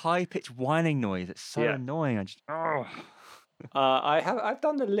there's this high pitched whining noise. It's so Yeah. annoying. I just I've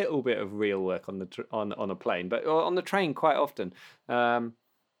done a little bit of real work on the on a plane, but on the train quite often.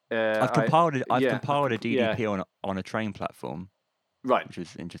 I've compiled I've yeah, compiled a yeah. DDP on a train platform, Right. which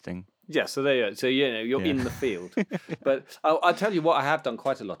was interesting. Yeah, so there you go. So you're Yeah. in the field. But I'll tell you what I have done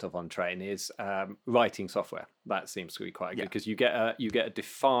quite a lot of on train is writing software. That seems to be quite good Yeah. because you get a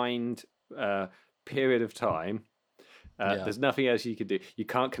defined period of time. Yeah. There's nothing else you can do. You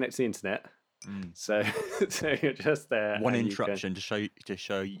can't connect to the internet, so so you're just there. One and you can- interruption to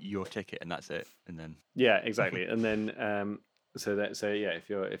show your ticket, and that's it. And then Yeah, exactly. And then so yeah, if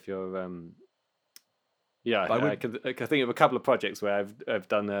you're yeah, But I can think of a couple of projects where I've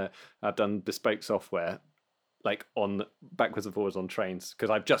done bespoke software like on backwards and forwards on trains because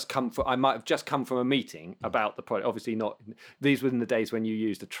I might have just come from a meeting about the project. Obviously not. These were in the days when you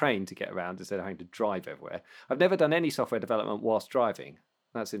used a train to get around instead of having to drive everywhere. I've never done any software development whilst driving.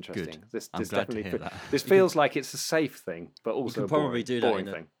 That's interesting. This I'm glad to definitely hear that. this feels like it's a safe thing, but You also can probably do that boring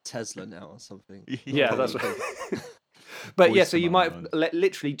in a thing. Tesla now or something. Yeah, that's Probably right. But yeah, so Oyster you might have Mile.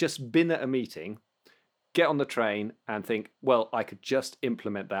 literally just been at a meeting, get on the train, and think, well, I could just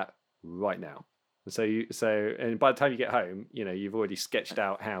implement that right now. And by the time you get home, you've already sketched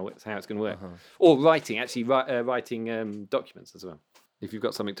out how it's going to work. Or writing documents as well. If you've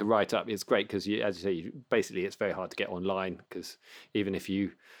got something to write up, it's great because, as you say, basically it's very hard to get online because even if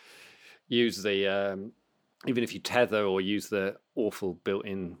you use even if you tether or use the awful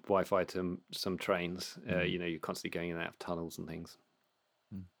built-in Wi-Fi to some trains, you're constantly going in and out of tunnels and things,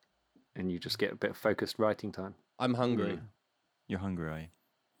 and you just get a bit of focused writing time. I'm hungry. You're hungry, are you?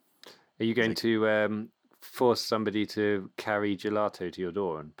 Are you going to force somebody to carry gelato to your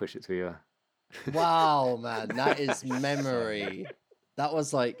door and push it through your? Wow, man, that is memory. That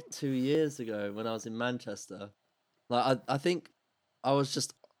was like 2 years ago when I was in Manchester. Like I think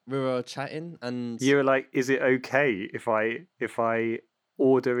we were chatting and You were like, "Is it okay if I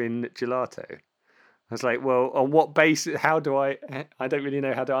order in gelato?" I was like, "Well, on what basis? How do I? I don't really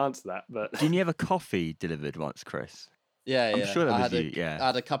know how to answer that." But Didn't you have a coffee delivered once, Chris? yeah, I'm sure that I was had you, yeah. I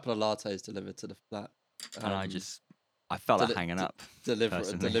had a couple of lattes delivered to the flat. And I felt like deli- hanging d- up. Deliveroo.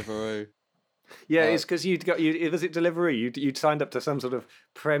 personally. yeah, it's because was it Deliveroo? You'd signed up to some sort of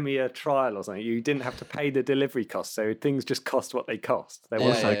premier trial or something. You didn't have to pay the delivery cost, so things just cost what they cost. There Yeah,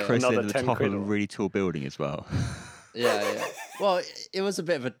 wasn't Also, yeah. Chris another lived at 10 the top quid of a or- really tall building as well. Yeah. Well, it was a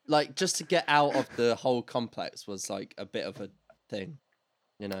bit of a just to get out of the whole complex was like a bit of a thing,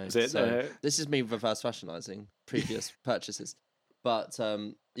 Is it, So this is me reverse rationalizing previous purchases, but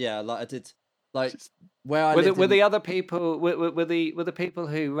yeah, like I did, like where I lived were in- the other people were the people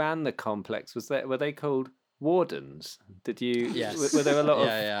who ran the complex were they called wardens? Did you? Yes. Were there a lot of?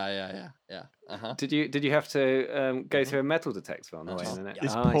 Yeah. Uh-huh. Did you have to go through a metal detector on the way? Uh-huh. in?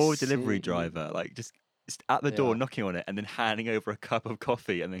 This I poor delivery see. driver, like just at the door, Yeah. knocking on it, and then handing over a cup of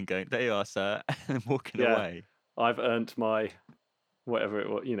coffee, and then going, "There you are, sir," and then walking Yeah. away. I've earned my whatever it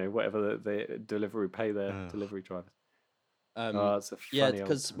was, whatever the delivery pay their Ugh. delivery drivers. Um, It's a yeah, funny old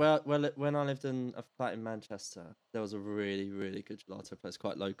because time. when I lived in a flat in Manchester, there was a really really good gelato place,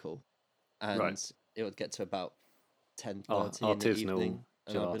 quite local, and it would get to about 10:30 in the artisanal evening,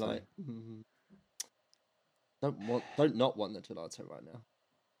 and I'd be gelato. like, don't not want the gelato right now,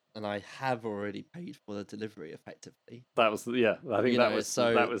 and I have already paid for the delivery effectively. That was I think You that know, was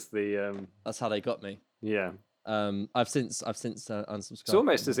so- that was the That's how they got me. yeah. I've since unsubscribed. It's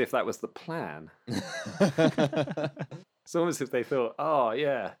almost as if that was the plan. It's almost as if they thought, oh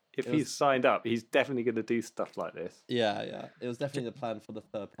yeah, if It he's was- signed up, he's definitely going to do stuff like this. yeah. It was definitely the plan for the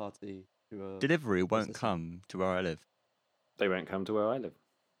third party. Delivery won't Processing. come to where I live. They won't come to where I live.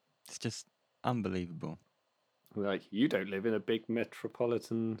 It's just unbelievable. Like, you don't live in a big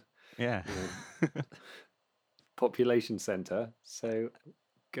metropolitan Yeah. population centre, so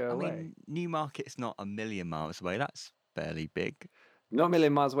go I away. mean, Newmarket's not a million miles away. That's fairly big. Not a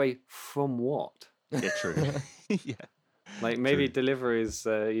million miles away from what? Yeah, true. yeah. Like maybe True. delivery is,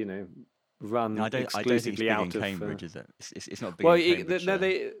 run No, I don't think it's exclusively big out in of Cambridge, is it? It's not big Well, in Cambridge. no,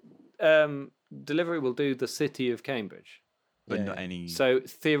 they delivery will do the city of Cambridge. but Yeah, not yeah. any. So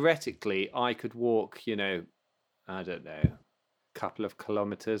theoretically, I could walk, I don't know, couple of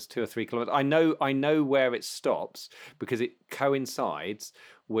kilometers, 2 or 3 kilometers. I know where it stops because it coincides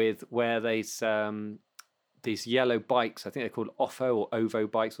with where these yellow bikes. I think they're called OFO or OVO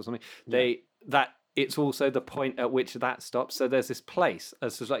bikes or something. It's also the point at which that stops. So there's this place,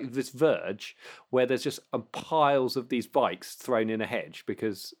 there's like this verge where there's just piles of these bikes thrown in a hedge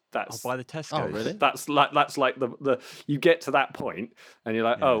because that's by the Tesco. Oh, really? that's like the you get to that point and you're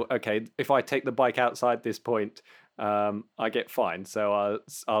like, Yeah. oh, okay, if I take the bike outside this point, I get fined. So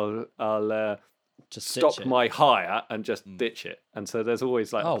I'll Just stop ditch it. my hire and just ditch it. And so there's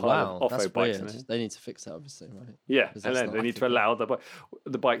always like Oh a pile wow, of that's OFO bikes weird. in it. They need to fix that, obviously, right? Yeah, 'Cause and that's then not they need to ethical. allow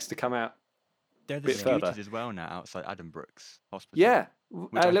the bikes to come out. They're the bit scooters further. as well now outside Adam Brooks Hospital. Yeah, Which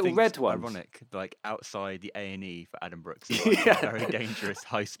I little think's red ones. Ironic, like outside the A&E for Adam Brooks. Like Yeah. Very dangerous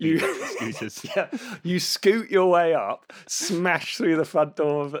high-speed You- electric scooters. Yeah, you scoot your way up, smash through the front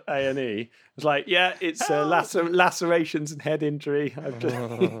door of A&E. It's like, yeah, it's lacerations and head injury. I've just...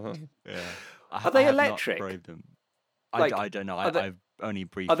 Yeah. Are they I have not electric? braved them. Like, I don't know. are they- I've only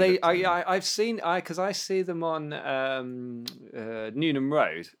briefly. Are they? looked at them. I've seen because I see them on Newnham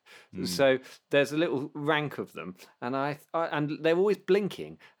Road. Hmm. So there's a little rank of them, and and they're always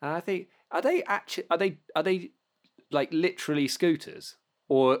blinking. And I think, are they like literally scooters,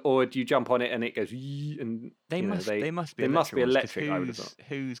 or do you jump on it and it goes and They you know, must. They must be. they must be electric electric. I ones, would 'cause have thought.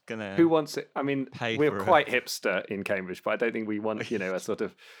 Who's gonna? Who wants it? I mean, pay we're for a- quite hipster in Cambridge, but I don't think we want a sort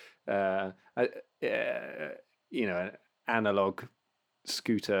of an analog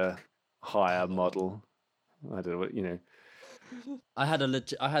scooter hire model. I don't know what. I had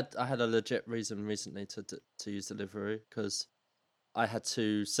a legit reason recently to use Deliveroo because I had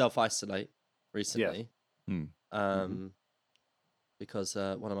to self isolate recently. Hmm. Because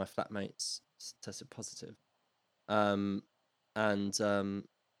one of my flatmates tested positive, and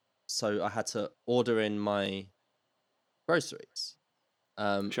so I had to order in my groceries.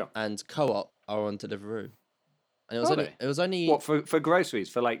 Sure. And Co-op are on Deliveroo, and Are they? it was only What for groceries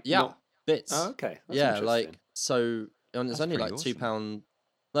for like? yeah not- bits. Oh, okay. That's Yeah, interesting. like so, and it's That's only pretty like awesome. £2.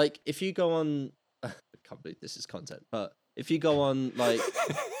 Like if you go on, I can't believe this is content, but if you go on like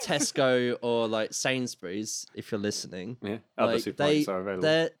Tesco or like Sainsbury's, if you're listening, yeah. Other like, supermarkets are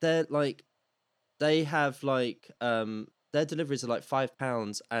available. they're like they have like their deliveries are like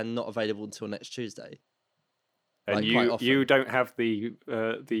 £5 and not available until next Tuesday. And like, quite you often. don't have the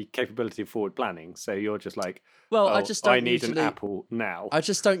capability of forward planning, so you're just like, Well, oh, I just don't need usually, an apple now. I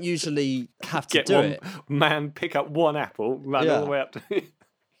just don't usually have to Get do one it. man, pick up one apple, run all Yeah. the way up to.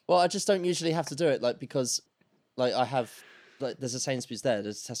 Well, I just don't usually have to do it, like because, like I have, like there's a Sainsbury's there,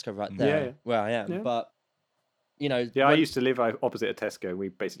 there's a Tesco right there yeah. where I am, Yeah. but you know, Yeah, I when- used to live opposite a Tesco, and we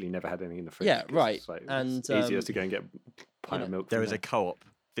basically never had anything in the fridge. Yeah, 'cause right, it's like, and, it's easier to go and get a pint of know, milk. There from is a co-op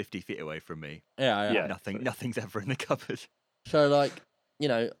 50 feet away from me. yeah. Yeah. Nothing's ever in the cupboard. So like, you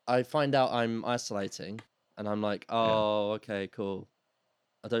know, I find out I'm isolating, and I'm like, oh, okay, cool.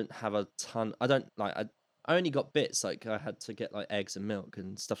 I don't have a ton. I don't like. I only got bits. Like I had to get like eggs and milk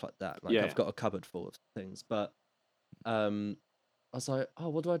and stuff like that. Like Yeah. I've got a cupboard full of things, but I was like, oh,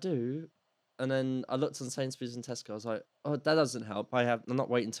 what do I do? And then I looked on Sainsbury's and Tesco. I was like, oh, that doesn't help. I'm not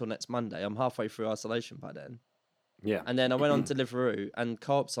waiting until next Monday. I'm halfway through isolation by then. Yeah. And then I went on Deliveroo and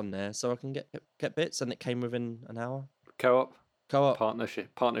Co-op's on there, so I can get bits, and it came within an hour. Co-op Co-op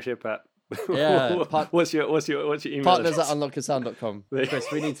partnership at. Yeah, what's your email? partners address? at unlockyoursound.com. Chris,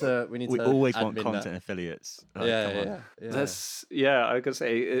 we need to We to always want admin content that. affiliates. Yeah, Like, come on. yeah. That's I could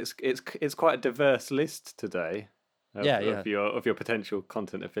say it's quite a diverse list today. Of, Yeah, Of your potential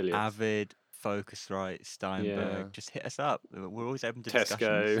content affiliates. Avid, Focusrite, Steinberg. Yeah. Just hit us up. We're always open to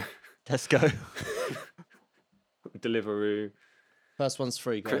Tesco, discussions. Tesco. Deliveroo. First one's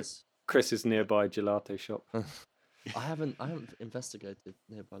free, guys. Chris's nearby gelato shop. I haven't investigated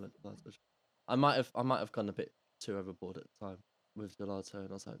nearby gelato. I might have gone a bit too overboard at the time with gelato, and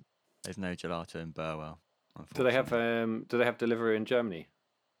I was like, There's no gelato in Burwell. Do they have unfortunately. Deliveroo in Germany?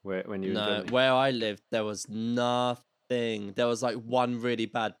 When you were in no. Germany? Where I lived, there was nothing. There was like one really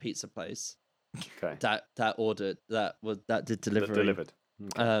bad pizza place Okay. that did That delivery. delivered.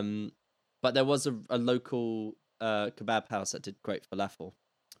 Okay. But there was a local kebab house that did great falafel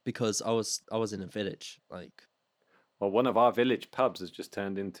because I was in a village. Like, Well, one of our village pubs has just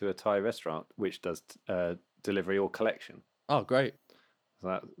turned into a Thai restaurant, which does delivery or collection. oh, great.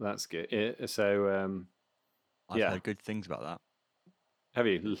 So that's good. So I've yeah. heard good things about that. have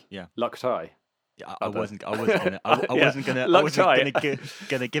you? Yeah. Luck Thai. I other- wasn't gonna Yeah,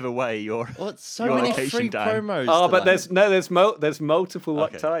 gonna give away your. What? So Your many location, free Dan. promos. Oh, but tonight. there's multiple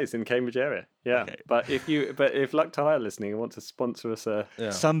Luck Okay. Ties in Cambridge area. Yeah, Okay. but if Luck Tie are listening and want to sponsor us, Yeah.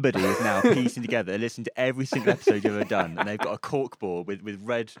 Somebody is now piecing together, listening to every single episode you've ever done, and they've got a cork board with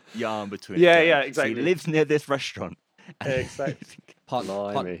red yarn between. Yeah, it. yeah, So exactly. he lives near this restaurant. exactly.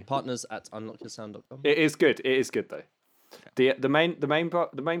 Blimey. Partners at unlockyoursound.com. It is good. It is good though. The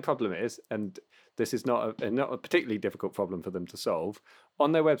main problem is, and this is not a particularly difficult problem for them to solve.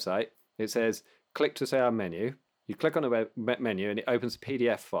 On their website, it says click to say our menu. You click on the menu and it opens a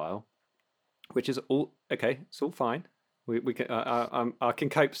PDF file, which is all okay. It's all fine. We can I can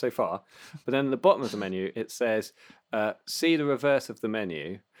cope so far. But then at the bottom of the menu, it says see the reverse of the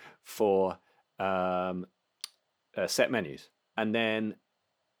menu for set menus, and then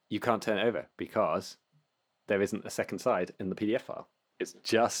you can't turn it over because there isn't a second side in the PDF file. It's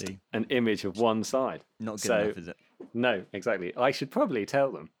just See. an image of one side. Not good So- enough, is it? No, exactly. I should probably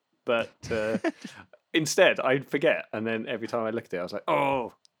tell them, but instead I'd forget, and then every time I look at it, I was like,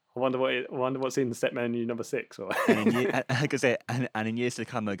 "Oh, I wonder what's in set menu number 6." Or Like I say, and in years to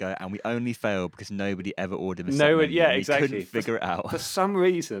come, they go, and we only failed because nobody ever ordered a set No, menu, yeah, and we exactly. couldn't figure it out. for some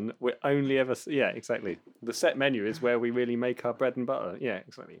reason we're only ever exactly. The set menu is where we really make our bread and butter. Yeah,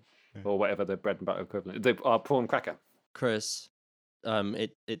 exactly. Or whatever the bread and butter equivalent. Our prawn cracker. Chris,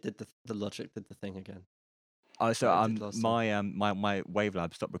 it did the logic did the thing again. Oh, so Like it did last time. my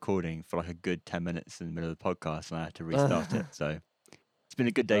Wavelab stopped recording for like a good 10 minutes in the middle of the podcast, and I had to restart it. So it's been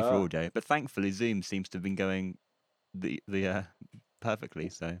a good day for Ah. audio, but thankfully Zoom seems to have been going the perfectly.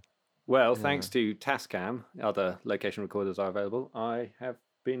 So Well, Yeah. thanks to Tascam, other location recorders are available. I have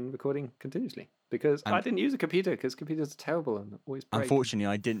been recording continuously because I And- didn't use a computer because computers are terrible and always break. unfortunately,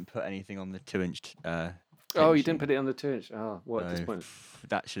 I didn't put anything on the 2-inch. Oh, you didn't put it on the 2-inch. Oh, what a disappointment.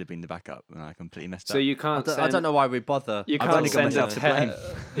 That should have been the backup, and I completely messed So up. you can't. I don't know why we bother. You I've can't only got send a myself to blame.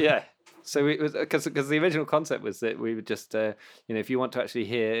 yeah. So it was because the original concept was that we would just if you want to actually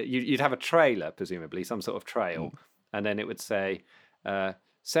hear, you'd have a trailer, presumably some sort of trail, and then it would say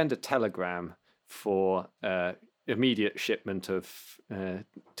send a telegram for immediate shipment of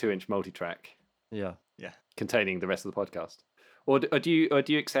 2-inch multi-track Yeah. containing the rest of the podcast. Or do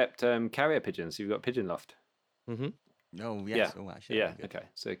you accept carrier pigeons? You've got Pigeon Loft. Mm-hmm. Oh yes. Oh, actually, Yeah. that'd be good. Okay.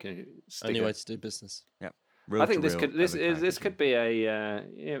 So can you stick Only a- way to do business. Reel I think to this reel could this over is this packaging. could be a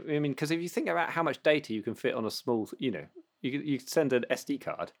I mean, because if you think about how much data you can fit on a small, you could send an SD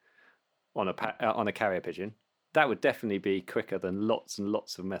card on a carrier pigeon. That would definitely be quicker than lots and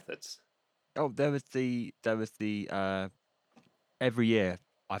lots of methods. Oh, there was the every year,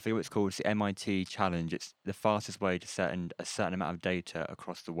 I forget what it's called. It's the MIT challenge. It's the fastest way to send a certain amount of data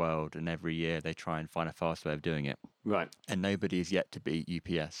across the world, and every year they try and find a fast way of doing it. Right. And nobody is yet to beat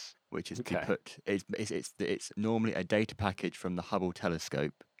UPS, which is to Okay. put it's normally a data package from the Hubble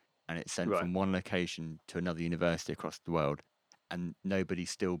telescope, and it's sent Right. from one location to another university across the world, and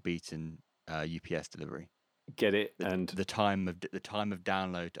nobody's still beaten UPS delivery. Get it? And The time of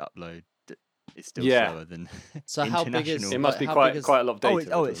download to upload is still Yeah. slower than So how big is international. it must like, be how quite big is- quite a lot of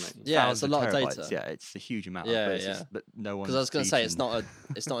data. Oh, though, doesn't it? Yeah, it's a thousands lot of terabytes. data. Yeah, it's a huge amount. Yeah, but it's yeah. just, but no one. Because I was going to say it's not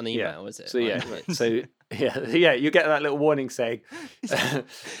an Yeah. email, is it? So yeah, Like, it's- so yeah, you get that little warning saying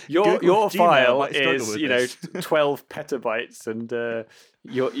your Google Gmail file might struggle is with this. 12 petabytes and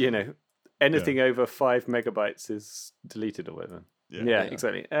anything over 5 megabytes is deleted or whatever. Yeah,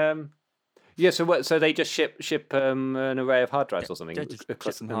 exactly. So they just ship an array of hard drives or something Yeah, just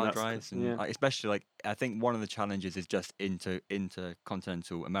across some and hard that's- drives, and yeah. like, especially like I think one of the challenges is just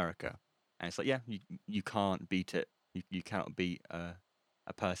intercontinental America, and it's like you can't beat it. You cannot beat a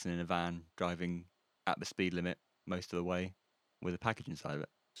person in a van driving at the speed limit most of the way with a package inside of it.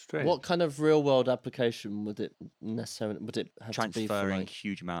 Strange. what kind of real world application would it have to be for? Transferring Like,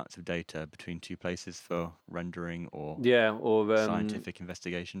 huge amounts of data between two places for rendering or Yeah, or scientific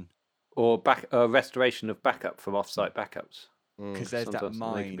investigation. or restoration of backup from offsite backups. Because there's that Sometimes they can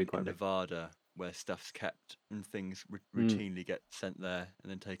mine be in quite big. Nevada where stuff's kept and things Mm. routinely get sent there and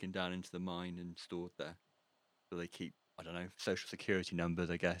then taken down into the mine and stored there. So they keep, I don't know, social security numbers,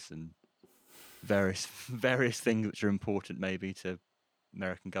 I guess, and various things which are important maybe to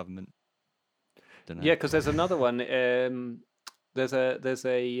American government. Don't know. Yeah, because there's another one. There's a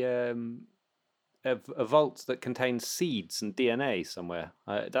vault that contains seeds and DNA somewhere.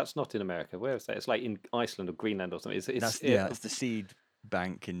 That's not in America. Where is that? It's like in Iceland or Greenland or something. It's the seed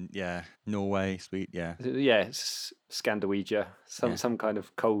bank in Norway, Sweden, it's Scandinavia, some kind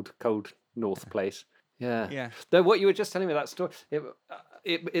of cold north place. Yeah. yeah. Though what you were just telling me that story,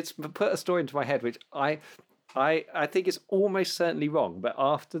 it's put a story into my head which I think it's almost certainly wrong, but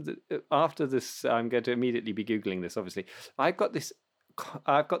after this, I'm going to immediately be googling this. Obviously, I've got this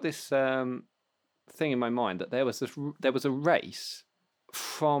thing in my mind that there was a race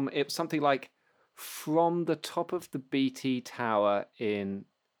from something like from the top of the BT Tower in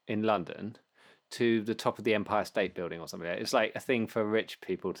London to the top of the Empire State Building or something like that. It's like a thing for rich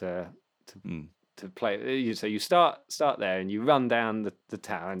people to play. So you start there and you run down the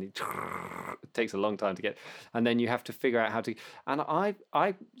tower, and it takes a long time to get, and then you have to figure out how to. And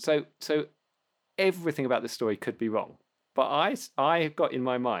so everything about this story could be wrong, but I got in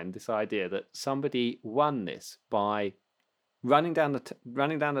my mind this idea that somebody won this by running down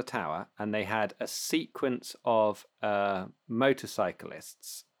the tower, and they had a sequence of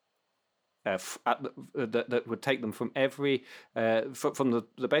motorcyclists that would take them from every from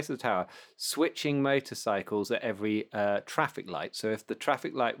the base of the tower, switching motorcycles at every traffic light. So if the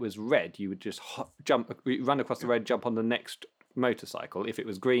traffic light was red, you would just run across the road, jump on the next motorcycle. If it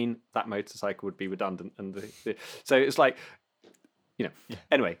was green, that motorcycle would be redundant, and so it's like,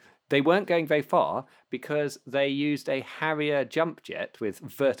 Anyway, they weren't going very far because they used a Harrier jump jet with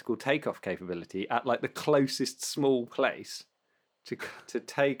vertical takeoff capability at like the closest small place to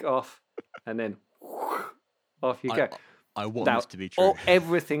take off, and then off you go. I want this to be true.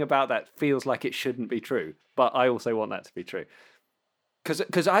 Everything about that feels like it shouldn't be true, but I also want that to be true.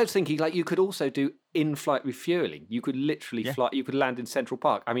 Because I was thinking, like, you could also do in-flight refueling. You could literally fly. You could land in Central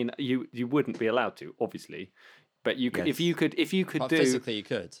Park. I mean, you wouldn't be allowed to, obviously, but you could. If you could do physically, you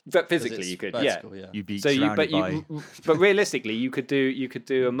could. But physically, you could. Vertical, yeah. You'd be surrounded by. But realistically, you could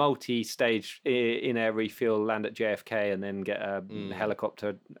do a multi-stage in-air refuel, land at JFK, and then get a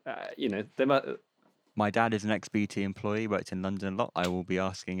helicopter. My dad is an ex-BT employee, worked in London a lot. I will be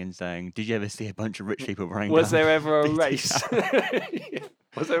asking and saying, "Did you ever see a bunch of rich people running?" Was down there ever a BT race? Tower?"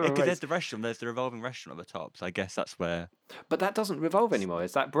 Was there a Because race? there's the restaurant, there's the revolving restaurant at the top. So I guess that's where. But that doesn't revolve anymore.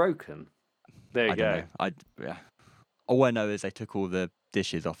 Is that broken? There you I go. don't know. All I know is they took all the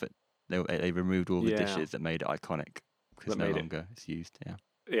dishes off it. They removed all the Yeah. dishes that made it iconic because That no made it- longer it's used. Yeah.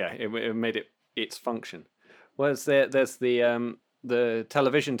 Yeah, it made it its function. There's the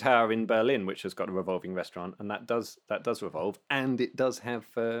television tower in Berlin, which has got a revolving restaurant, and that does revolve, and it does have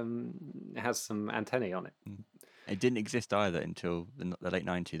has some antennae on it. It didn't exist either until the late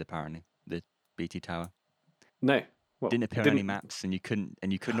 90s. Apparently, the BT Tower No, well, didn't appear on any maps, and you could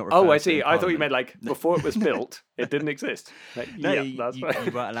not. Oh, refer I to it see. in I thought you Parliament. meant like before it was built, it didn't exist. Like, No, yeah, you that's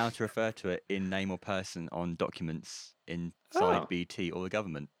right. weren't allowed to refer to it in name or person on documents inside Oh. BT or the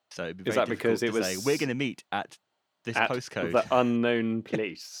government. So it'd be Is very that because difficult it to was say, we're going to meet at this At postcode. the unknown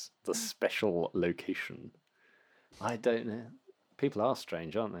place, the special location. I don't know. People are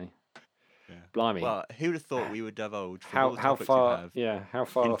strange, aren't they? Yeah. Blimey. Well, who'd have thought we would divulge from all how the how topics we far? have? Yeah, how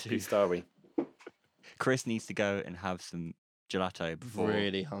far off into- piste are we? Chris needs to go and have some gelato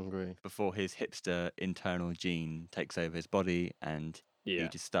Really hungry. before his hipster internal gene takes over his body, and Yeah. he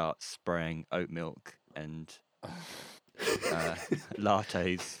just starts spraying oat milk and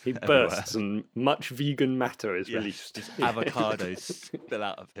lattes. He everywhere. bursts and much vegan matter is Yeah, released. just avocados spill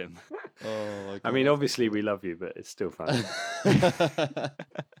out of him. Oh my god. I mean, obviously we love you, but it's still fun.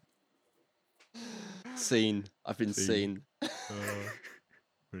 Seen. I've been Seen. seen.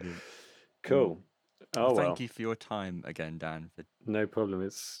 Brilliant. Cool. Oh well, Thank you for your time again, Dan. no problem.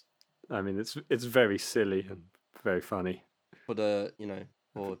 It's very silly and very funny, For the,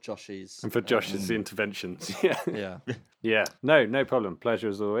 for Josh's. and for Josh's interventions. Yeah, Yeah. yeah. No problem. Pleasure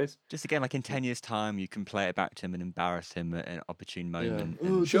as always. Just again, like in 10 years' time, you can play it back to him and embarrass him at an opportune moment. Yeah.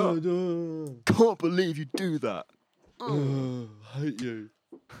 and- Sure. Can't believe you do that. Hate you.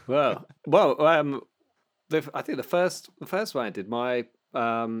 Well. I think the first one I did,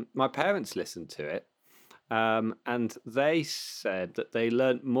 my parents listened to it, and they said that they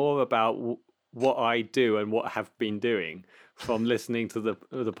learnt more about what I do and what I have been doing from listening to the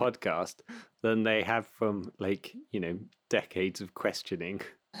podcast than they have from decades of questioning.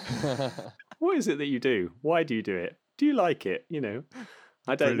 What is it that you do? Why do you do it? Do you like it?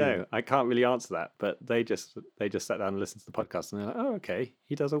 I don't know. Brilliant. I can't really answer that, but they just sat down and listened to the podcast, and they're like, "Oh, okay,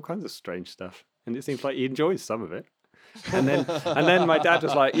 he does all kinds of strange stuff, and it seems like he enjoys some of it." And then my dad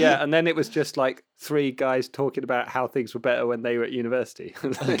was like, "Yeah," and then it was just like three guys talking about how things were better when they were at university.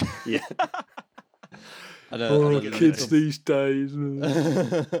 Yeah, I know. kids these days. And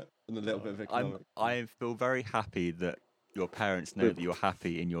a little bit of economic. I feel very happy that your parents know that you're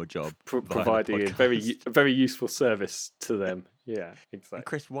happy in your job. via the Providing a podcast. very useful service to them. Yeah, And exactly.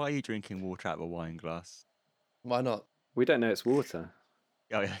 Chris, why are you drinking water out of a wine glass? Why not? We don't know it's water.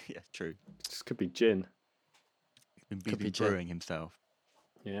 Oh, yeah, true. This could be gin. He's Could been be gin. brewing himself.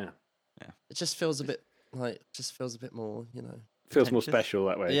 Yeah. It just feels a bit like just feels a bit more, you know. Feels more Pretentious? special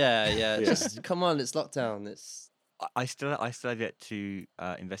that way. Yeah. Yeah. Just come on, it's lockdown. It's I still have yet to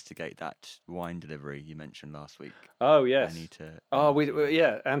investigate that wine delivery you mentioned last week. Oh yes. I need to. Oh,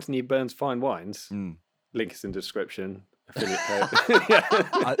 yeah. Anthony Burns Fine Wines. Mm. Link is in description. Affiliate code. Yeah.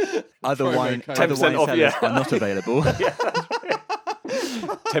 Other Promo wine, code. other 10% wine off, sellers yeah. are not available.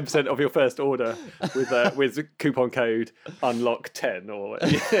 10% of your first order with coupon code unlock10 or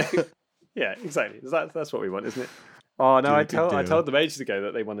yeah, exactly. That's what we want, isn't it? Oh no, Do a I good deal. told them ages ago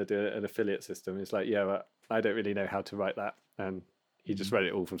that they want to do an affiliate system. It's like, yeah, but I don't really know how to write that, and he just wrote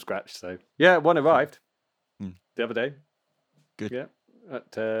it all from scratch. So yeah, one arrived Mm. the other day. Good. Yeah,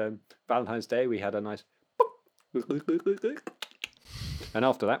 at Valentine's Day we had a nice, and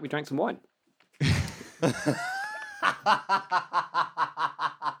after that we drank some wine.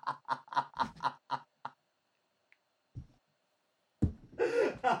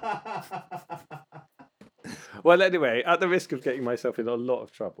 Well, anyway, at the risk of getting myself in a lot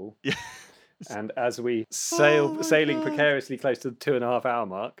of trouble, Yeah. and as we Oh my sailing God. precariously close to the 2.5 hour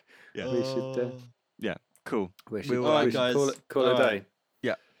mark, Yeah. we should Cool. we should, We'll, we Alright, should guys. call it a Alright.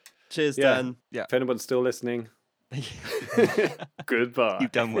 day. Cheers, Yeah. Dan. If anyone's still listening, goodbye.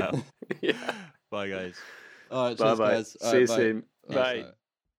 You've done well. Yeah. Bye, guys. All right, Bye cheers, bye. guys. See you soon. Bye. Bye.